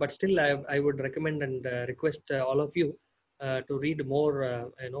 but still I would recommend and request all of you to read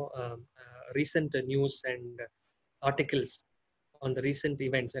more, recent news and articles on the recent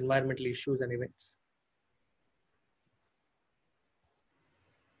events, environmental issues and events.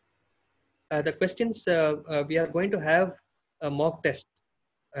 The questions, we are going to have a mock test,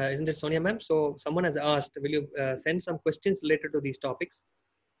 isn't it, Sonia ma'am? So someone has asked, will you send some questions related to these topics?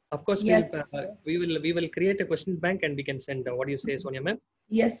 Of course, yes. we will create a question bank and we can send. What do you say, Sonia ma'am?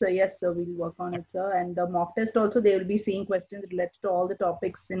 Yes, sir. Yes, sir. We'll work on it, sir. And the mock test also, they will be seeing questions related to all the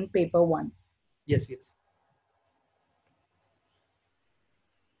topics in paper 1. Yes, yes.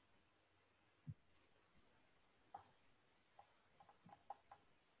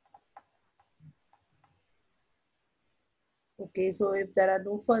 Okay, so if there are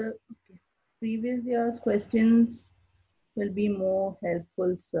no further, previous year's questions will be more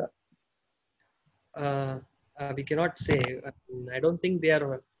helpful, sir. We cannot say. I don't think they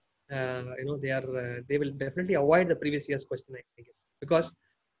are. They will definitely avoid the previous year's question, I guess, because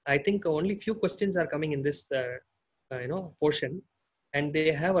I think only few questions are coming in this, portion, and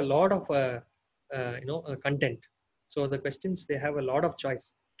they have a lot of, content. So the questions, they have a lot of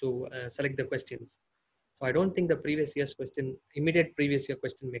choice to select the questions. So I don't think the previous year's question, immediate previous year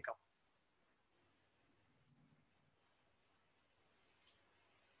question may come.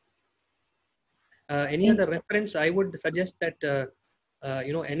 Any other reference? I would suggest that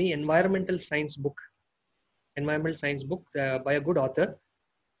any environmental science book by a good author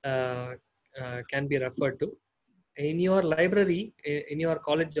can be referred to. in your library, in your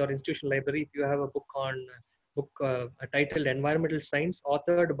college or institution library, if you have a book titled Environmental Science,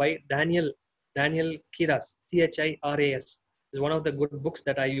 authored by Daniel Chiras, Chiras, is one of the good books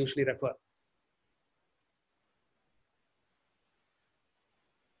that I usually refer.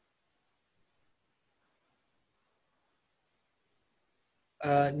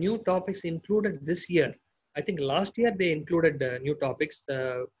 New topics included this year. I think last year they included new topics.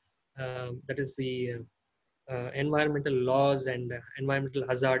 That is the environmental laws and environmental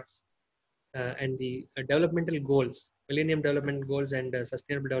hazards, and the developmental goals, Millennium Development Goals and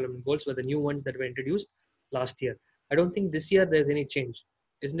Sustainable Development Goals were the new ones that were introduced last year. I don't think this year there's any change,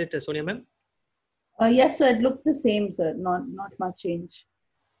 isn't it, Sonia ma'am? Yes, sir. It looked the same, sir. Not much change.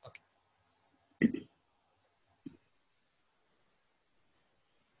 Okay.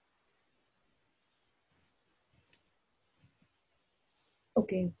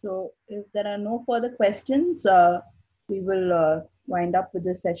 Okay, so if there are no further questions, we will wind up with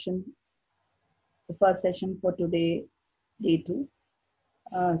the session, the first session for today, day 2.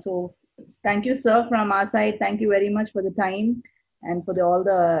 So thank you, sir, from our side. Thank you very much for the time and for all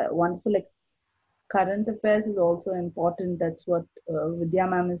the wonderful current affairs is also important. That's what Vidya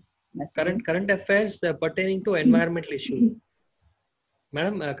ma'am is messaging. Current affairs pertaining to environmental issues.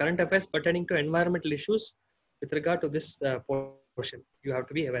 Madam, current affairs pertaining to environmental issues with regard to this portion, you have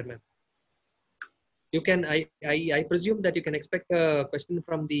to be aware, ma'am. You can, I presume that you can expect a question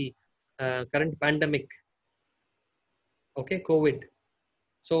from the current pandemic. Okay, COVID.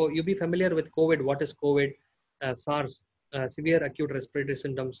 So you be familiar with COVID. What is COVID? SARS, severe acute respiratory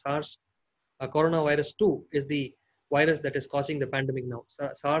syndrome. SARS, coronavirus 2 is the virus that is causing the pandemic now.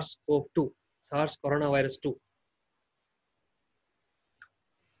 SARS-CoV-2, SARS coronavirus 2.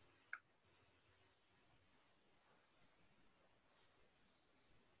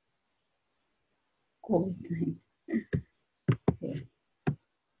 COVID-19. Yes.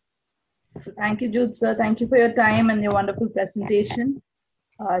 So thank you, Jude, sir. Thank you for your time and your wonderful presentation.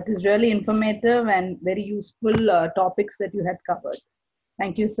 It is really informative and very useful topics that you had covered.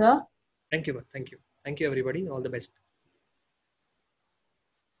 Thank you, sir. Thank you. Thank you. Thank you, everybody. All the best.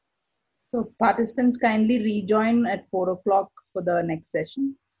 So participants kindly rejoin at 4 o'clock for the next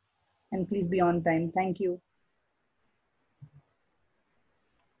session. And please be on time. Thank you.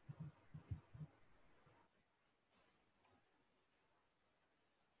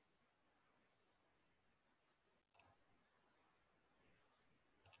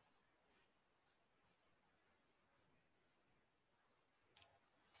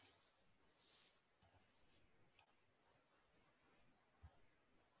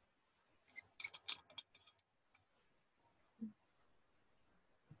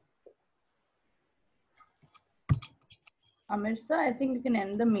 Amir sir, I think you can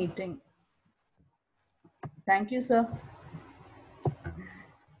end the meeting. Thank you, sir.